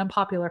might be an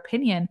unpopular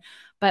opinion,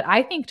 but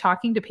I think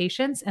talking to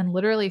patients and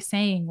literally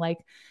saying like,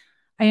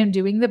 I am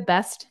doing the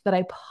best that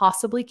I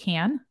possibly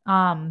can,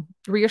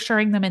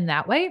 reassuring them in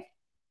that way.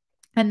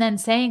 And then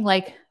saying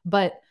like,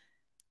 but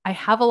I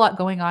have a lot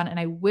going on and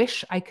I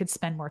wish I could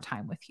spend more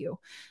time with you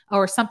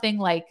or something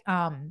like,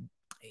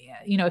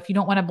 you know, if you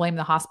don't want to blame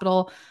the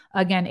hospital,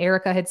 again,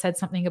 Erica had said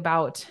something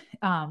about,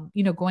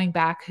 you know, going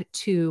back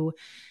to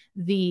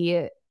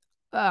the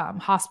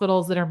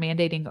hospitals that are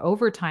mandating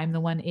overtime, the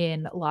one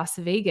in Las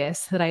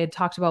Vegas that I had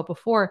talked about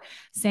before,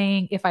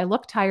 saying, if I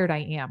look tired, I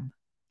am.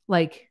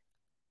 Like,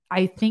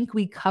 I think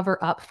we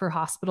cover up for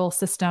hospital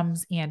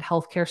systems and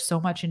healthcare so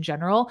much in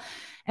general.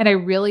 And I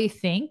really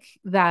think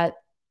that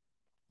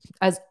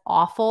as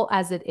awful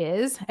as it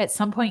is, at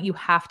some point you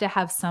have to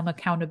have some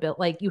accountability.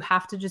 Like you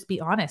have to just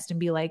be honest and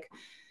be like,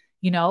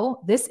 you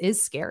know, this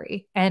is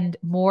scary. And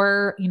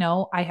more, you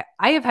know, I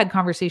have had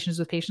conversations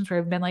with patients where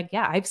I've been like,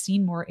 yeah, I've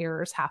seen more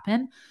errors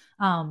happen.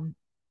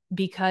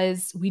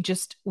 Because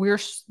we're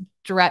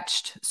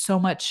stretched so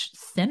much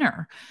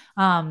thinner.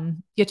 You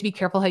have to be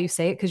careful how you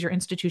say it because your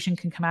institution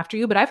can come after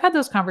you. But I've had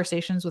those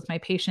conversations with my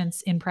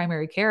patients in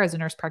primary care as a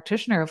nurse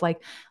practitioner of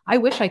like, I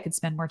wish I could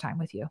spend more time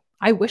with you.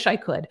 I wish I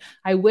could.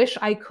 I wish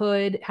I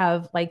could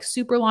have like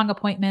super long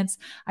appointments.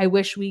 I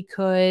wish you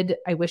could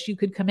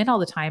come in all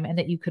the time and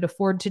that you could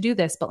afford to do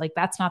this. But like,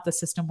 that's not the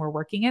system we're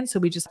working in. So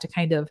we just have to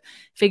kind of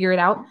figure it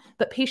out.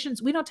 But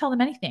patients, we don't tell them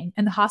anything.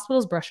 And the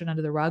hospitals brush it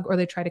under the rug or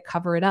they try to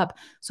cover it up.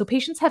 So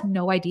patients have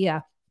no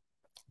idea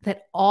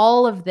that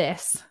all of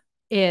this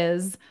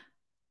is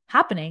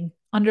happening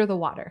under the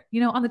water.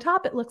 You know, on the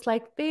top, it looks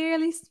like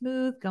fairly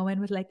smooth going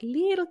with like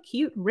little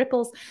cute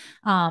ripples.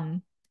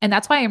 And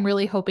that's why I'm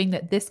really hoping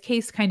that this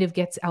case kind of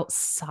gets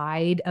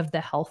outside of the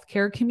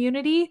healthcare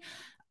community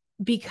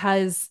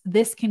because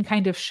this can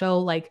kind of show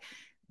like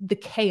the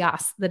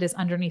chaos that is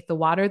underneath the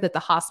water that the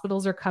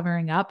hospitals are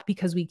covering up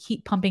because we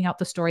keep pumping out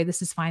the story.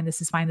 This is fine.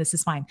 This is fine. This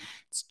is fine.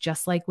 It's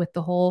just like with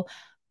the whole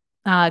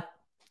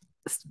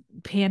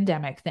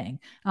pandemic thing.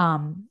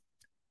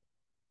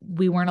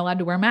 We weren't allowed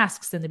to wear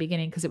masks in the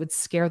beginning because it would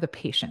scare the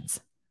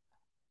patients.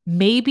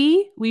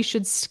 Maybe we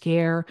should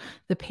scare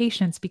the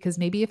patients because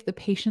maybe if the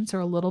patients are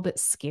a little bit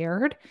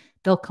scared,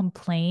 they'll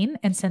complain.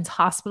 And since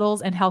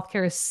hospitals and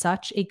healthcare is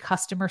such a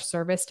customer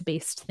service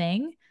based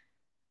thing,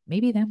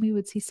 maybe then we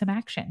would see some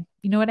action.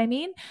 You know what I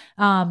mean?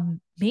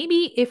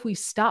 Maybe if we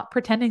stop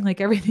pretending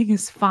like everything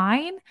is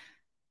fine,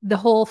 the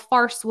whole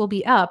farce will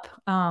be up.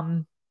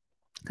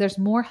 There's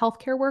more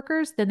healthcare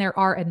workers than there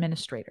are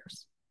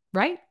administrators,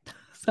 right?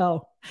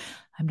 So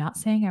I'm not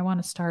saying I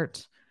want to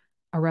start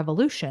a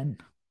revolution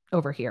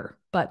over here,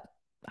 but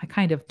I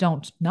kind of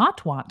don't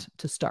not want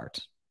to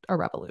start a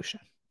revolution.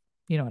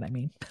 You know what I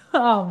mean?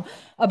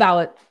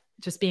 About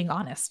just being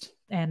honest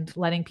and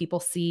letting people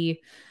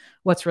see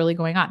what's really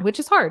going on, which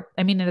is hard.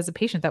 I mean, and as a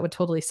patient, that would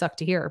totally suck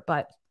to hear,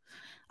 but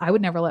I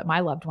would never let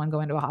my loved one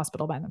go into a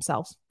hospital by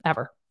themselves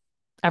ever,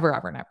 ever,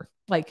 ever, never.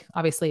 Like,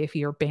 obviously, if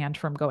you're banned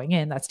from going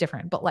in, that's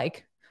different. But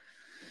like,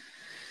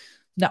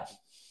 no.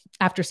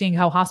 After seeing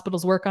how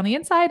hospitals work on the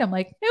inside, I'm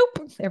like,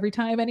 nope. Every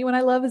time anyone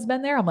I love has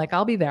been there, I'm like,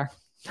 I'll be there.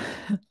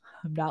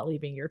 I'm not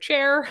leaving your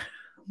chair.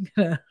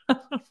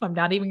 I'm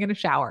not even going to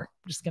shower.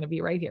 I'm just going to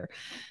be right here.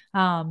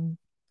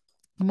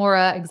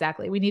 Maura,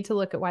 exactly. We need to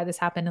look at why this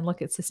happened and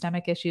look at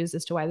systemic issues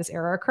as to why this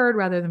error occurred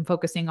rather than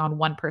focusing on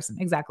one person.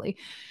 Exactly.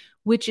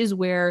 Which is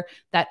where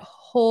that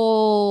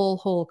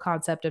whole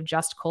concept of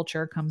just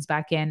culture comes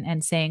back in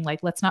and saying,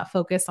 like, let's not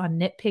focus on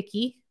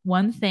nitpicky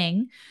one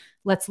thing.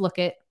 Let's look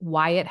at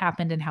why it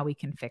happened and how we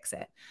can fix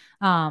it.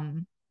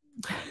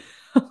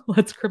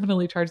 Let's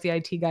criminally charge the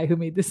IT guy who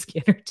made the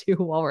scanner too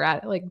while we're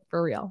at it. Like,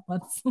 for real.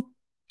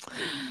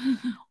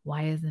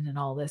 Why isn't it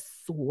all this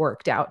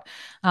worked out?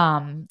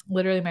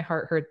 Literally my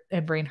heart hurt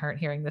and brain hurt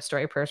hearing this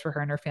story. Prayers for her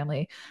and her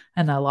family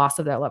and the loss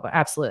of their loved one.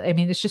 Absolutely. I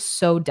mean, it's just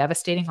so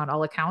devastating on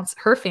all accounts.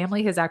 Her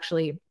family has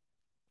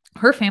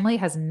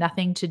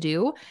nothing to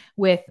do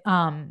with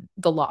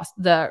the loss,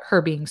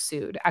 her being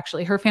sued.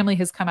 Actually, her family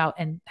has come out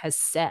and has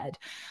said,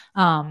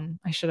 I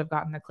should have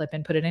gotten the clip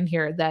and put it in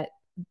here, that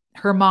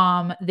her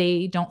mom,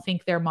 they don't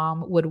think their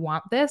mom would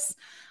want this.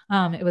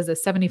 It was a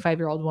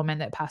 75-year-old woman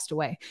that passed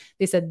away.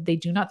 They said they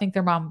do not think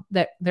their mom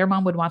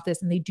would want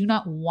this, and they do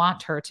not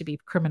want her to be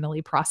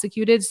criminally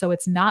prosecuted. So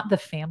it's not the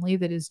family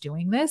that is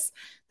doing this.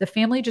 The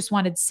family just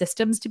wanted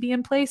systems to be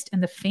in place,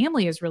 and the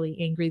family is really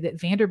angry that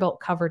Vanderbilt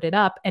covered it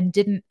up and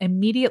didn't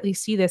immediately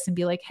see this and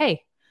be like,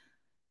 hey,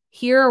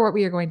 here are what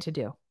we are going to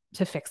do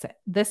to fix it.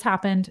 This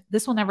happened.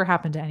 This will never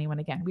happen to anyone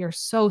again. We are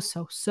so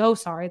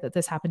sorry that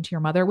this happened to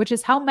your mother, which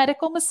is how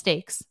medical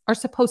mistakes are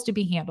supposed to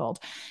be handled.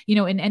 You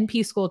know, in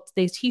NP school,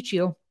 they teach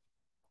you,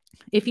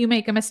 if you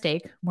make a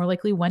mistake, more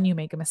likely when you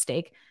make a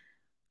mistake,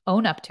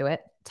 own up to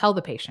it, tell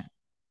the patient.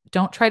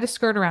 Don't try to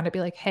skirt around it. Be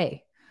like,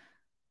 hey,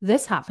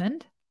 this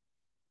happened.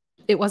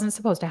 It wasn't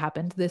supposed to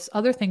happen. This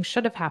other thing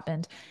should have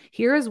happened.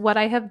 Here is what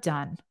I have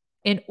done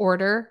in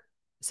order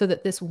so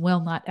that this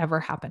will not ever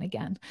happen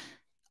again.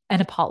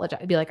 And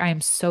apologize. Be like, I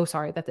am so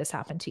sorry that this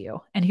happened to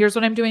you. And here's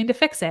what I'm doing to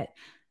fix it.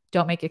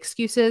 Don't make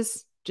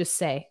excuses. Just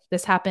say,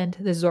 this happened.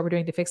 This is what we're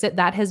doing to fix it.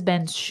 That has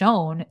been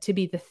shown to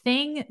be the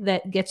thing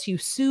that gets you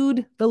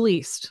sued the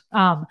least.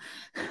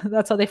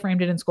 That's how they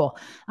framed it in school.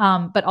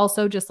 But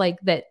also just like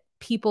that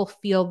people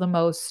feel the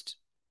most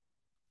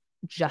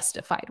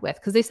justified with,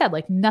 because they said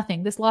like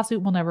nothing, this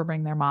lawsuit will never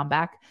bring their mom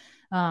back.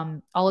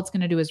 All it's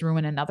going to do is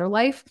ruin another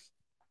life.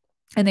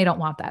 And they don't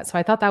want that. So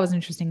I thought that was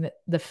interesting that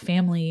the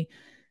family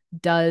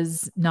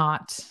does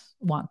not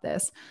want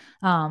this.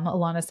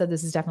 Alana said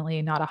this is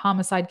definitely not a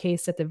homicide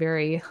case. At the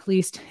very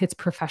least, it's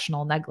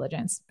professional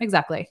negligence.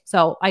 Exactly.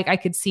 So I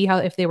could see how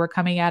if they were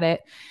coming at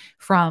it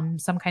from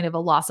some kind of a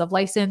loss of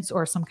license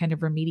or some kind of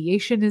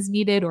remediation is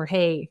needed, or,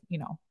 hey, you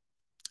know,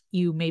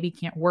 you maybe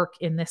can't work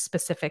in this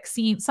specific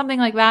scene, something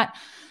like that,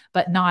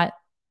 but not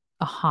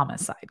a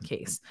homicide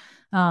case.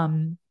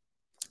 Caroline,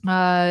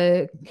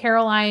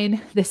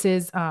 this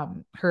is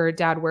her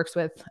dad works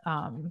with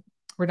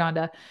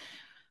RaDonda.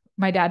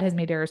 My dad has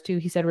made errors too.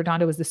 He said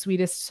RaDonda was the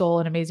sweetest soul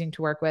and amazing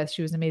to work with.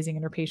 She was amazing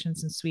in her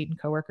patients and sweet in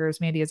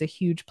coworkers. Mandy has a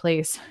huge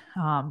place,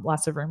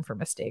 lots of room for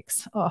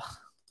mistakes. Oh,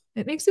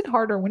 it makes it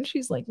harder when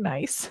she's like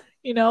nice,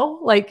 you know,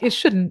 like it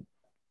shouldn't,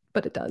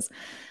 but it does.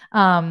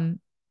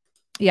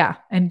 Yeah.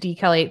 And D.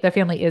 Kelly, the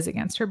family is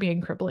against her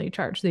being criminally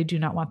charged. They do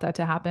not want that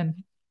to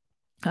happen.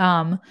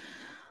 The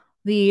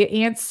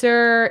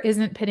answer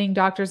isn't pitting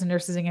doctors and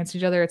nurses against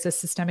each other. It's a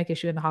systemic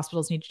issue, and the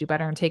hospitals need to do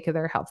better and take care of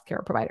their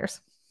healthcare providers.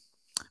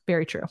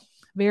 Very true.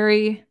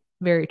 Very,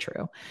 very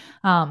true.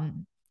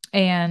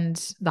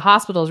 And the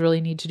hospitals really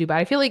need to do better.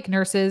 I feel like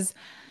nurses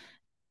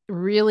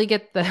really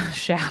get the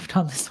shaft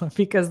on this one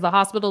because the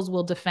hospitals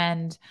will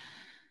defend.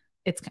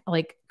 It's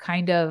like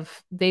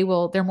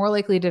they're more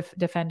likely to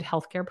defend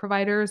healthcare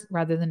providers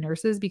rather than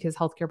nurses because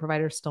healthcare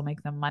providers still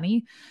make them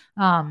money.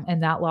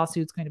 And that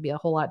lawsuit's going to be a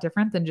whole lot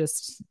different than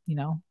just, you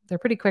know, they're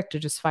pretty quick to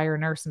just fire a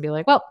nurse and be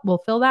like, well, we'll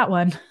fill that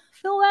one,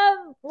 fill that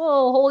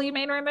little hole you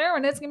made right there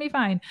and it's going to be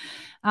fine.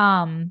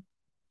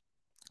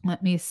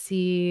 Let me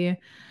see.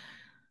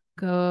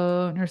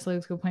 Nurse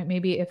Luke's good point.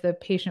 Maybe if the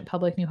patient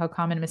public knew how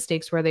common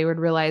mistakes were, they would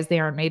realize they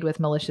aren't made with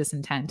malicious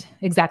intent.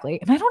 Exactly.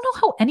 And I don't know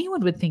how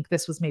anyone would think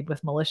this was made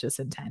with malicious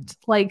intent.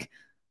 Like,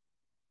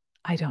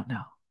 I don't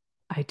know.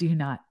 I do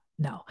not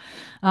know.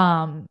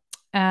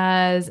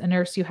 As a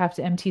nurse, you have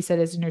to, MT said,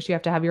 as a nurse, you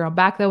have to have your own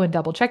back though and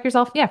double check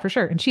yourself. Yeah, for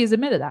sure. And she has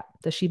admitted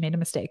that she made a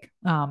mistake.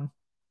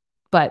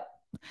 But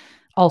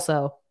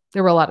also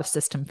there were a lot of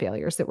system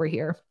failures that were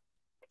here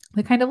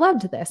that kind of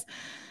led to this.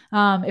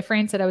 If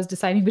Rain said I was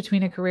deciding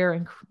between a career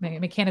in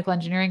mechanical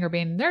engineering or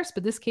being a nurse,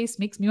 but this case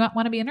makes me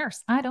want to be a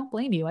nurse. I don't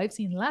blame you. I've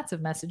seen lots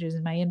of messages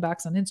in my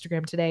inbox on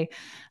Instagram today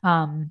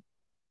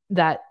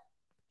that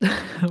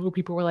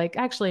people were like,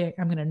 actually,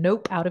 I'm going to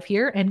nope out of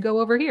here and go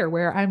over here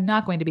where I'm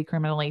not going to be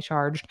criminally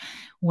charged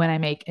when I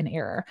make an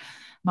error.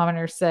 Mama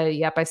nurse said,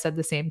 yep, I said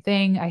the same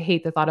thing. I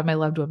hate the thought of my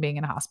loved one being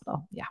in a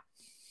hospital. Yeah.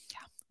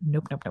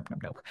 Nope.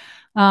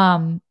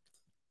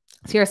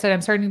 Sierra said,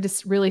 I'm starting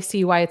to really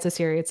see why it's a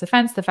serious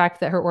offense. The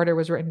fact that her order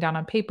was written down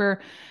on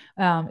paper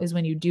is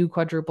when you do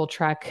quadruple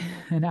check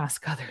and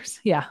ask others.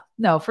 Yeah,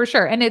 no, for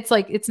sure. And it's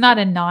like, it's not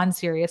a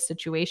non-serious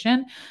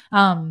situation.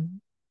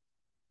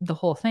 The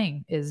whole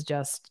thing is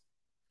just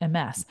a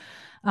mess.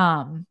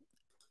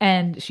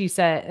 And she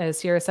said, as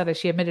Sierra said,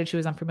 she admitted she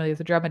was unfamiliar with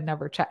the drug and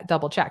never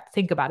double checked.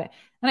 Think about it.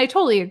 And I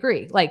totally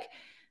agree. Like,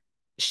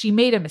 she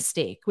made a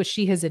mistake, which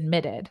she has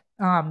admitted.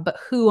 But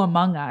who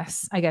among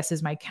us, I guess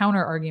is my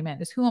counter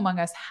argument, is who among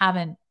us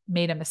haven't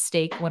made a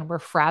mistake when we're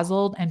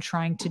frazzled and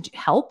trying to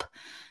help?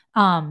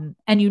 And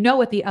you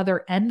know, at the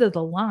other end of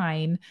the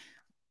line,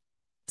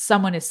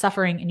 someone is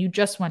suffering and you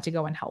just want to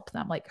go and help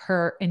them. Like,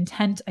 her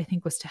intent, I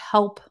think, was to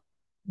help,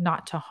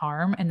 not to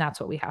harm. And that's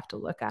what we have to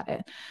look at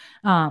it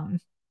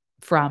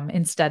from,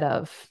 instead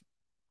of,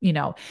 you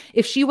know,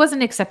 if she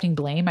wasn't accepting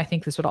blame, I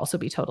think this would also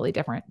be totally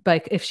different.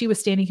 But if she was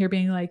standing here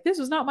being like, this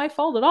was not my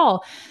fault at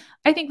all,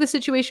 I think the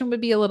situation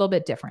would be a little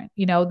bit different.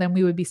 You know, then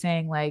we would be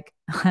saying like,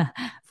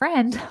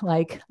 friend,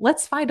 like,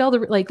 let's find all the,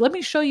 like, let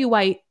me show you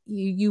why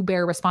you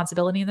bear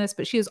responsibility in this.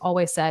 But she has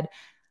always said,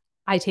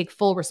 I take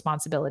full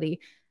responsibility.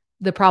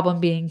 The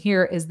problem being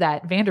here is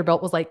that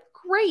Vanderbilt was like,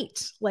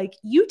 great, like,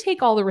 you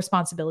take all the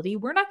responsibility.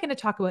 We're not going to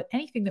talk about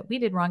anything that we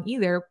did wrong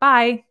either.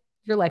 Bye.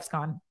 Your life's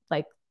gone.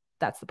 Like,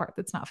 that's the part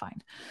that's not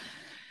fine.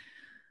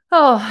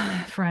 Oh,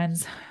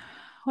 friends,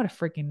 what a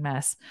freaking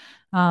mess.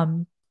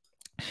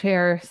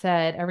 Cher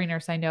said, every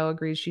nurse I know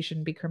agrees she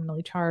shouldn't be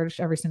criminally charged.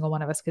 Every single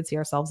one of us could see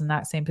ourselves in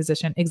that same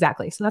position.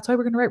 Exactly. So that's why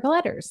we're going to write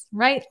letters,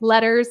 right?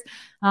 Letters,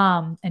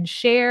 and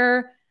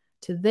share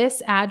to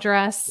this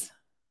address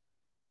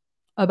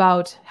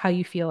about how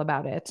you feel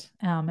about it.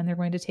 And they're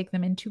going to take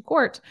them into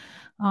court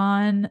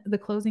on the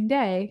closing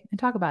day and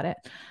talk about it.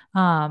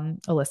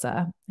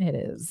 Alyssa, it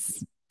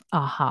is a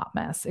hot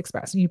mess.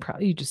 Express. You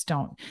just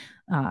don't,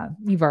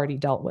 you've already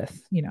dealt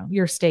with, you know,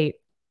 your state.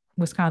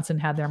 Wisconsin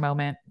had their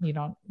moment. You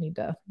don't need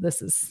to,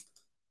 this is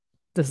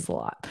a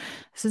lot.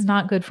 This is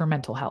not good for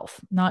mental health.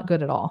 Not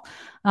good at all.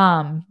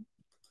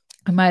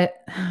 Shoot,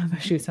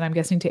 and I'm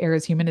guessing to err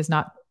as human is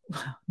not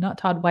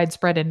taught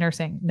widespread in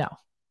nursing. No.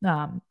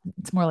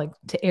 It's more like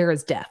to err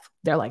as death.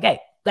 They're like, hey,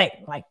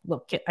 like,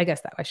 look, I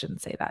guess that I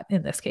shouldn't say that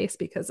in this case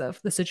because of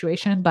the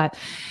situation, but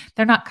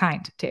they're not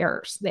kind to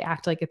errors. They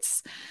act like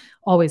it's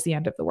always the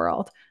end of the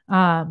world.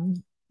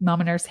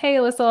 Mama Nurse, hey,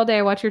 Alyssa, all day.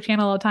 I watch your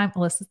channel all the time.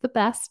 Alyssa's the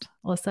best.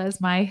 Alyssa is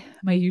my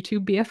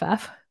YouTube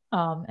BFF.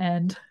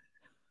 And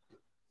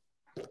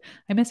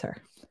I miss her.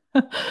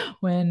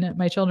 When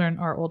my children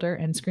are older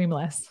and scream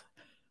less,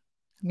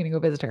 I'm going to go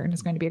visit her and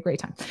it's going to be a great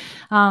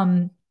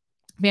time.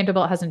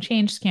 Vanderbilt hasn't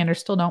changed. Scanners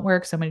still don't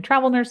work. So many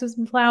travel nurses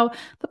in Plow.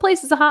 The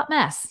place is a hot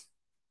mess.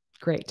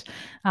 Great.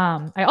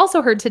 I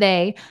also heard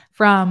today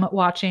from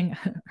watching,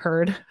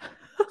 I'm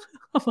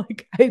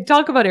like, I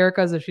talk about Erica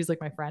as if she's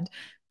like my friend.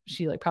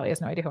 She like probably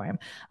has no idea who I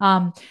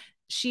am.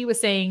 She was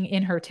saying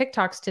in her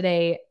TikToks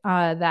today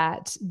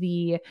that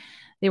they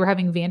were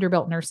having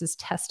Vanderbilt nurses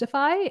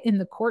testify in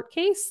the court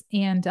case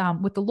and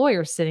with the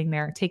lawyers sitting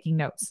there taking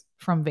notes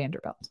from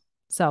Vanderbilt.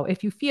 So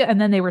if you feel, and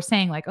then they were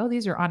saying like, oh,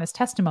 these are honest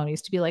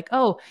testimonies to be like,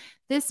 oh,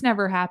 this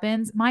never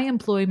happens. My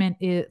employment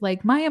is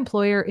like, my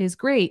employer is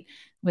great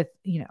with,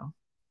 you know,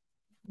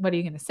 what are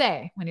you going to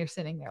say when you're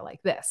sitting there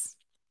like this?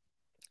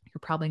 You're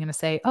probably going to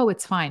say, oh,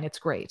 it's fine. It's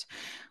great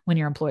when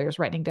your employer is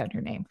writing down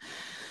your name.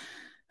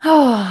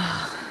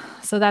 Oh,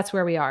 so that's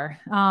where we are.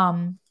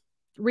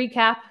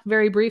 Recap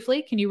very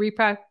briefly. Can you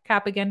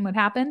recap again what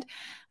happened?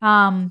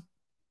 RaDonda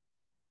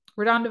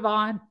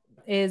Vaught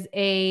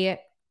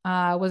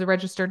was a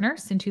registered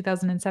nurse in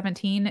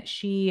 2017.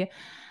 She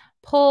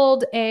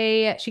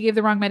gave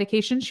the wrong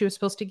medication. She was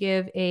supposed to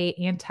give a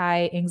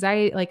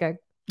anti-anxiety, like a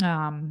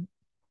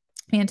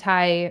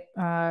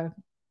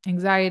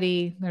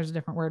anxiety, there's a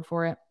different word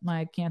for it.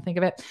 I can't think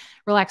of it.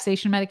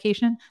 Relaxation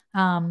medication,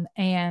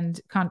 and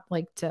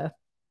to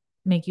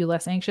make you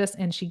less anxious.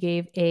 And she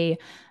gave a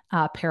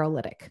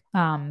paralytic.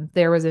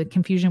 There was a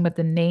confusion with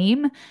the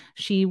name.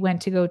 She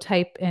went to go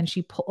type and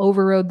she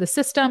overrode the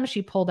system.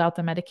 She pulled out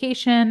the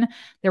medication.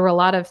 There were a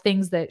lot of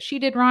things that she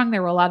did wrong.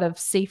 There were a lot of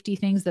safety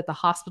things that the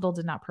hospital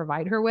did not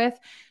provide her with.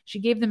 She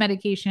gave the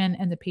medication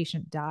and the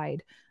patient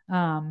died.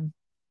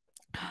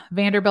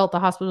 Vanderbilt, the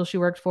hospital she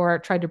worked for,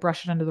 tried to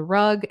brush it under the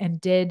rug and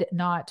did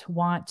not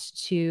want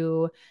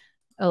to.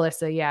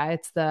 Alyssa, yeah,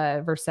 it's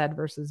the Versed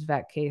versus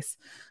Vet case.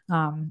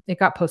 It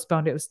got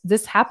postponed.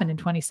 This happened in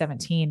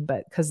 2017,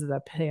 but because of the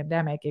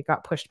pandemic, it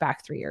got pushed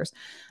back 3 years.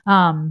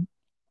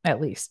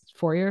 At least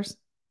 4 years,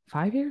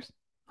 5 years.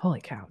 Holy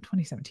cow,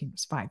 2017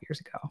 was 5 years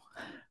ago.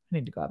 I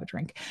need to go have a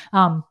drink.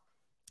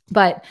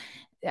 But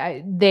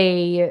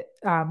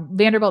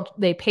Vanderbilt,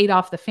 they paid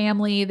off the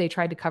family. They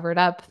tried to cover it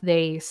up.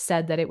 They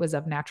said that it was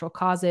of natural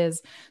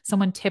causes.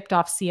 Someone tipped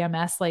off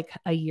CMS like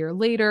a year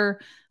later,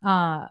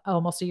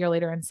 almost a year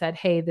later, and said,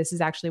 hey, this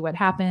is actually what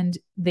happened.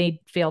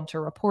 They failed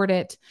to report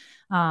it.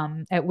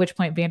 At which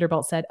point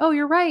Vanderbilt said, oh,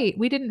 you're right.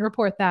 We didn't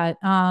report that.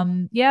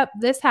 Yep,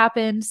 this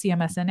happened.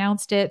 CMS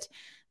announced it.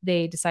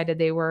 they decided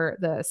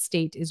the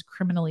state is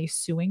criminally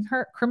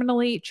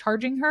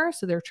charging her.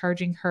 So they're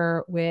charging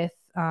her with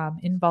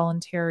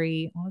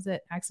involuntary,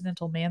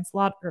 accidental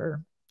manslaughter,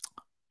 or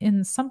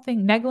in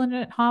something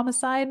negligent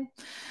homicide.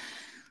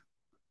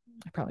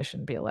 I probably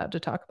shouldn't be allowed to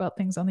talk about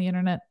things on the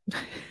internet,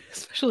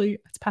 especially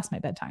it's past my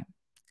bedtime.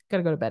 Got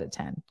to go to bed at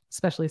 10,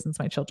 especially since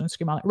my children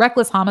scream on it.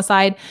 Reckless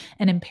homicide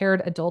and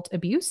impaired adult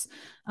abuse.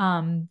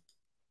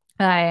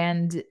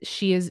 And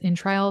she is in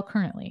trial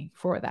currently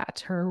for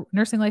that. Her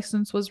nursing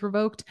license was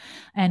revoked,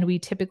 and we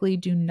typically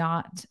do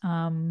not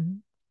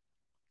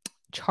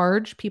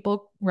charge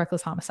people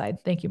reckless homicide.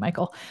 Thank you,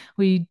 Michael.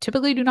 We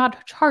typically do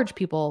not charge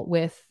people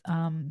with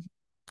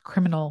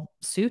criminal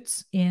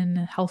suits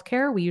in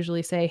healthcare. We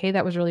usually say, hey,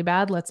 that was really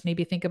bad. Let's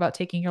maybe think about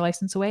taking your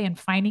license away and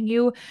fining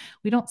you.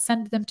 We don't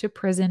send them to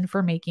prison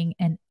for making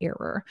an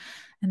error.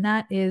 And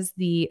that is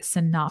the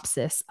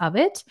synopsis of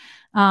it.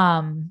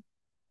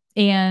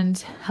 And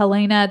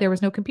Helena, there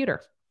was no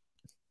computer.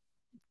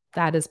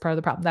 That is part of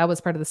the problem. That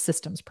was part of the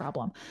systems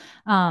problem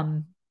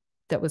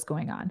that was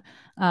going on.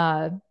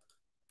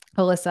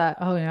 Alyssa,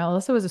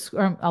 Alyssa was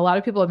a lot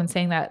of people have been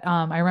saying that.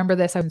 I remember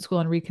this. I was in school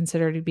and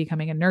reconsidered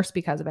becoming a nurse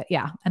because of it.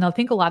 Yeah. And I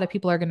think a lot of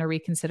people are going to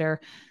reconsider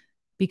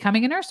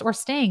becoming a nurse or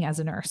staying as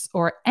a nurse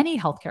or any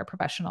healthcare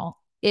professional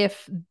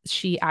if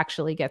she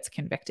actually gets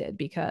convicted,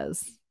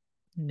 because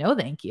no,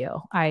 thank you.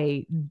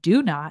 I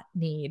do not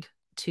need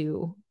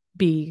to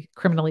be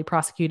criminally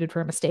prosecuted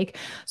for a mistake.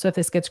 So if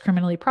this gets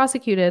criminally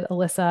prosecuted,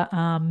 Alyssa,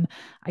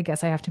 I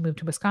guess I have to move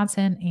to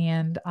Wisconsin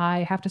and I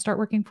have to start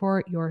working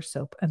for your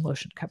soap and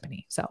lotion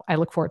company. So I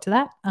look forward to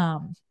that.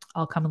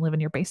 I'll come and live in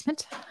your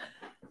basement.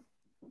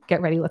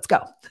 Get ready. Let's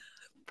go.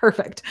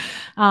 Perfect.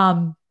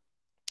 And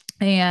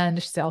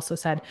she also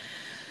said,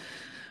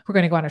 we're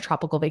going to go on a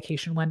tropical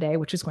vacation one day,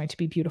 which is going to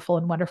be beautiful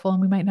and wonderful.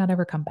 And we might not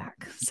ever come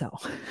back. So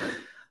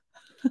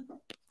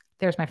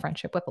there's my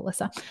friendship with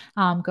Alyssa.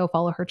 Go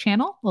follow her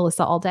channel,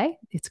 Alyssa All Day.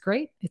 It's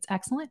great. It's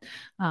excellent.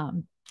 A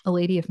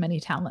lady of many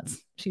talents.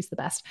 She's the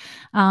best.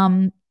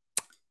 Isn't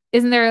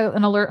there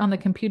an alert on the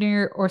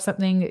computer or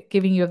something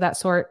giving you of that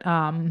sort?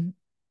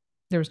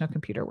 There was no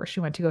computer where she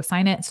went to go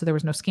sign it. So there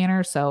was no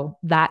scanner. So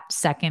that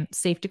second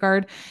safety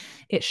guard,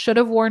 it should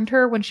have warned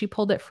her when she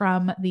pulled it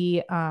from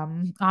the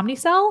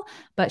Omnicell,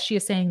 but she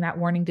is saying that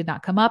warning did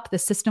not come up. The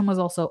system was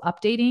also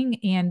updating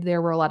and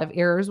there were a lot of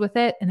errors with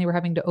it. And they were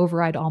having to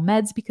override all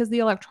meds because the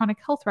electronic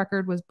health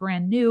record was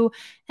brand new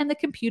and the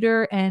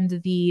computer and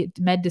the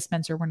med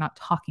dispenser were not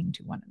talking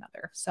to one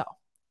another. So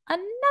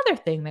another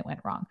thing that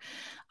went wrong.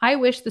 I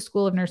wish the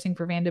School of Nursing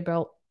for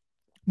Vanderbilt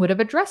would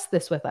have addressed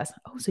this with us.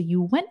 Oh, so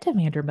you went to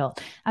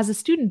Vanderbilt. As a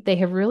student, they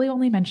have really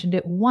only mentioned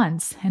it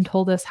once and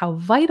told us how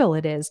vital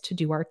it is to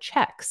do our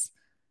checks.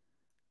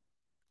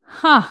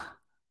 Huh.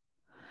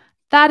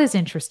 That is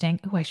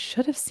interesting. Oh, I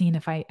should have seen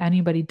if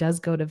anybody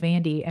does go to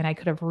Vandy, and I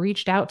could have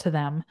reached out to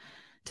them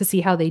to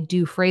see how they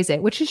do phrase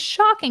it, which is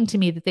shocking to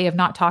me that they have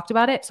not talked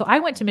about it. So I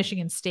went to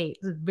Michigan State,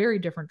 a very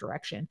different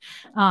direction,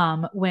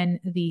 when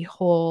the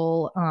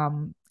whole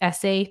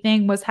essay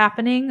thing was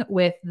happening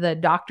with the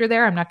doctor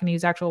there. I'm not going to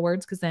use actual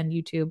words because then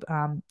YouTube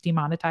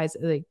demonetized.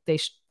 They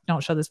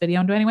don't show this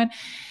video to anyone.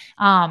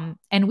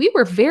 And we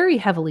were very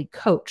heavily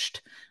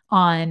coached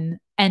on,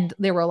 and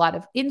there were a lot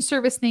of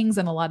in-service things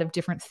and a lot of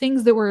different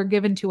things that were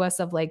given to us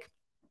of like,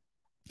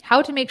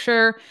 how to make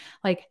sure,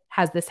 like,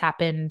 has this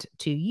happened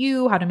to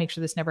you? How to make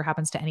sure this never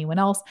happens to anyone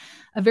else?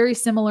 A very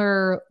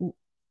similar,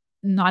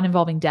 not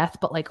involving death,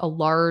 but like a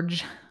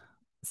large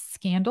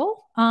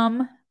scandal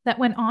that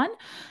went on.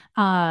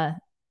 And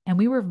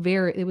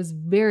it was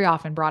very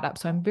often brought up.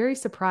 So I'm very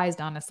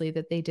surprised, honestly,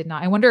 that they did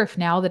not. I wonder if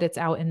now that it's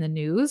out in the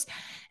news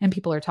and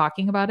people are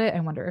talking about it, I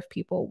wonder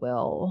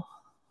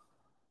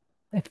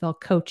if they'll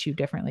coach you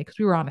differently, because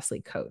we were honestly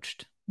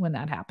coached. When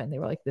that happened, they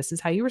were like, this is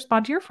how you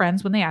respond to your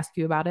friends when they ask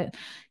you about it.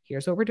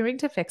 Here's what we're doing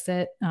to fix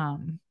it.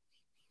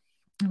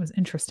 It was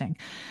interesting.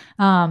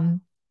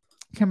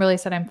 Kimberly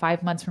said, I'm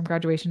 5 months from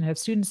graduation and have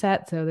student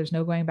set, so there's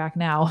no going back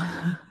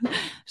now.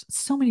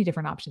 So many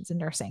different options in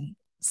nursing.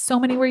 So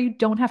many where you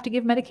don't have to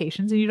give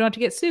medications and you don't have to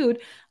get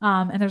sued.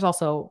 And there's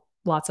also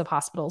lots of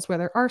hospitals where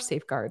there are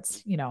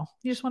safeguards. You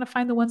just want to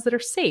find the ones that are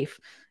safe.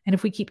 And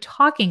if we keep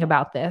talking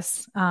about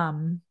this,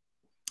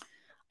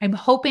 I'm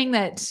hoping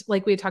that,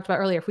 like we had talked about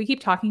earlier, if we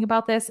keep talking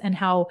about this and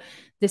how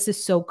this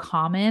is so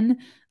common,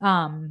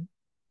 that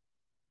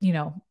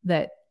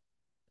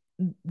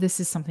this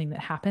is something that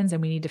happens and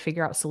we need to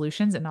figure out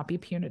solutions and not be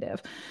punitive.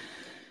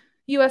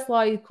 U.S.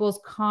 law equals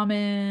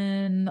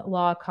common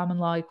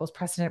law equals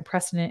precedent.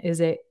 Precedent is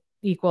it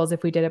equals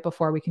if we did it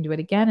before, we can do it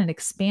again and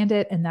expand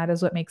it. And that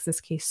is what makes this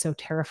case so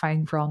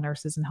terrifying for all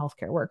nurses and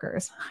healthcare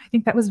workers. I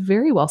think that was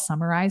very well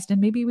summarized, and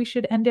maybe we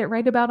should end it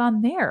right about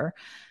on there.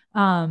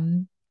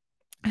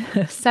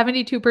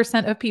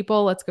 72% of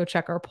people, let's go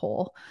check our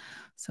poll.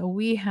 So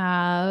we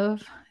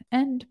have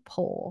end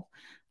poll.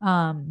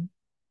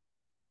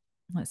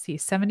 Let's see,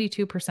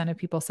 72% of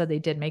people said they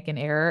did make an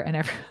error,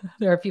 and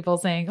there are people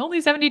saying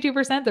only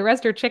 72%, the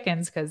rest are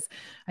chickens, because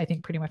I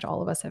think pretty much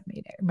all of us have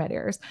made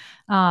errors.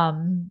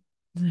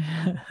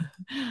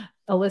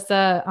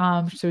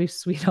 Alyssa,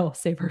 sweet, I'll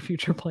save our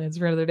future plans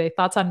for another day.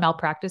 Thoughts on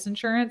malpractice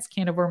insurance?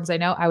 Can of worms. I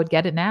know I would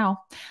get it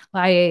now.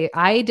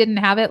 I didn't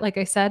have it. Like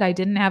I said, I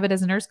didn't have it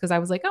as a nurse because I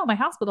was like, oh, my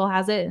hospital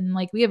has it. And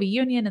like, we have a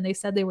union and they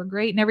said they were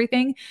great and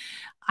everything.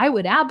 I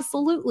would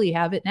absolutely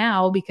have it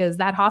now because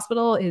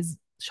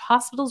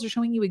hospitals are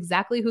showing you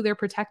exactly who they're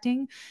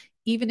protecting.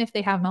 Even if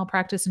they have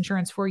malpractice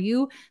insurance for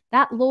you,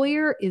 that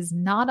lawyer is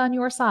not on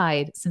your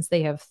side since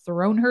they have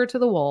thrown her to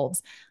the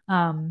wolves.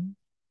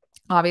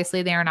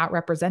 Obviously, they are not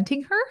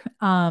representing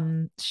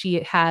her.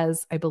 She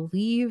has, I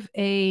believe,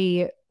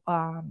 just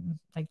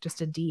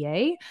a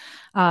DA.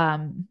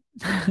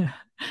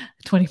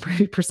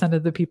 20%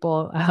 of the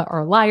people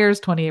are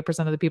liars. 28%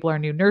 of the people are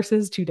new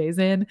nurses 2 days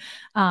in.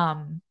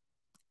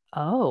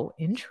 Oh,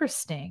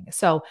 interesting.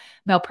 So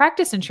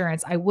malpractice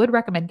insurance, I would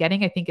recommend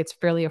getting. I think it's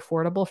fairly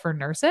affordable for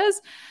nurses,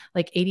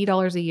 like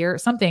 $80 a year,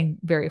 something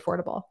very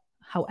affordable.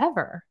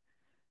 However,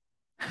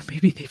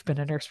 maybe they've been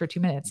a nurse for 2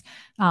 minutes.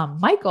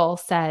 Michael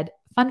said,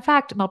 fun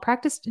fact,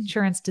 malpractice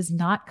insurance does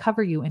not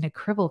cover you in a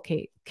criminal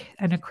case,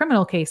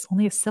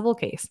 only a civil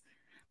case.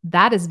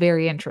 That is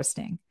very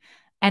interesting.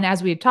 And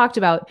as we had talked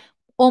about,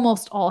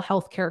 almost all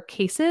healthcare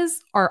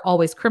cases are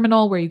always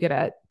criminal, where you get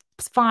a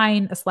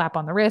fine, a slap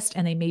on the wrist,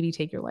 and they maybe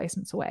take your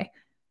license away.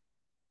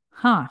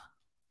 Huh.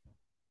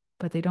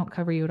 But they don't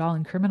cover you at all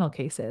in criminal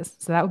cases.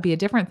 So that would be a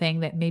different thing,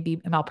 that maybe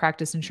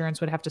malpractice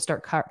insurance would have to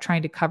start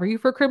trying to cover you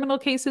for criminal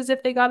cases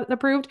if they got it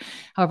approved.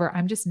 However,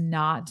 I'm just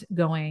not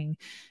going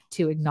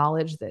to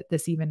acknowledge that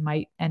this even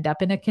might end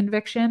up in a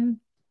conviction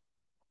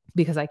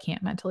because I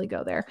can't mentally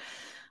go there.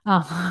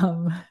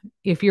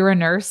 If you're a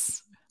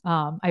nurse,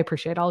 I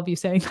appreciate all of you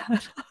saying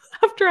that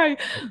after I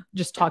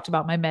just talked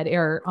about my med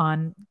error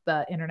on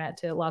the internet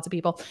to lots of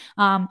people.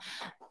 A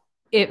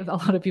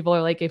lot of people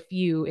are like, if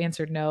you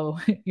answered no,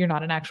 you're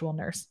not an actual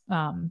nurse.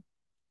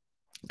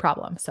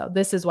 Problem. So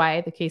this is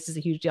why the case is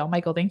a huge deal.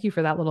 Michael, thank you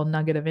for that little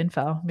nugget of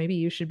info. Maybe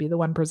you should be the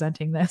one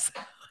presenting this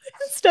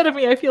instead of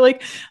me. I feel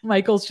like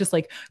Michael's just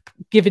like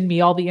given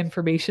me all the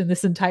information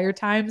this entire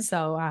time.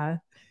 So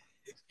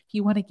if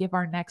you want to give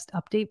our next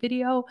update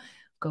video,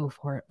 go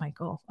for it,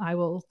 Michael.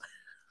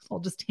 I'll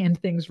just hand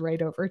things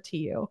right over to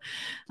you.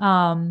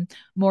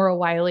 Maura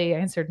Wiley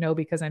answered no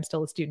because I'm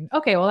still a student.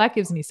 Okay, well, that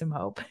gives me some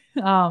hope.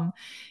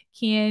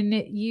 Can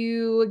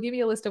you give me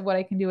a list of what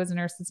I can do as a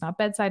nurse that's not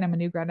bedside? I'm a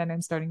new grad and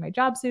I'm starting my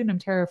job soon. I'm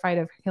terrified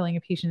of killing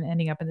a patient and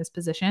ending up in this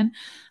position.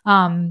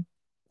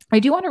 I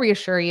do want to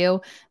reassure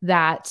you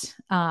that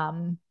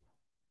all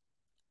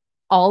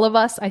of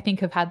us, I think,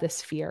 have had this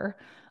fear.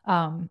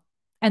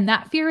 And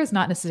that fear is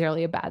not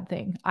necessarily a bad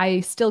thing.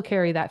 I still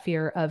carry that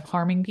fear of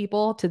harming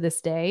people to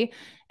this day,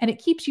 and it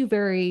keeps you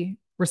very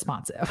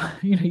responsive.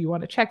 You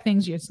want to check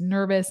things, you're just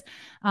nervous.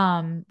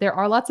 There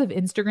are lots of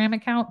Instagram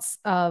accounts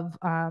of,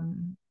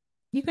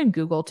 you can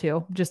Google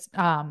too. Just,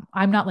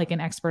 I'm not like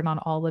an expert on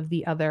all of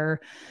the other,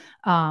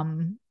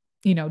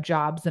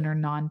 jobs that are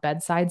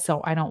non-bedside. So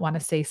I don't want to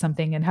say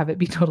something and have it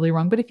be totally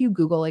wrong. But if you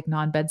Google like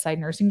non-bedside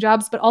nursing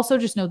jobs, but also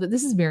just know that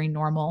this is very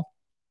normal.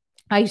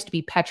 I used to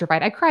be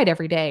petrified. I cried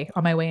every day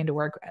on my way into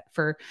work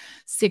for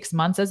 6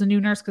 months as a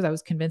new nurse because I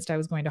was convinced I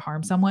was going to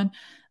harm someone.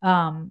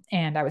 And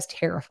I was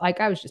terrified. Like,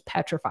 I was just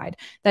petrified.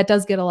 That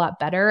does get a lot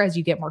better as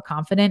you get more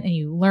confident and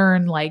you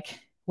learn like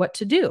what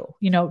to do,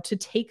 to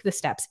take the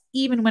steps,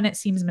 even when it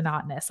seems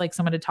monotonous. Like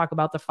someone to talk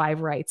about the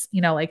 5 rights,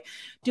 like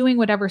doing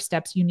whatever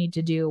steps you need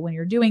to do when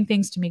you're doing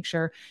things to make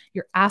sure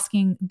you're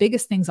asking.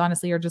 Biggest things,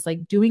 honestly, are just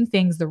like doing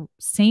things the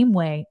same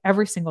way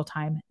every single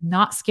time,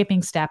 not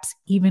skipping steps,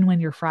 even when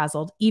you're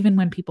frazzled, even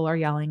when people are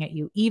yelling at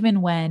you,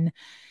 even when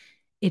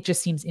it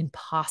just seems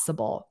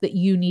impossible that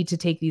you need to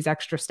take these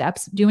extra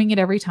steps, doing it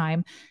every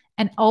time,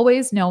 and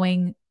always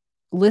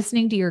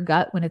listening to your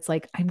gut when it's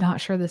like, I'm not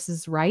sure this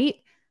is right,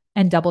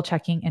 and double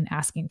checking and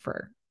asking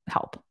for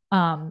help.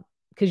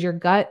 Because your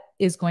gut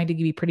is going to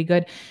be pretty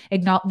good.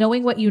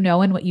 Knowing what you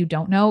know and what you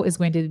don't know is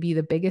going to be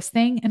the biggest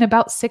thing. And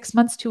about 6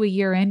 months to a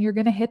year in, you're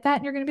going to hit that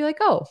and you're going to be like,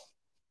 oh,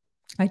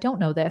 I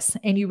don't know this.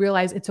 And you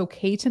realize it's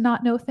okay to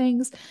not know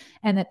things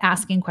and that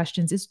asking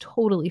questions is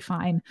totally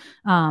fine.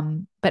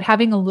 But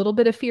having a little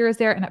bit of fear is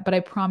there. But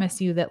I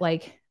promise you that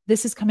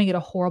this is coming at a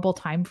horrible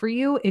time for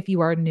you if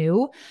you are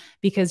new,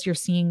 because you're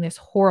seeing this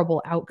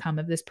horrible outcome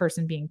of this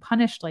person being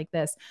punished like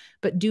this.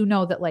 But do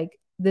know that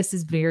this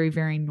is very,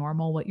 very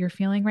normal what you're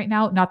feeling right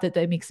now. Not that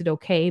that makes it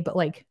okay, but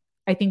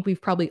I think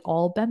we've probably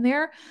all been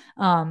there.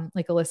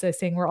 Like Alyssa is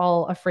saying, we're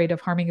all afraid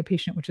of harming a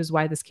patient, which is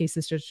why this case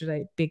is such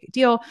a big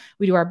deal.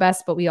 We do our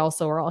best, but we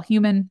also are all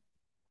human.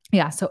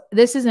 Yeah. So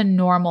this is a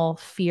normal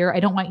fear. I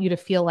don't want you to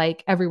feel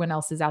like everyone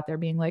else is out there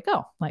being like,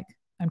 oh,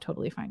 I'm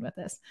totally fine with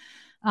this.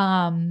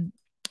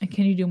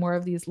 Can you do more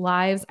of these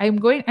lives? Trying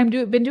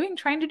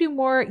to do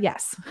more.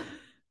 Yes.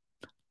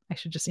 I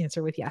should just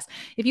answer with yes.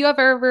 If you have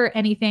ever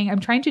anything, I'm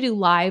trying to do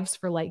lives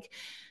for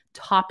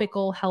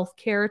topical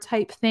healthcare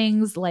type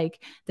things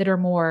that are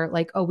more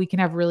oh, we can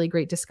have really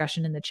great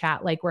discussion in the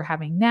chat like we're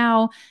having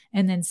now,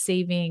 and then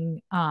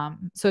saving.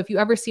 So if you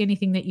ever see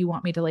anything that you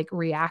want me to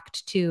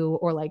react to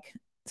or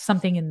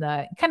something in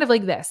the kind of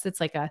like this. It's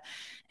like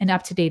an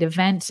up-to-date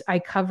event. I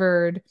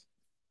covered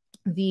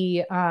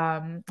the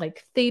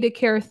like theta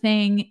care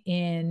thing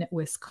in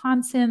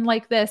Wisconsin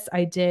like this.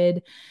 I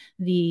did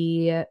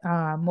the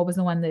what was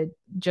the one that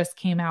just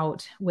came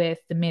out with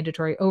the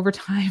mandatory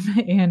overtime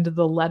and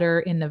the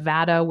letter in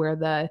Nevada where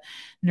the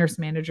nurse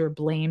manager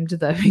blamed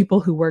the people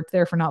who worked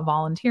there for not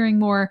volunteering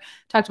more.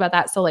 Talked about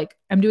that. So like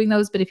I'm doing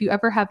those, but if you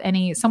ever have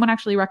someone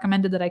actually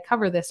recommended that I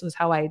cover this, was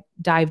how I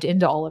dived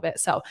into all of it.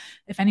 So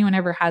if anyone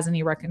ever has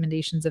any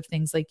recommendations of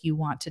things like you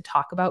want to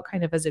talk about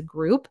kind of as a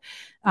group,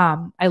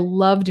 I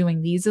love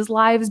doing these as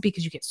lives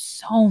because you get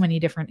so many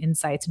different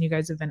insights, and you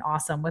guys have been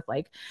awesome with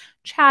like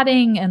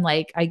chatting, and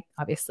like I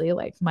obviously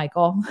like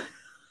Michael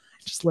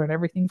just learn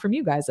everything from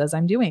you guys as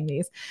I'm doing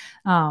these.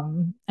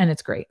 And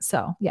it's great.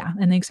 So yeah.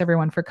 And thanks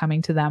everyone for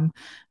coming to them,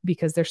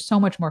 because they're so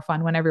much more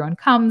fun when everyone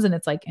comes and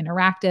it's like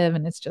interactive,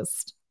 and it's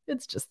just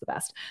the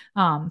best.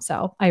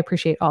 So I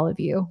appreciate all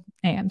of you,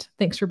 and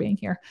thanks for being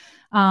here.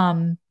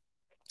 Let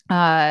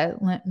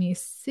me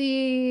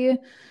see.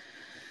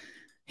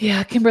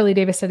 Yeah, Kimberly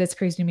Davis said, it's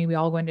crazy to me. We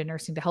all go into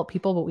nursing to help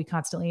people, but we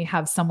constantly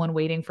have someone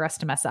waiting for us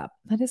to mess up.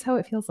 That is how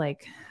it feels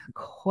like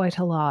quite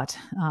a lot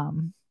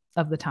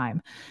of the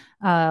time.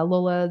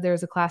 Lola,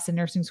 there's a class in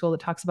nursing school that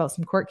talks about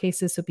some court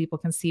cases so people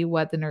can see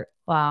what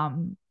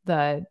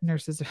the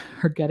nurses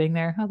are getting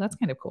there. Oh, that's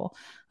kind of cool.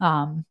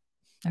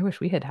 I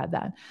wish we had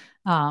that.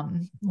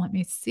 Let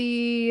me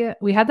see.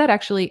 We had that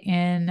actually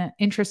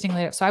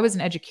interestingly. So I was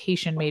an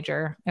education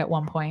major at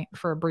one point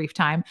for a brief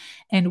time,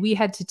 and we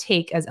had to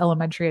take, as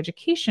elementary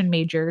education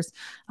majors,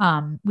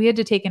 we had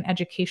to take an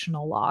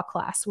educational law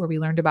class where we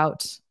learned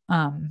about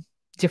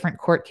different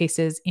court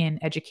cases in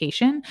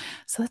education.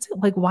 So that's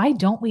like, why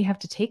don't we have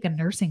to take a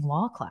nursing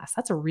law class?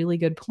 That's a really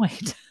good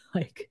point.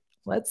 Like,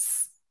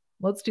 let's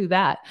do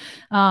that.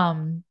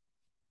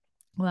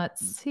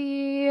 Let's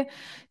see.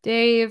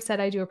 Dave said,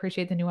 I do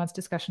appreciate the nuanced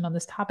discussion on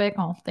this topic.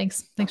 Oh,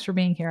 thanks for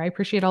being here. I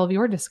appreciate all of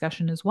your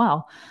discussion as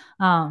well.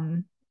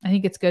 I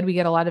think it's good. We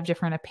get a lot of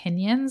different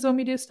opinions when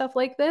we do stuff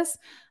like this.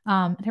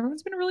 And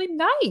everyone's been really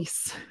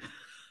nice,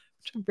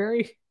 which I'm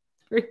very,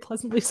 very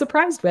pleasantly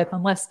surprised with,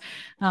 unless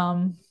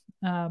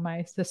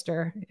my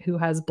sister, who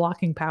has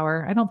blocking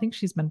power, I don't think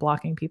she's been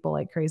blocking people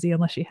like crazy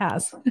unless she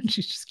has.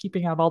 She's just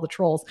keeping out all the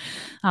trolls.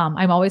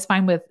 I'm always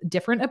fine with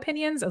different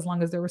opinions as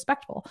long as they're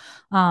respectful.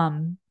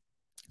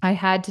 I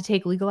had to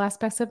take legal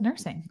aspects of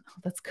nursing. Oh,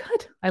 that's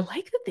good. I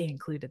like that they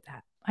included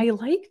that. I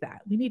like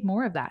that. We need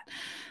more of that.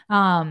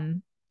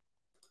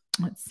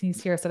 Let's see.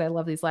 Sierra said, I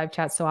love these live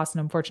chats. So awesome.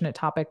 Unfortunate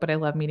topic, but I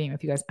love meeting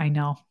with you guys. I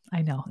know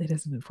it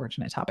is an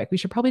unfortunate topic. We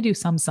should probably do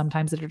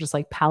sometimes that are just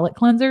like palate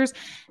cleansers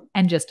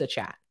and just a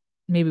chat.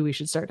 Maybe we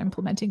should start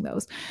implementing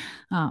those.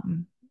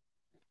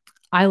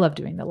 I love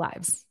doing the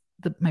lives.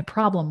 My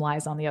problem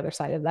lies on the other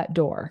side of that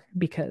door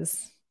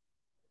because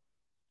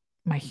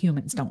my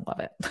humans don't love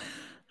it.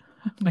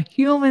 My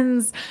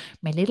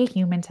little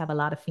humans have a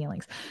lot of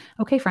feelings.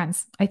 Okay,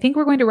 friends, I think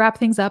we're going to wrap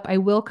things up. I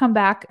will come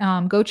back.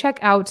 Go check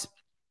out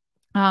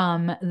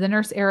the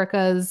nurse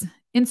Erica's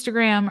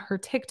Instagram, her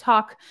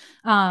TikTok.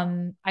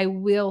 I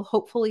will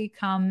hopefully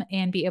come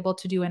and be able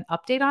to do an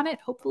update on it.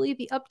 Hopefully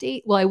the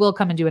update, I will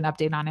come and do an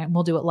update on it, and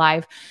we'll do it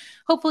live.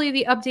 Hopefully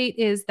the update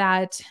is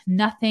that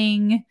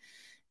nothing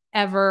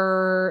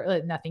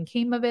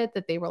came of it,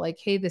 that they were like,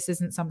 hey, this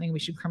isn't something we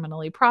should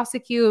criminally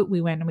prosecute.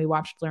 We went and we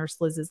watched Nurse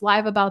Liz's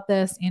live about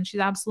this, and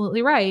she's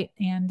absolutely right.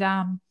 And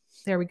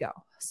there we go.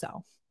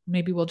 So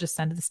maybe we'll just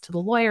send this to the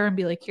lawyer and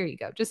be like, here you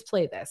go, just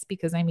play this.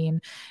 Because I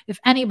mean, if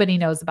anybody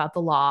knows about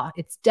the law,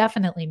 it's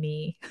definitely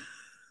me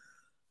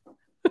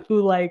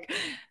who like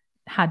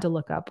had to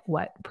look up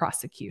what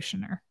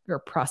prosecutioner or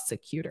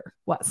prosecutor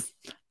was.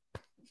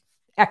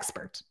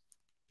 Expert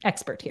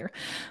here.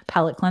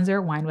 Palate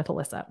cleanser, wine with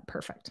Alyssa.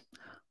 Perfect.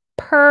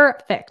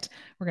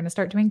 We're going to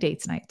start doing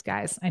dates nights,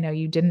 guys. I know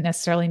you didn't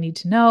necessarily need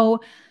to know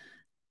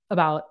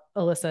about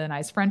Alyssa and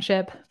I's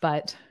friendship,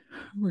 but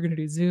we're going to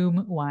do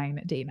Zoom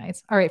wine date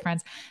nights. All right,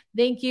 friends.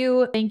 Thank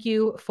you. Thank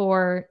you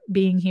for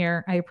being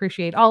here. I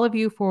appreciate all of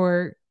you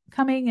for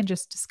coming and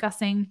just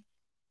discussing.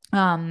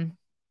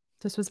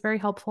 This was very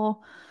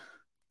helpful.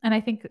 And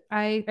I think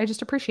I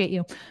just appreciate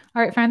you.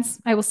 All right,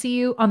 friends, I will see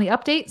you on the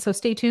update. So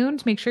stay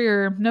tuned. Make sure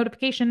your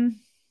notification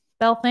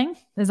bell thing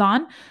is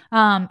on.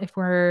 If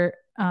we're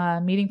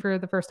meeting for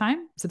the first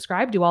time,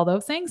 subscribe, do all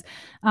those things.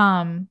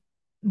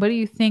 What do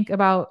you think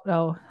about,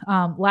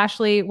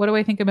 Lashley, what do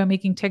I think about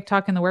making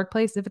TikTok in the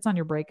workplace? If it's on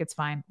your break, it's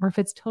fine. Or if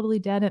it's totally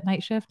dead at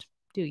night shift,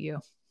 do you,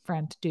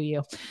 friend, do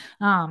you?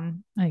 I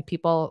think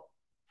people,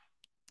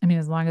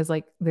 as long as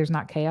like there's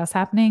not chaos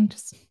happening,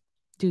 just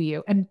do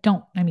you. And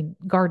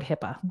guard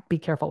HIPAA, be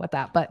careful with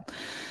that. But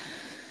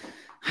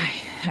I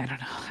don't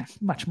know, I'm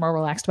much more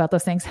relaxed about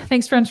those things.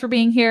 Thanks, friends, for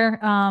being here.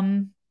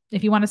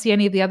 If you want to see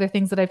any of the other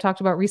things that I've talked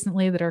about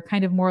recently that are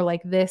kind of more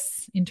like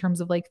this in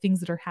terms of like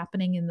things that are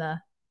happening in the,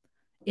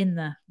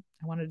 I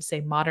wanted to say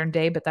modern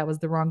day, but that was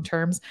the wrong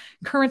terms,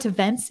 current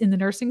events in the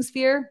nursing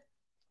sphere,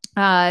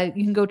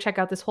 you can go check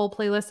out this whole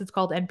playlist. It's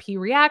called NP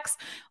Reacts.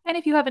 And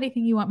if you have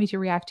anything you want me to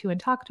react to and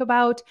talk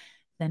about,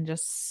 then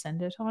just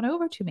send it on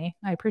over to me.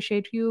 I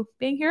appreciate you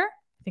being here.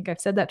 I think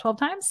I've said that 12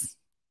 times.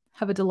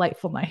 Have a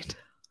delightful night.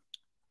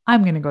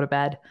 I'm going to go to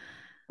bed.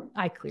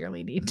 I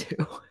clearly need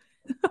to.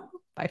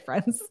 Bye,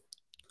 friends.